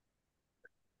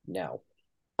 No.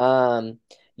 Um,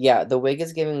 yeah, the wig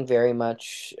is giving very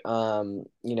much, when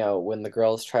the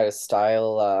girls try to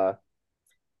style,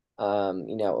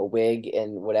 a wig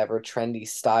in whatever trendy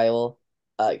style,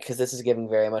 because this is giving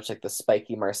very much like the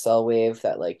spiky Marcel wave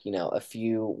that like, a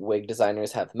few wig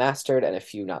designers have mastered and a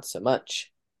few not so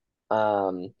much.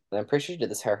 And I'm pretty sure she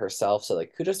did this hair herself, so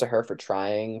like kudos to her for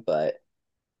trying, but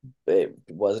it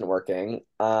wasn't working.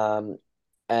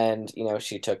 And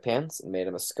she took pants and made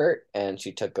them a skirt, and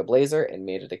she took a blazer and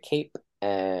made it a cape.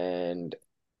 And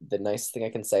the nice thing I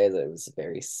can say is that it was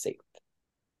very safe.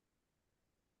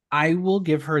 I will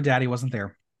give her a daddy wasn't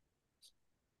there.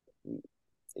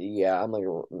 Yeah, I'm like,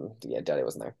 yeah, Daddy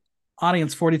wasn't there.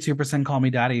 Audience 42% call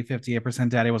me daddy, 58%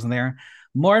 daddy wasn't there.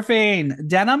 Morphine,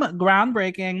 denim,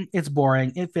 groundbreaking. It's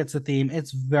boring. It fits the theme.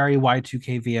 It's very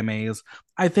Y2K VMAs.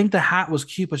 I think the hat was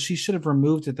cute, but she should have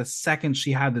removed it the second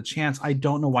she had the chance. I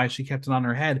don't know why she kept it on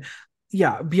her head.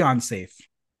 Yeah, beyond safe.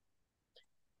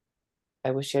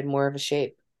 I wish she had more of a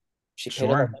shape. She paid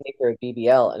all that Sure. money for a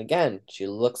BBL, and again, she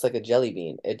looks like a jelly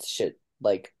bean. It's shit,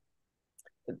 like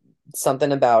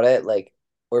something about it, like,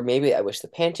 or maybe I wish the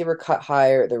panty were cut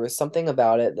higher. There was something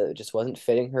about it that just wasn't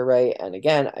fitting her right. And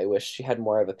again, I wish she had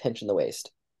more of a pinch in the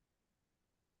waist.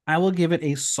 I will give it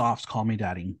a soft call me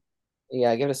daddy.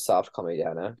 Yeah, give it a soft call me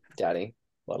Dana, Daddy.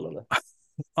 Blah, blah, blah.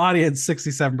 Audience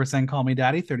 67% call me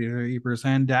daddy,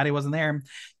 33% daddy wasn't there.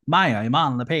 Maya, I'm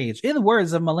on the page. In the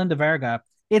words of Melinda Verga,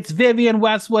 it's Vivian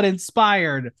Westwood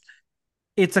inspired.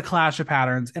 It's a clash of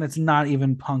patterns, and it's not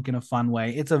even punk in a fun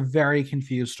way. It's a very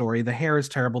confused story. The hair is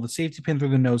terrible. The safety pin through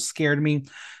the nose scared me.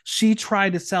 She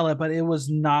tried to sell it, but it was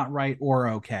not right or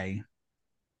okay.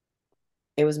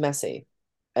 It was messy.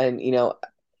 And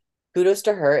kudos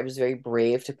to her. It was very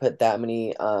brave to put that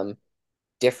many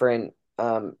different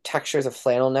textures of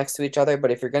flannel next to each other.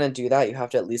 But if you're gonna do that, you have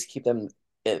to at least keep them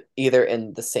either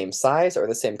in the same size or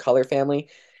the same color family.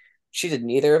 She did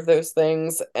neither of those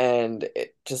things, and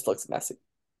it just looks messy.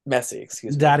 Messy,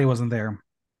 excuse me. Daddy wasn't there.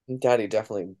 Daddy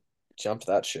definitely jumped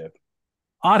that ship.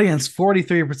 Audience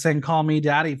 43% call me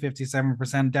daddy,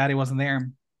 57% daddy wasn't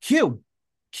there. Hugh,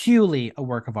 Hughley, a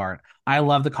work of art. I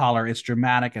love the collar. It's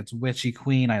dramatic. It's witchy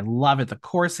queen. I love it. The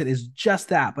corset is just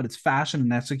that, but it's fashion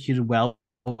and executed well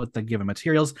with the given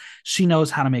materials. She knows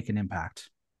how to make an impact.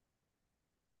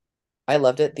 I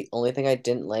loved it. The only thing I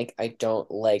didn't like, I don't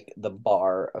like the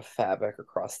bar of fabric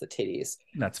across the titties.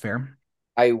 That's fair.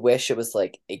 I wish it was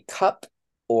like a cup,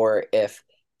 or if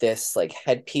this like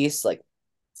headpiece like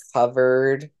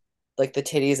covered like the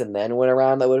titties and then went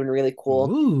around, that would have been really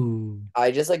cool. Ooh.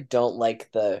 I just like don't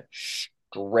like the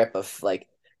strip of like,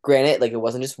 granted, like it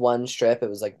wasn't just one strip, it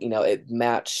was like, it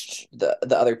matched the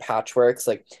other patchworks.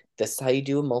 Like this is how you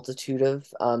do a multitude of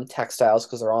textiles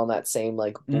because they're all in that same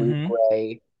like blue Mm-hmm.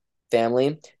 gray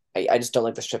family. I just don't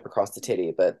like the strip across the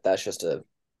titty, but that's just a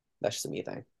me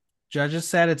thing. Judges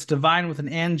said it's divine with an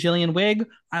Angelian wig.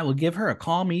 I will give her a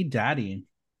call me daddy.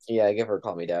 Yeah, give her a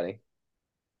call me daddy.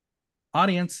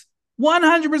 Audience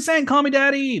 100% call me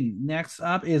daddy. Next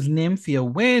up is Nymphia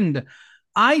Wind.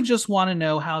 I just want to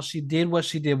know how she did what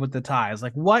she did with the ties.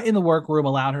 Like, what in the workroom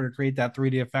allowed her to create that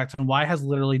 3D effect, and why has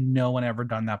literally no one ever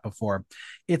done that before?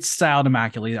 It's styled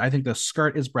immaculately. I think the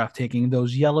skirt is breathtaking.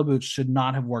 Those yellow boots should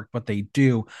not have worked, but they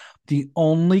do. The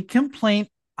only complaint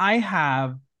I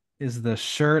have is the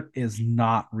shirt is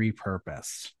not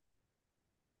repurposed.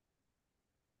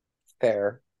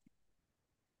 Fair.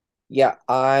 Yeah,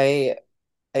 I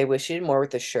wish she did more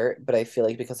with the shirt, but I feel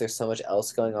like because there's so much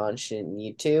else going on, she didn't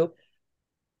need to.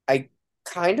 I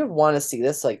kind of want to see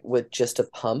this like with just a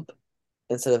pump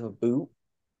instead of a boot.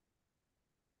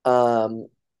 Um,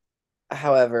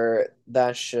 However,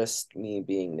 that's just me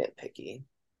being nitpicky.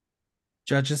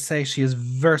 Judges say she is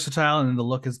versatile and the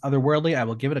look is otherworldly. I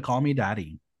will give it a call me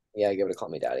daddy. Yeah, give it a call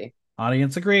me daddy.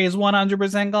 Audience agrees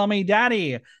 100% call me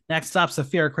daddy. Next up,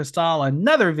 Saphira Crystal,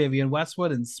 another Vivian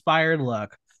Westwood inspired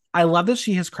look. I love that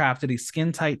she has crafted a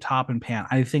skin tight top and pant.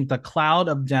 I think the cloud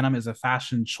of denim is a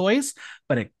fashion choice,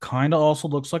 but it kind of also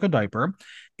looks like a diaper.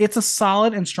 It's a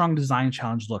solid and strong design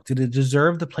challenge look. Did it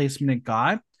deserve the placement it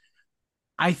got?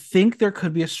 I think there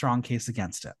could be a strong case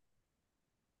against it.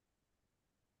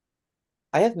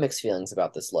 I have mixed feelings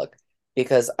about this look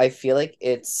because I feel like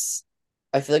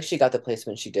she got the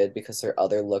placement she did because her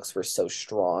other looks were so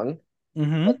strong.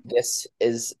 But Mm-hmm. this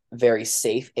is very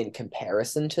safe in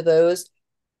comparison to those.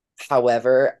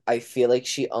 However, I feel like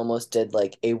she almost did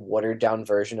like a watered down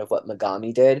version of what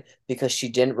Megami did because she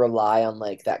didn't rely on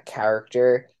like that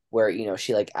character where,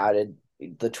 she like added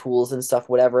the tools and stuff,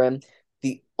 whatever. And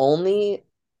the only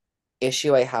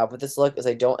issue I have with this look is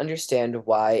I don't understand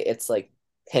why it's like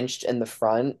pinched in the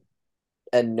front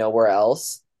and nowhere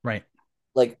else. Right.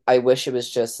 Like, I wish it was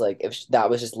just like if that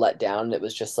was just let down, it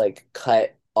was just like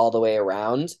cut all the way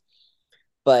around.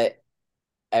 But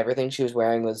everything she was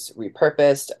wearing was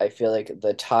repurposed. I feel like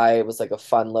the tie was like a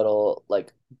fun little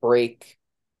like break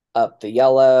up the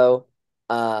yellow.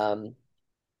 Um,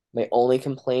 my only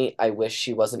complaint, I wish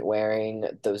she wasn't wearing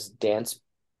those dance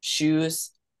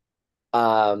shoes.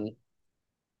 Um,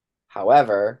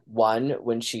 However, one,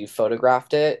 when she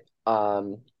photographed it,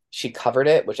 she covered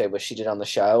it, which I wish she did on the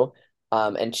show.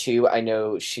 And two, I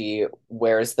know she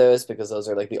wears those because those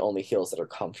are like the only heels that are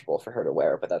comfortable for her to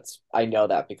wear. But I know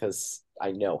that because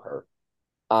I know her.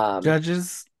 Um,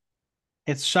 Judges,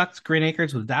 it's shucked Green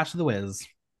Acres with a dash of the whiz.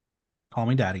 Call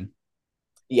me daddy.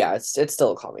 yeah, it's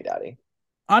still a Call Me Daddy.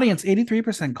 Audience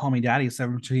 83% call me daddy,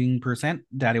 17%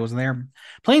 daddy wasn't there.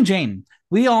 Plain Jane,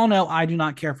 we all know I do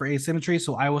not care for asymmetry,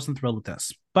 so I wasn't thrilled with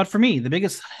this. But for me, the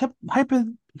biggest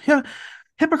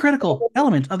hypocritical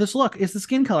element of this look is the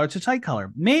skin color to tight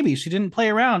color. Maybe she didn't play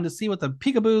around to see what the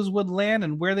peekaboos would land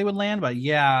and where they would land, but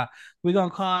yeah, we're going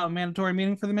to call out a mandatory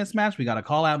meeting for the mismatch. We got to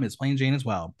call out Miss Plain Jane as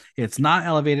well. It's not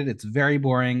elevated, it's very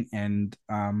boring, and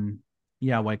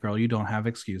yeah, white girl, you don't have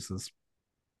excuses.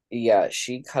 Yeah,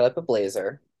 she cut up a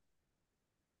blazer.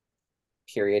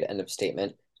 Period. End of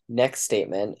statement. Next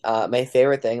statement. My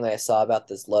favorite thing that I saw about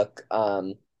this look,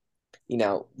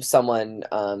 someone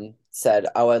said,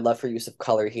 "Oh, I'd love for use of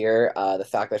color here." The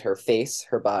fact that her face,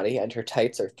 her body, and her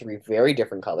tights are three very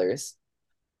different colors.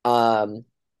 Um,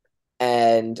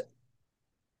 and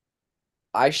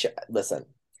listen,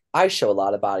 I show a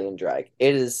lot of body in drag.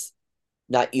 It is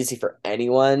not easy for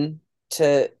anyone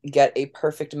to get a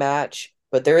perfect match,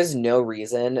 but there is no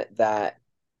reason that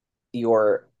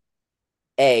your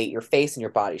your face and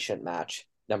your body shouldn't match,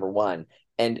 number one.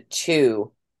 And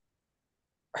two,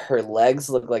 her legs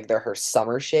look like they're her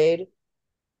summer shade,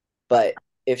 but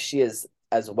if she is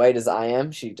as white as I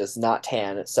am, she does not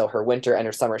tan. So her winter and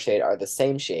her summer shade are the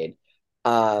same shade.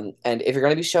 And if you're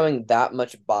going to be showing that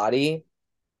much body,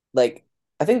 like,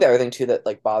 I think the other thing too that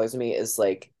like bothers me is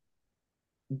like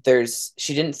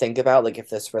she didn't think about like if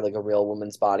this were like a real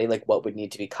woman's body, like what would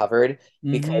need to be covered,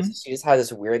 Mm-hmm. because she just had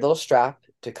this weird little strap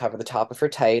to cover the top of her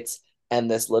tights and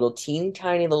this little teeny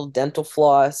tiny little dental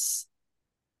floss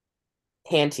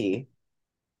panty.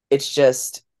 It's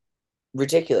just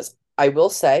ridiculous. I will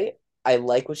say I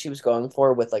like what she was going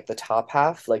for with like the top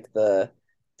half, like the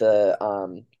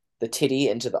titty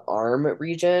into the arm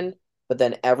region, but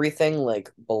then everything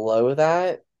like below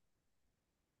that,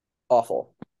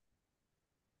 awful.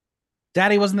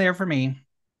 Daddy wasn't there for me.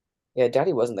 Yeah,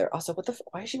 Daddy wasn't there. Also,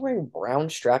 why is she wearing brown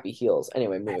strappy heels?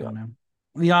 Anyway, I moving don't on. know.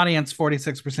 The audience,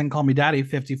 46% call me daddy,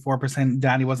 54%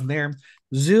 daddy wasn't there.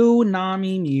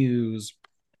 Tsunami Muse.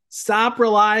 Stop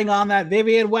relying on that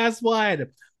Vivian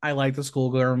Westwood. I like the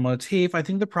schoolgirl motif. I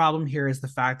think the problem here is the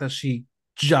fact that she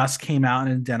just came out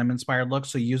in a denim inspired look.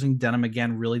 So using denim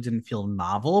again really didn't feel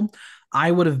novel.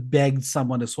 I would have begged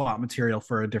someone to swap material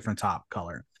for a different top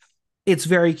color. It's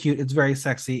very cute. It's very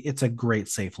sexy. It's a great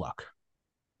safe look.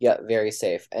 Yeah, very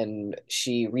safe. And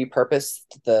she repurposed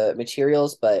the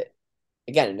materials, but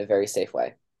again, in a very safe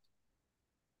way.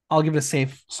 I'll give it a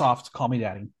safe, soft, call me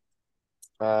daddy.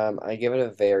 I give it a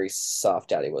very soft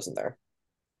Daddy wasn't there.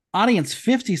 Audience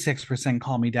 56%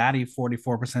 call me daddy,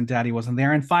 44% daddy wasn't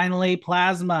there. And finally,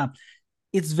 Plasma.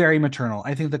 It's very maternal.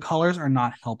 I think the colors are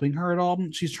not helping her at all.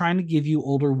 She's trying to give you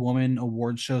older woman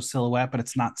award show silhouette, but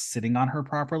it's not sitting on her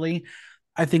properly.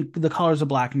 I think the colors are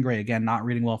black and gray, again, not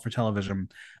reading well for television.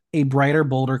 A brighter,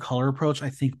 bolder color approach, I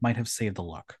think, might have saved the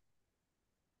look.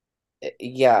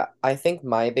 Yeah, I think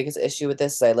my biggest issue with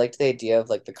this is I liked the idea of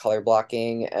like the color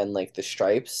blocking and like the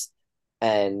stripes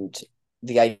and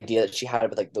the idea that she had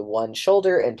with like the one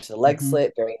shoulder into the leg Mm-hmm.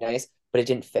 slit, very nice, but it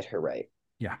didn't fit her right.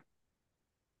 Yeah.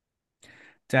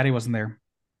 Daddy wasn't there.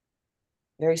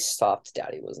 Very soft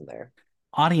Daddy wasn't there.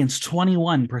 Audience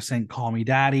 21% call me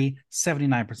daddy,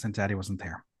 79% daddy wasn't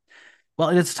there. Well,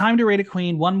 it's time to rate a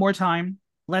queen one more time.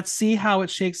 Let's see how it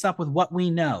shakes up with what we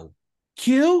know.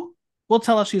 Q will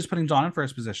tell us she's putting Dawn in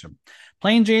first position.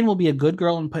 Plain Jane will be a good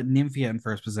girl and put Nymphia in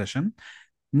first position.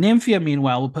 Nymphia,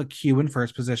 meanwhile, will put Q in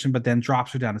first position, but then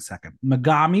drops her down to second.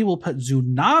 Megami will put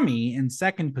Tsunami in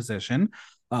second position.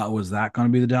 Was that going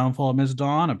to be the downfall of Miss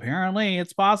Dawn? Apparently,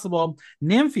 it's possible.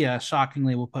 Nymphia,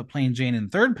 shockingly, will put Plain Jane in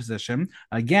third position.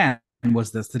 Again,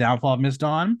 was this the downfall of Miss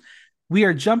Dawn? We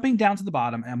are jumping down to the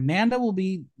bottom. Amanda will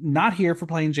be not here for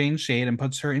playing Jane Shade and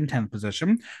puts her in 10th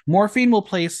position. Morphine will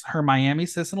place her Miami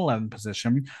sis in 11th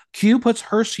position. Q puts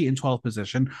Hershey in 12th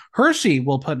position. Hershey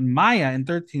will put Maya in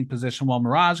 13th position while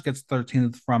Mirage gets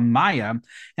 13th from Maya.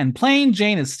 And plain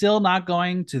Jane is still not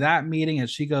going to that meeting as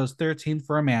she goes 13th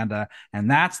for Amanda. And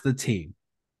that's the T.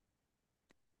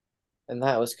 And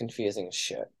that was confusing as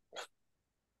shit.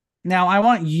 Now, I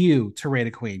want you to rate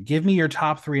a queen. Give me your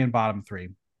top three and bottom three.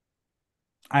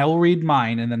 I will read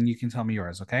mine and then you can tell me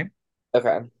yours, okay?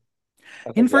 Okay.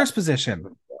 Okay, In yeah. first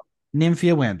position,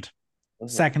 Nymphia Wind. hmm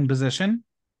Second position,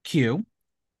 Q.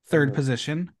 Third hmm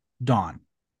position, Dawn.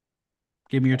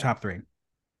 Give me your top three.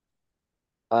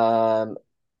 Um,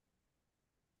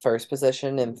 First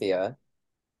position, Nymphia.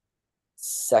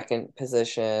 Second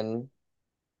position,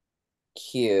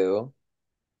 Q.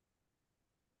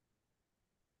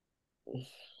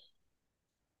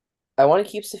 I want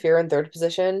to keep Saphira in third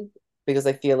position because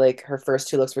I feel like her first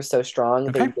two looks were so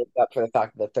strong. They Okay. make up for the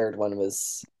fact that the third one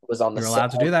was on You're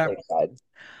allowed to do on the that. safe side.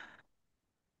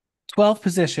 12th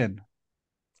position,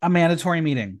 a mandatory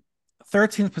meeting.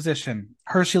 13th position,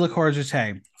 Hershey LaCour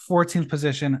 14th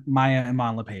position, Maya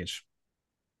Iman LePage.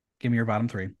 Give me your bottom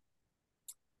three.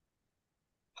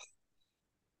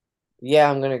 Yeah,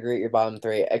 I'm gonna agree with your bottom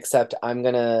three, except I'm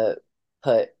gonna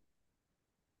put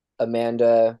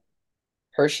Amanda,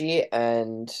 Hershey,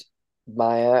 and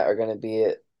Maya are gonna be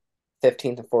at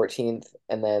 15th and 14th,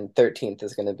 and then 13th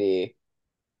is gonna be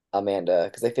Amanda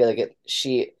because I feel like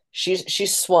she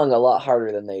swung a lot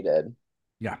harder than they did.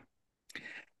 Yeah.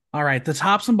 All right, the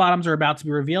tops and bottoms are about to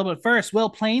be revealed, but first, will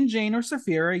Plain Jane or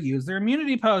Saphira use their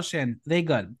immunity potion? They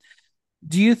good.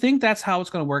 Do you think that's how it's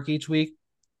going to work each week?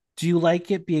 Do you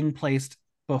like it being placed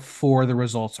before the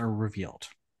results are revealed?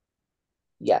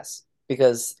 Yes,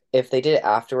 because if they did it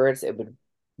afterwards, it would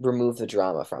remove the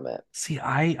drama from it. See,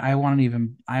 I want to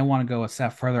even I want to go a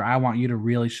step further. I want you to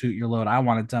really shoot your load. I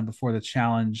want it done before the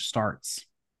challenge starts.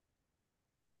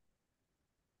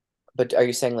 But are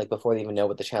you saying like before they even know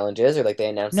what the challenge is, or like they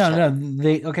announce the No, challenge? no,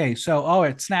 they okay. So,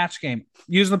 it's snatch game.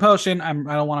 Use the potion. I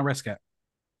don't want to risk it.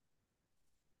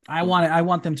 Mhm. I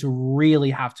want them to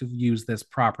really have to use this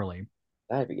properly.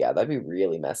 That'd be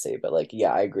really messy. But like,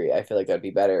 yeah, I agree. I feel like that'd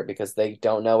be better because they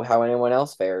don't know how anyone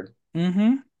else fared.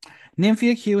 Mm-hmm.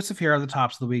 Nymphia, Q, Saphira are the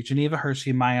tops of the week. Geneva,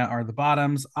 Hershey, Maya are the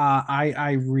bottoms.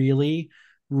 I really,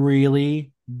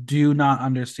 really do not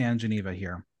understand Geneva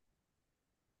here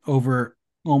over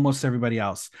almost everybody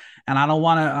else. And I don't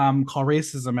want to call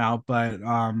racism out, but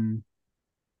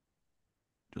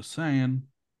just saying.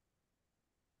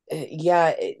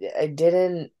 Yeah, I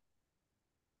didn't.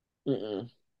 Mm-mm.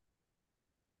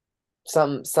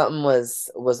 Something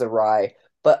was awry.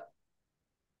 But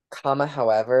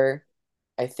however,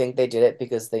 I think they did it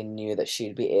because they knew that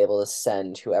she'd be able to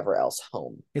send whoever else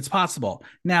home. It's possible.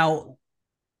 Now,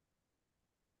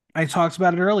 I talked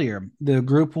about it earlier. The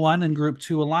group one and group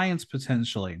two alliance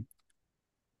potentially.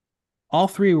 All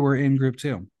three were in group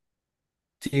two.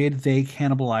 Did they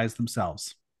cannibalize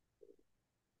themselves?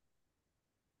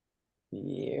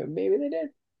 Yeah, maybe they did.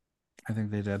 I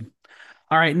think they did.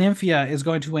 All right, Nymphia is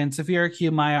going to win. Saphira,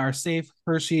 Q, Maya are safe.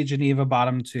 Hershey, Geneva,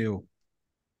 bottom two.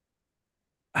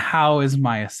 How is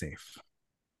Maya safe?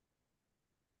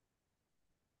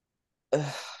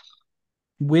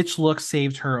 Which look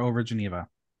saved her over Geneva?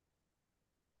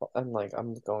 I'm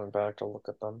going back to look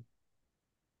at them.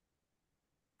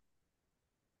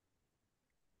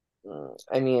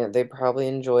 I mean, they probably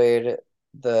enjoyed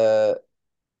the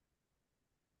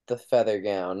the feather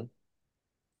gown.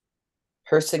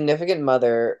 Her significant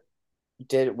mother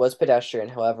did was pedestrian,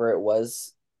 however, it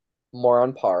was more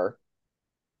on par.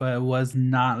 But it was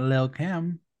not Lil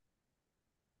Kim.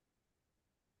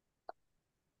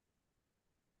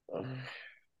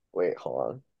 Wait, hold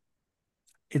on.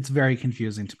 It's very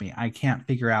confusing to me. I can't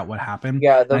figure out what happened.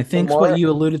 Yeah, And I the think what more you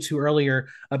alluded to earlier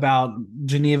about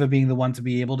Geneva being the one to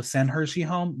be able to send Hershey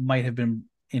home might have been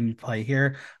in play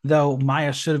here, though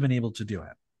Maya should have been able to do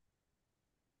it.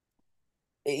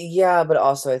 yeah, but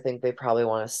also I think they probably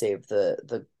want to save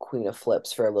the Queen of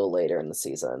Flips for a little later in the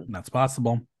season. That's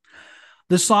possible.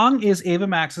 The song is Ava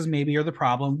Max's Maybe You're the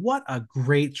Problem. What a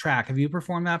great track. Have you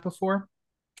performed that before?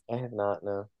 I have not,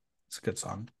 no. It's a good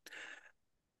song.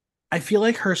 I feel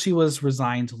like Hershey was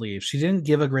resigned to leave. She didn't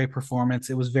give a great performance.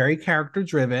 It was very character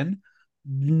driven,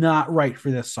 not right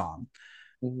for this song.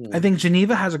 I Hmm. think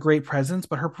Geneva has a great presence,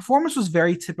 but her performance was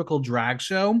very typical drag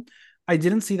show. I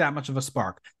didn't see that much of a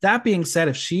spark. That being said,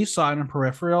 if she saw in a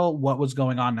peripheral what was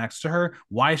going on next to her,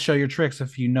 why show your tricks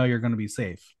if you know you're going to be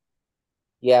safe?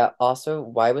 Yeah, also,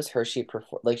 why was Hershey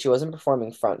perform like she wasn't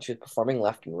performing front, she was performing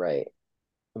left and right.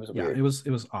 It was Yeah, weird.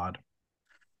 it was odd.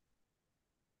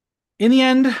 In the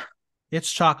end,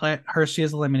 it's chocolate. Hershey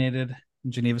is eliminated.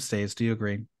 Geneva stays. Do you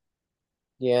agree?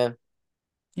 Yeah,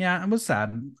 Yeah, it was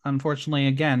sad. Unfortunately,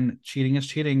 again, cheating is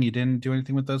cheating. You didn't do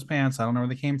anything with those pants. I don't know where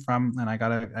they came from, and I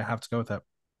have to go with it.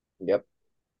 yep,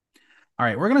 All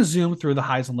right, we're gonna zoom through the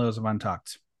highs and lows of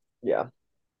Untucked. yeah.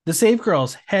 The Save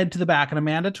Girls head to the back, and a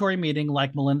mandatory meeting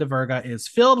like Melinda Verga is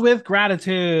filled with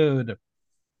gratitude.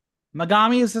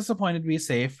 Megami is disappointed to be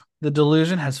safe. The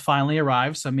delusion has finally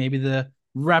arrived, so maybe the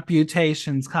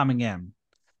reputation's coming in.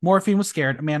 Morphine was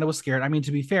scared. Amanda was scared. I mean,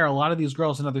 to be fair, a lot of these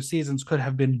girls in other seasons could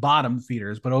have been bottom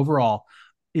feeders, but overall,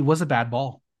 it was a bad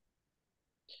ball.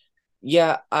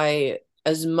 Yeah, I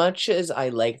as much as I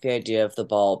like the idea of the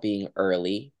ball being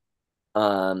early,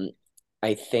 um,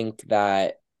 I think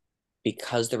that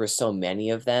because there were so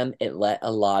many of them, it let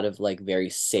a lot of like very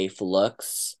safe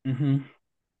looks Mm-hmm.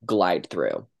 glide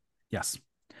through. Yes.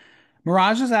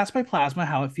 Mirage is asked by Plasma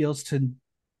how it feels to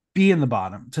be in the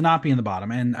bottom, to not be in the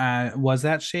bottom. And was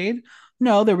that shade?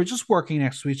 No, they were just working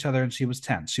next to each other and she was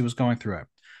tense. She was going through it.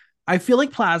 I feel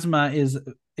like Plasma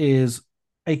is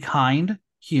a kind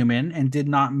human and did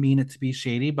not mean it to be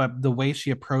shady, but the way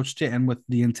she approached it and with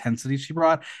the intensity she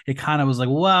brought, it kind of was like,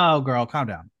 "Wow, girl, calm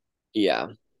down."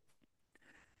 Yeah.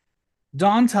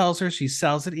 Dawn tells her she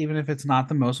sells it even if it's not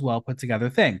the most well put together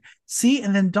thing. See,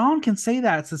 and then Dawn can say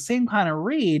that it's the same kind of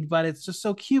read, but it's just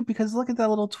so cute because look at that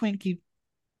little Twinkie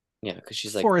Yeah, because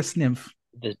she's like forest nymph.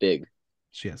 this big.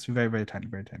 She is very, very tiny,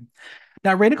 very tiny.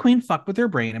 Now, Rita Queen fucked with her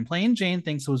brain, and Plain Jane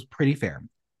thinks it was pretty fair.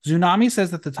 Tsunami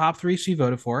says that the top three she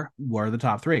voted for were the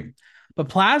top three. But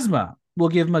Plasma will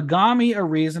give Megami a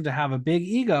reason to have a big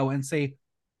ego and say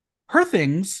her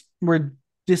things were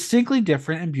distinctly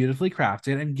different and beautifully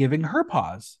crafted and giving her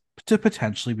pause to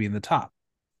potentially be in the top.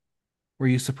 Were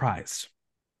you surprised?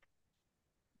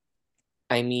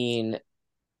 I mean,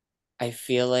 I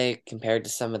feel like compared to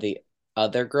some of the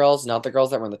other girls, not the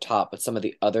girls that were on the top, but some of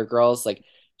the other girls, like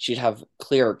she'd have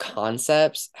clearer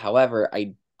concepts. However,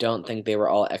 I don't think they were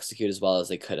all executed as well as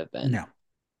they could have been. No.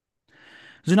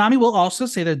 Tsunami will also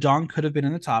say that Dawn could have been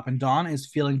in the top, and Dawn is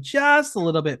feeling just a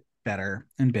little bit better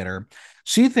and bitter.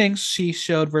 She thinks she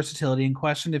showed versatility and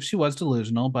questioned if she was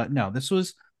delusional, but no, this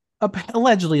was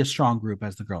allegedly a strong group,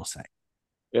 as the girls say.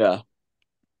 Yeah.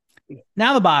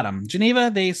 Now, the bottom,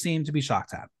 Geneva, they seem to be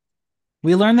shocked at.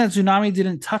 We learned that Tsunami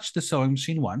didn't touch the sewing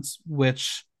machine once,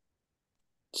 which,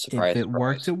 if Surprise, it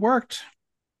worked, surprise. it worked.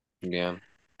 Yeah.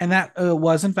 And that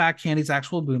was, in fact, Candy's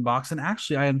actual boombox. And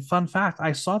actually, fun fact,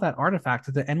 I saw that artifact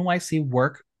at the NYC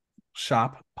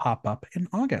workshop pop up in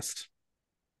August.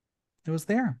 It was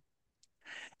there.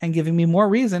 And giving me more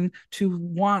reason to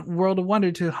want World of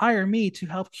Wonder to hire me to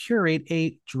help curate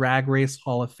a Drag Race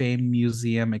Hall of Fame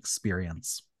museum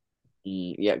experience.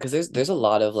 Yeah, because there's a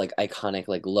lot of like iconic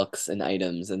like looks and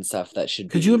items and stuff that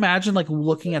should Could you be. imagine like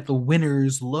looking at the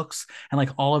winners' looks and like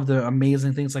all of the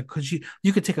amazing things? Like,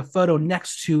 you could take a photo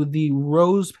next to the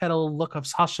rose petal look of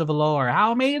Sasha Velour?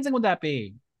 How amazing would that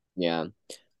be? Yeah.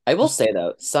 I will Just say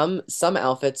though, some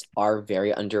outfits are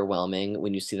very underwhelming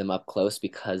when you see them up close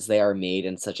because they are made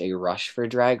in such a rush for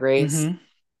Drag Race.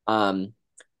 mm-hmm, Um,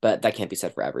 but that can't be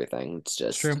said for everything. It's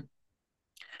it's just true.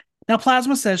 Now,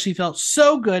 Plasma says she felt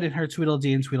so good in her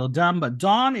Tweedledee and Tweedledum, but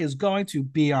Dawn is going to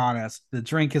be honest. The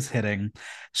drink is hitting.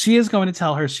 She is going to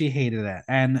tell her she hated it,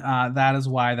 and that is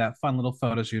why that fun little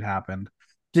photo shoot happened.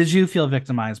 Did you feel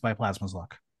victimized by Plasma's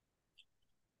look?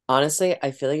 honestly,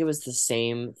 I feel like it was the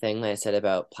same thing that I said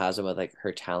about Plasma with like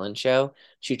her talent show.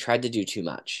 She tried to do too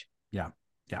much. Yeah,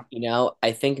 yeah.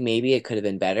 I think maybe it could have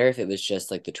been better if it was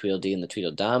just like the Tweedledee and the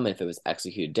Tweedledum, and if it was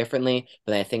executed differently.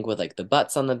 But I think with like the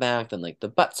butts on the back, then like the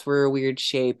butts were a weird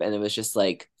shape, and it was just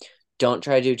like, don't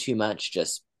try to do too much.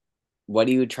 Just what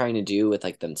are you trying to do with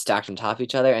like them stacked on top of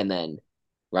each other, and then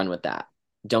run with that.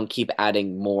 Don't keep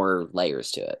adding more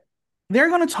layers to it. They're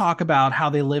going to talk about how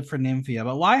they live for Nymphia,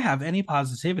 but why have any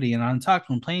positivity in Untucked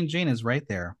when Plain Jane is right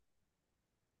there?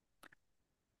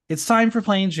 It's time for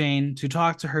Plain Jane to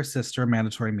talk to her sister,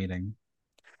 mandatory meeting.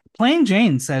 Plain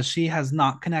Jane says she has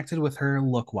not connected with her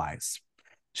look wise.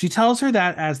 She tells her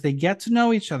that as they get to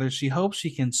know each other, she hopes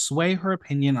she can sway her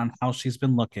opinion on how she's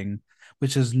been looking,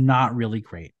 which is not really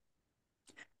great.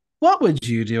 What would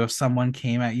you do if someone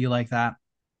came at you like that?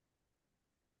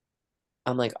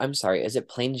 I'm like, I'm sorry, is it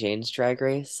plain Jane's Drag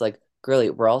Race? Like,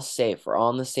 girly, we're all safe. We're all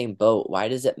in the same boat. Why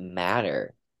does it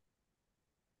matter?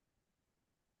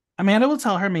 Amanda will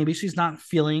tell her maybe she's not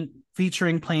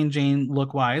featuring Plain Jane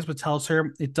look wise, but tells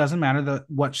her it doesn't matter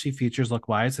what she features look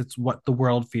wise. It's what the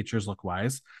world features look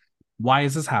wise. Why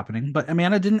is this happening? But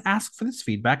Amanda didn't ask for this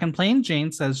feedback, and Plain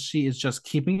Jane says she is just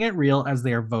keeping it real as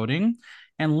they are voting,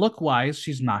 and look wise,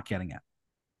 she's not getting it.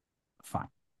 Fine.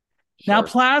 Now, Sure.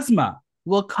 Plasma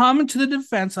will come to the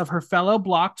defense of her fellow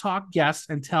Block Talk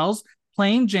guest and tells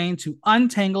Plain Jane to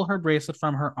untangle her bracelet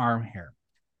from her arm hair.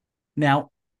 Now,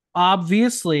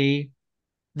 obviously,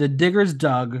 the diggers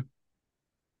dug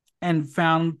and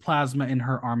found Plasma in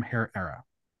her arm hair era.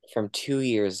 From 2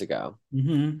 years ago.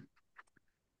 Mm-hmm.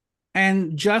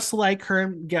 And just like her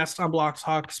guest on Block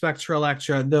Talk, Spectra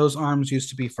Electra, those arms used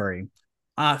to be furry.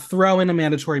 Throw in a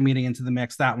mandatory meeting into the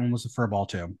mix. That one was a fur ball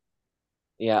too.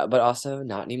 Yeah, but also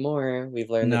not anymore. We've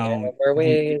learned to get out No, of our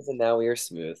ways and now we are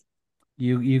smooth.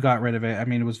 you got rid of it. I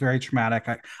mean, it was very traumatic.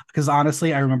 Because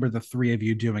honestly, I remember the three of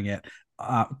you doing it,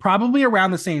 probably around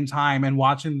the same time, and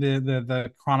watching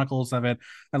the chronicles of it.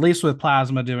 At least with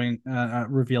Plasma doing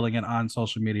revealing it on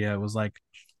social media, it was like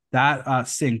that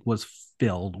sink was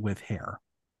filled with hair.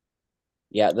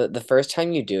 Yeah, the first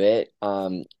time you do it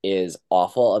is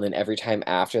awful, and then every time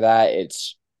after that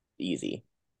it's easy.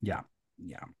 Yeah,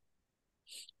 yeah.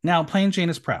 Now, Plain Jane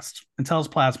is pressed and tells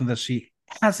Plasma that she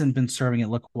hasn't been serving it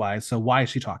look wise, so why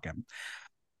is she talking?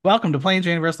 Welcome to Plain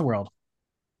Jane vs. the World.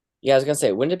 Yeah, I was gonna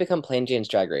say, when did it become plain Jane's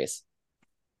Drag Race?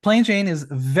 Plain Jane is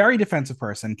a very defensive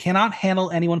person, cannot handle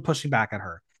anyone pushing back at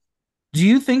her. Do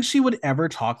you think she would ever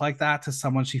talk like that to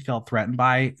someone she felt threatened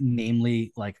by,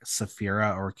 namely like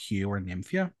Saphira or Q or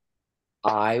Nymphia?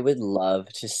 I would love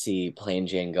to see plain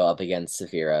Jane go up against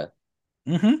Saphira.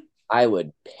 Mm-hmm. I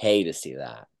would pay to see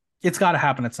that. It's got to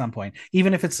happen at some point,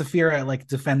 even if it's Saphira like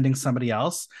defending somebody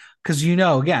else, because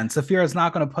again, Saphira is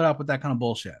not going to put up with that kind of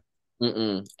bullshit.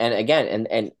 Mm-mm. And again,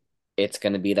 and it's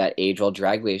gonna be that age-old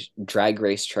drag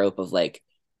race trope of like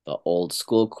the old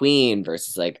school queen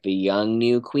versus like the young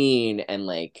new queen, and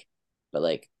like, but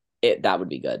like it that would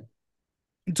be good.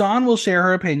 Dawn will share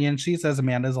her opinion. She says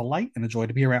Amanda is a light and a joy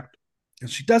to be around. And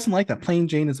she doesn't like that Plain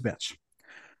Jane is a bitch.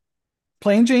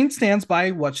 Plain Jane stands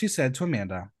by what she said to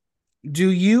Amanda.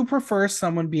 Do you prefer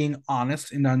someone being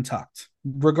honest and untucked,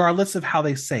 regardless of how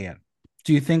they say it?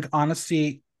 Do you think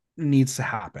honesty needs to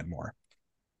happen more?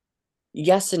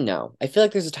 Yes and no. I feel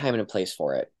like there's a time and a place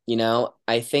for it.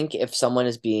 I think if someone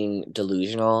is being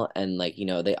delusional and like,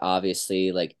 they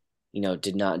obviously like,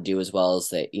 did not do as well as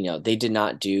they did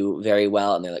not do very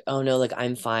well and they're like, "Oh no, like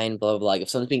I'm fine, blah blah blah." Like if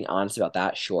someone's being honest about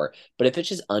that, sure. But if it's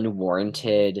just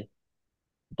unwarranted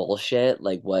bullshit,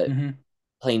 like what Mm-hmm.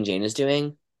 Plain Jane is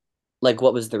doing, like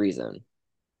what was the reason?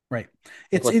 Right. Like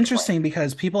It's what's the point? interesting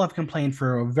because people have complained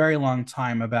for a very long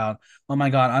time about, oh my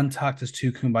God, Untucked is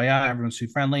too kumbaya, everyone's too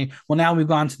friendly. Well, now we've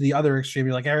gone to the other extreme.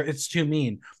 You're like, it's too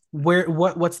mean.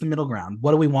 What's the middle ground?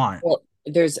 What do we want? Well,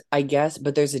 I guess,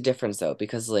 but there's a difference though,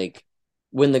 because like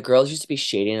when the girls used to be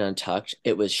shady and untucked,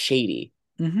 it was shady.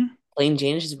 Mm-hmm. Plain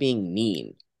Jane is just being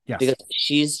mean because Yes.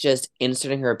 she's just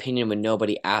inserting her opinion when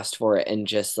nobody asked for it and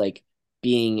just like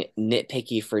being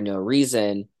nitpicky for no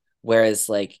reason. Whereas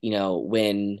like, you know,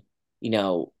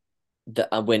 the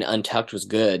when Untucked was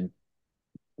good,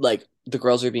 like the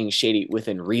girls were being shady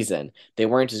within reason. They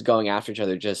weren't just going after each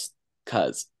other just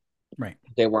cause Right.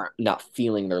 they weren't not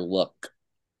feeling their look.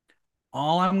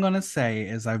 All I'm going to say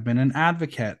is I've been an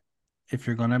advocate. If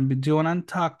you're going to be doing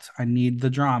Untucked, I need the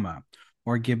drama,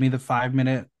 or give me the 5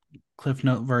 minute Cliff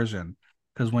Note version.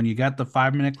 Because when you get the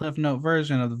 5 minute Cliff Note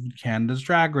version of Canada's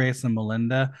Drag Race and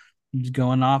Melinda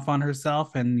going off on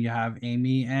herself, and you have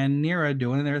Amy and Nira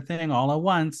doing their thing all at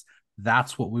once,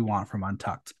 that's what we want from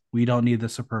Untucked. We don't need the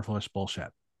superfluous bullshit.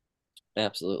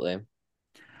 Absolutely.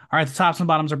 All right, the tops and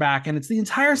bottoms are back, and it's the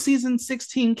entire season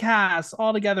 16 cast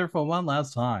all together for one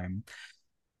last time.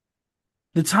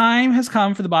 The time has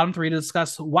come for the bottom three to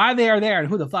discuss why they are there and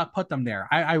who the fuck put them there.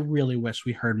 I really wish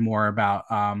we heard more about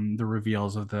the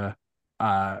reveals of the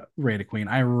Raider Queen.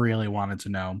 I really wanted to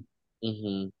know.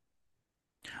 Hmm.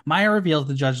 Maya reveals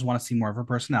the judges want to see more of her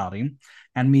personality,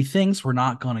 and methinks we're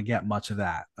not going to get much of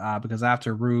that because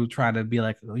after Rue tried to be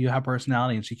like, oh, you have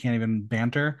personality, and she can't even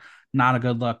banter, not a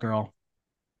good look, girl.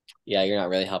 Yeah, you're not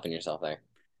really helping yourself there.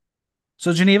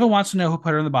 So Geneva wants to know who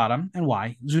put her in the bottom and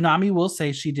why. Tsunami will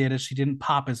say she did as she didn't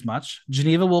pop as much.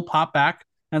 Geneva will pop back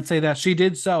and say that she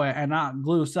did sew it and not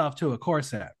glue stuff to a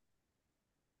corset.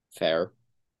 Fair.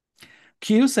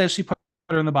 Q says she put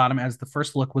her in the bottom as the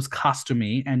first look was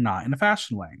costumey and not in a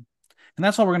fashion way. And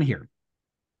that's all we're going to hear.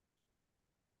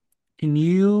 Can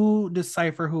you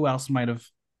decipher who else might have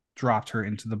dropped her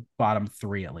into the bottom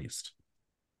three at least?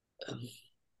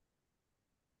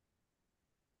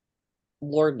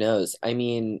 Lord knows. I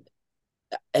mean,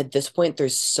 at this point,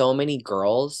 there's so many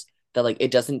girls that like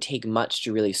it doesn't take much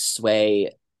to really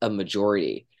sway a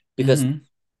majority because Mm-hmm.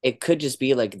 it could just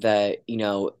be like that,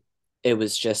 it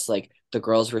was just like the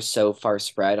girls were so far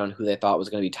spread on who they thought was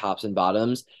going to be tops and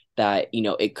bottoms that,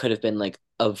 it could have been like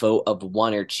a vote of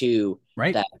one or two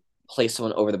Right. that placed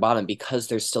someone over the bottom because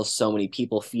there's still so many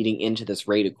people feeding into this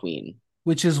Raider Queen.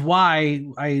 Which is why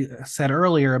I said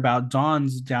earlier about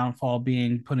Dawn's downfall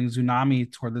being putting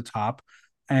Tsunami toward the top,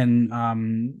 and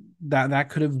that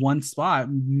could have one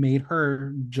spot made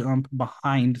her jump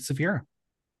behind Saphira.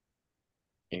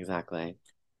 Exactly.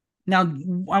 Now,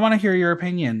 I want to hear your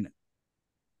opinion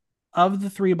of the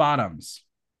three bottoms.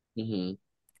 Hmm.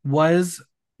 Was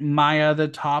Maya the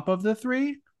top of the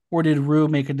three, or did Rue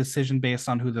make a decision based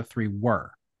on who the three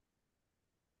were?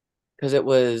 Because it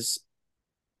was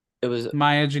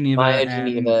Maya, Geneva, Maya, and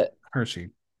Geneva. Hershey.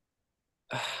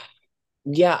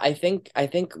 Yeah, I think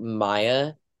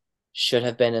Maya should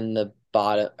have been in the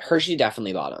bottom. Hershey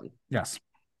definitely bottom. Yes,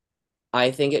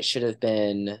 I think it should have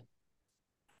been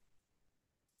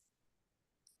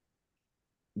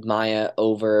Maya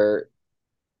over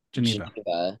Geneva.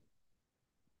 Geneva.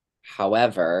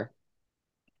 However,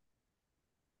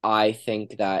 I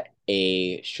think that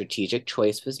a strategic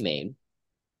choice was made.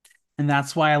 And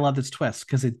that's why I love this twist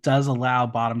because it does allow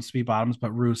bottoms to be bottoms,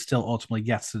 but Rue still ultimately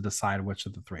gets to decide which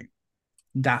of the three.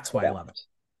 That's why I love it.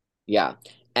 Yeah.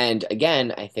 And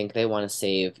again, I think they want to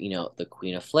save, the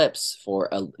Queen of Flips for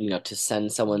to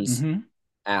send someone's Mm-hmm.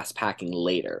 ass packing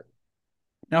later.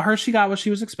 Now, Hershey got what she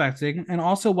was expecting. And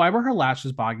also, why were her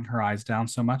lashes bogging her eyes down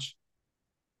so much?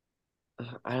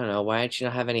 I don't know. Why did she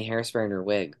not have any hairspray in her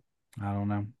wig? I don't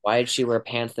know. Why did she wear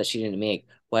pants that she didn't make?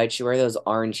 Why did she wear those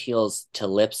orange heels to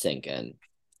lip sync in?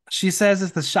 She says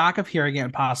it's the shock of hearing it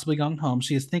and possibly going home.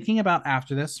 She is thinking about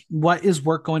after this, what is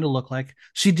work going to look like?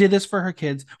 She did this for her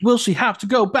kids. Will she have to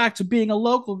go back to being a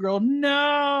local girl?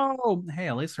 No. Hey,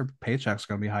 at least her paycheck's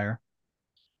going to be higher.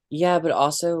 Yeah, but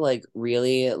also like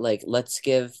really like let's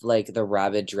give like the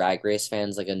rabid drag race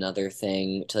fans like another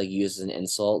thing to like use as an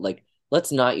insult. Like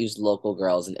let's not use local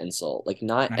girl as an insult. Like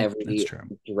not That's every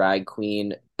true. drag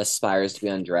queen aspires to be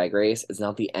on Drag Race. It's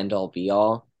not the end all be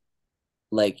all.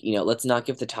 Like, let's not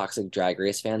give the toxic drag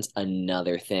race fans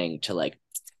another thing to like.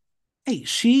 Hey,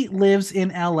 she lives in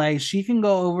LA. She can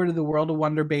go over to the World of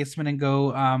Wonder basement and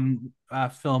go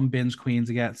film Binge Queens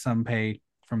to get some pay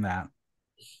from that.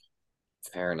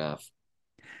 Fair enough.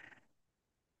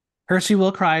 Hershey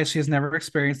will cry as she has never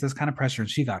experienced this kind of pressure and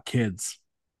she got kids.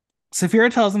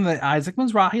 Saphira tells him that Isaac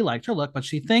Mizrahi liked her look, but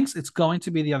she thinks it's going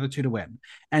to be the other two to win.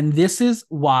 And this is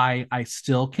why I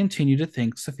still continue to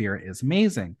think Saphira is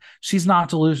amazing. She's not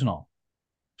delusional.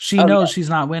 She Oh knows yeah, she's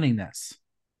not winning this.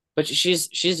 but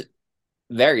she's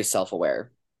very self-aware.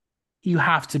 You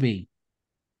have to be.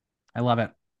 I love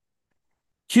it.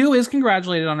 Q is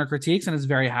congratulated on her critiques and is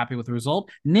very happy with the result.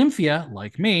 Nymphia,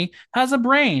 like me, has a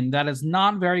brain that is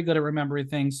not very good at remembering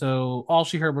things, so all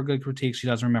she heard were good critiques. She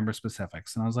doesn't remember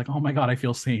specifics. And I was like, oh my God, I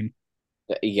feel seen.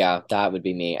 Yeah, that would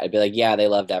be me. I'd be like, yeah, they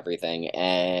loved everything.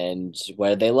 And what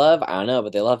did they love? I don't know,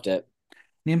 but they loved it.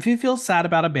 Nymphia feels sad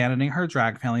about abandoning her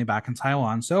drag family back in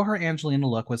Taiwan, so her Angelina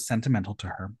look was sentimental to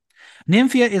her.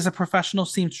 Nymphia is a professional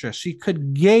seamstress. She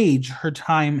could gauge her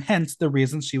time, hence the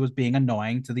reason she was being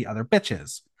annoying to the other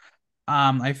bitches.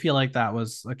 I feel like that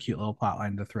was a cute little plot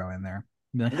line to throw in there.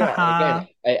 Be like, Yeah, and again,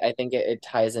 haha. I think it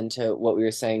ties into what we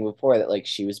were saying before that like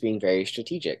she was being very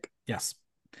strategic. Yes.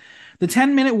 The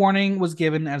 10-minute warning was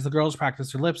given as the girls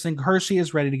practice their lip sync. Hershey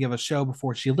is ready to give a show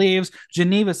before she leaves.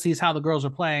 Geneva sees how the girls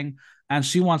are playing and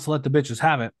she wants to let the bitches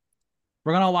have it.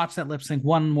 We're going to watch that lip sync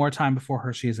one more time before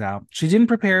Hershey is out. She didn't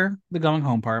prepare the going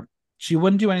home part. She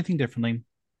wouldn't do anything differently.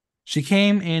 She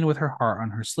came in with her heart on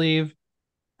her sleeve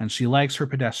and she likes her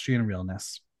pedestrian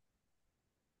realness.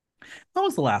 When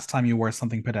was the last time you wore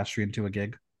something pedestrian to a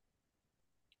gig?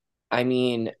 I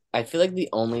mean, I feel like the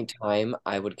only time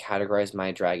I would categorize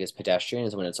my drag as pedestrian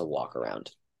is when it's a walk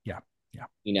around, Yeah.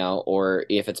 Yeah. or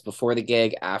if it's before the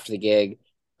gig, after the gig.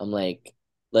 I'm like,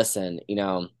 listen,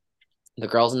 the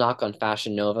girls knock on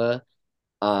Fashion Nova.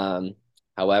 Um,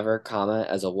 However,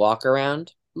 as a walk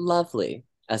around, lovely.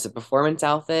 As a performance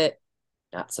outfit,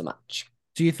 not so much.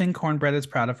 Do you think Cornbread is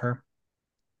proud of her?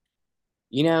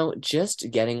 Just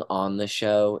getting on the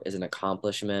show is an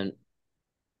accomplishment,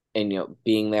 and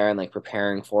being there and like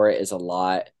preparing for it is a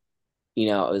lot. It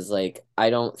was like I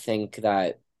don't think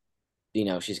that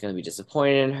she's gonna be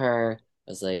disappointed in her.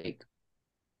 I was like,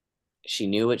 she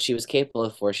knew what she was capable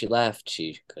of before she left.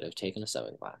 She could have taken a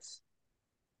sewing class.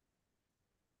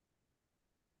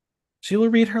 She will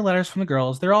read her letters from the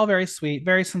girls. They're all very sweet,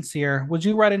 very sincere. Would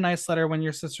you write a nice letter when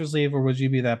your sisters leave, or would you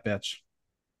be that bitch?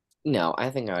 No, I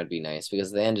think I would be nice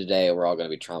because at the end of the day, we're all gonna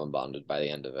be trauma bonded by the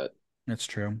end of it. It's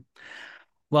true.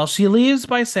 Well, she leaves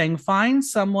by saying, find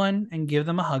someone and give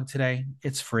them a hug today.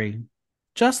 It's free.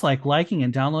 Just like liking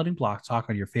and downloading Block Talk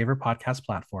on your favorite podcast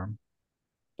platform.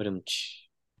 But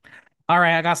All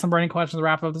right, I got some burning questions to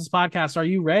wrap up this podcast. Are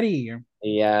you ready?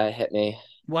 yeah, it hit me.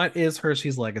 What is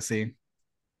Hershey's legacy?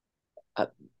 Uh,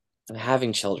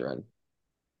 Having children.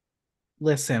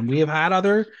 Listen, we have had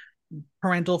other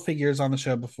parental figures on the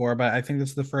show before, but I think this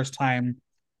is the first time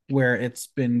where it's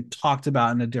been talked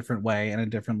about in a different way and a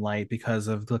different light because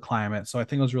of the climate. So I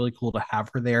think it was really cool to have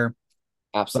her there.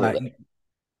 But Absolutely.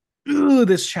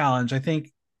 this challenge, I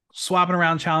think swapping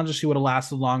around challenges, she would have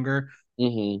lasted longer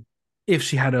Hmm. if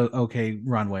she had a okay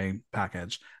runway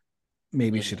package.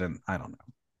 Maybe she Hmm. didn't. I don't know.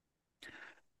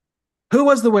 Who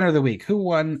was the winner of the week? Who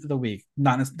won the week?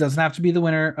 Not doesn't have to be the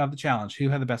winner of the challenge. Who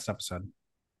had the best episode?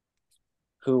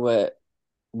 Who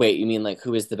wait, you mean like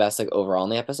who is the best like overall in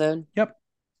the episode? Yep,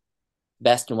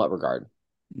 Best in what regard?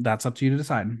 that's up to you to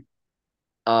decide.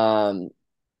 Um,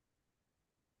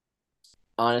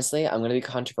 Honestly, I'm gonna be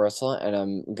controversial and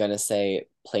I'm gonna say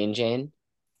Plain Jane.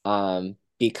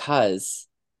 Because,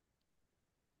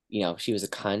 she was a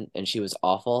cunt and she was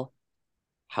awful.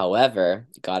 However,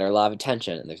 got her a lot of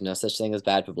attention, and there's no such thing as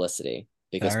bad publicity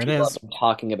because There it people have is. been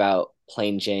talking about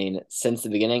Plain Jane since the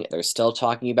beginning. They're still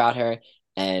talking about her,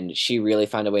 and she really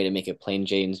found a way to make it Plain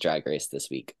Jane's Drag Race this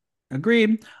week.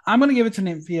 Agreed. I'm going to give it to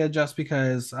Nymphia just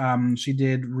because she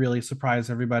did really surprise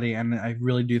everybody, and I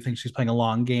really do think she's playing a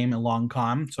long game, a long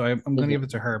con. So I'm going to give it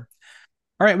Mhm. to her.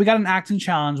 All right, we got an acting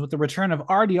challenge with the return of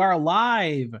RDR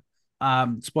Live.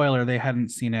 Spoiler, they hadn't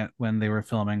seen it when they were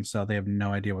filming, so they have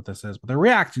no idea what this is, but they're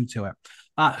reacting to it.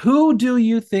 Who do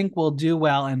you think will do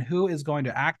well, and who is going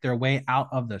to act their way out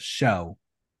of the show?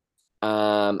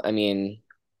 I mean,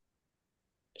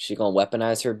 she's gonna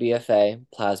weaponize her BFA.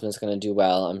 Plasma's gonna do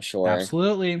well, I'm sure.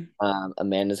 Absolutely.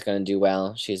 Amanda's gonna do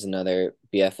well. She's another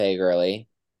BFA girly.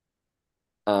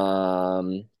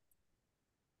 Um,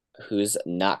 who's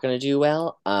not gonna do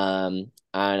well? I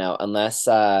don't know, unless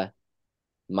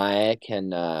Maya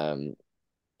can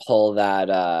pull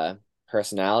that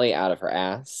personality out of her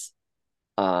ass.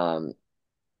 Um,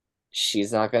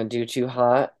 she's not gonna do too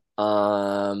hot.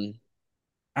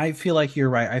 I feel like you're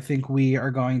right. I think we are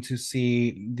going to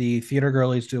see the theater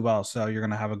girlies do well. So you're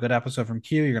going to have a good episode from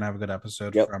Q. You're going to have a good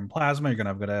episode Yep. from Plasma. You're going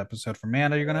to have a good episode from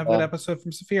Manda. You're going to have a good Uh, episode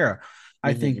from Saphira.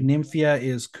 I think mhm. Nymphia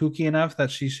is kooky enough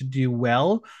that she should do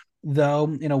well,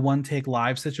 though in a one take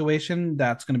live situation,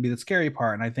 that's going to be the scary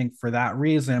part. And I think for that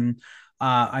reason,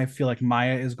 I feel like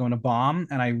Maya is going to bomb.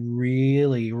 And I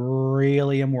really,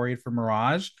 really am worried for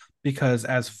Mirage because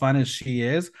as fun as she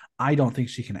is, I don't think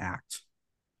she can act.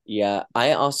 Yeah,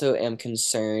 I also am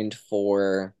concerned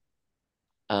for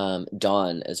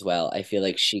Dawn as well. I feel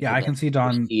like she Yeah, could I like can see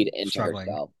Dawn recede into struggling.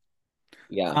 herself.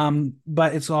 Yeah,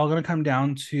 But it's all going to come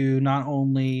down to not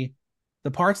only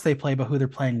the parts they play, but who they're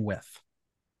playing with.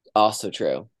 also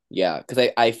true. Yeah, because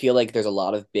I feel like there's a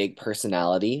lot of big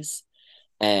personalities,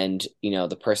 and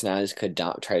the personalities could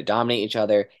try to dominate each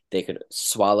other. They could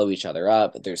swallow each other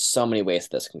up. There's so many ways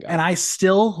this can And go. I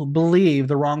still believe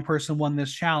the wrong person won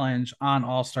this challenge on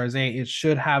All Stars 8. It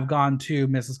should have gone to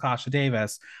Mrs. Kasha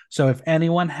Davis. So if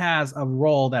anyone has a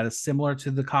role that is similar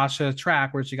to the Kasha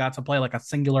track where she got to play like a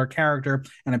singular character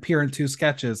and appear in two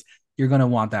sketches, you're going to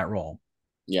want that role.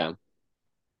 Yeah.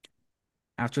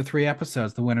 After 3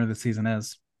 episodes, the winner of the season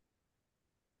is.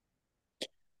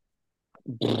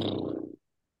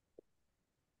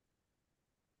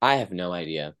 I have no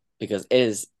idea because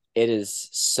it is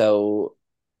so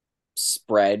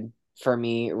spread for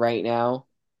me right now.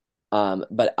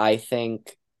 But I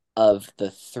think of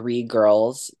the three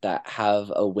girls that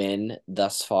have a win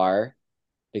thus far,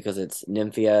 because it's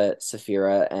Nymphia,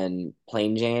 Saphira, and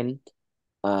Plain Jane.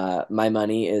 My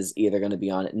money is either going to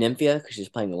be on Nymphia because she's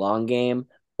playing the long game,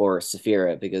 or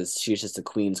Saphira because she's just a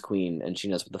queen's queen and she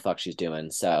knows what the fuck she's doing.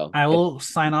 So I it, will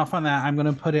sign off on that. I'm going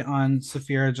to put it on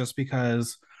Saphira just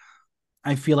because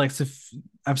I feel like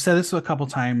I've said this a couple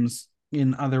times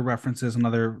in other references and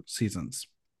other seasons.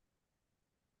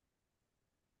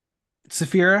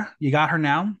 Saphira, you got her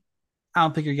now. I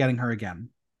don't think you're getting her again.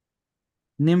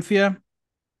 Nymphia,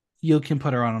 you can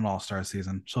put her on an all star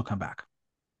season. She'll come back.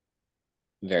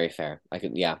 very fair. I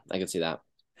could see that.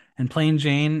 And Plain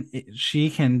Jane, she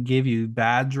can give you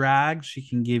bad drag. She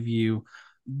can give you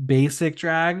basic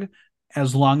drag.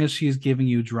 As long as she's giving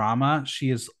you drama, she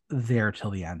is there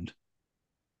till the end.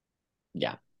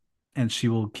 Yeah. And she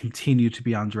will continue to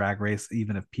be on Drag Race,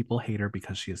 even if people hate her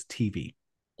because she is TV.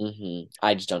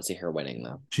 I just don't see her winning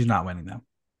though. She's not winning, though.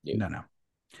 Nope. No, no.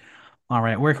 All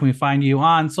right. Where can we find you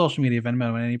on social media,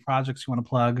 Venmo, and any projects you want to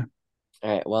plug?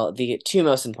 All right. Well, the two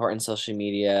most important social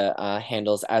media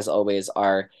handles, as always,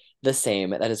 are the same.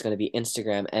 That is going to be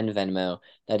Instagram and Venmo.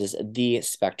 That is the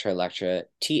Spectra Electra,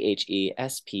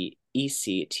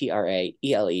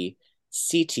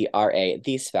 THESPECTRAELECTRA,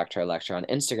 the Spectra Electra on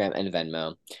Instagram and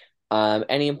Venmo.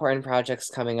 Any important projects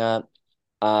coming up?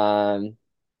 Um,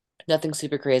 Nothing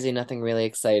super crazy, nothing really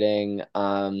exciting.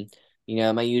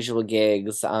 My usual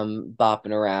gigs,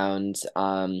 bopping around.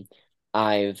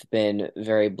 I've been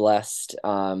very blessed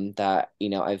that,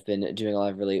 I've been doing a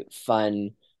lot of really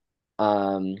fun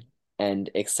um and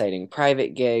exciting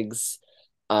private gigs.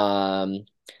 Um,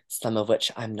 some of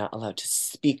which I'm not allowed to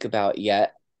speak about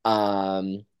yet.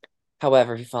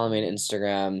 However, if you follow me on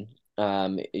Instagram,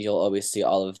 you'll always see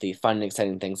all of the fun and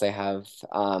exciting things I have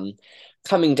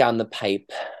coming down the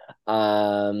pipe.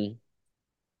 Um,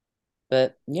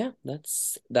 but yeah,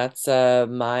 that's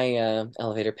my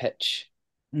elevator pitch.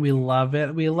 We love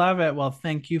it. We love it. Well,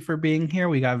 thank you for being here.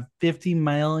 We got 50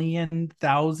 million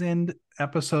thousand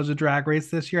episodes of Drag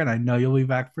Race this year, and I know you'll be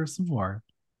back for some more.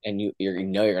 And you're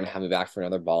gonna have me back for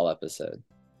another ball episode.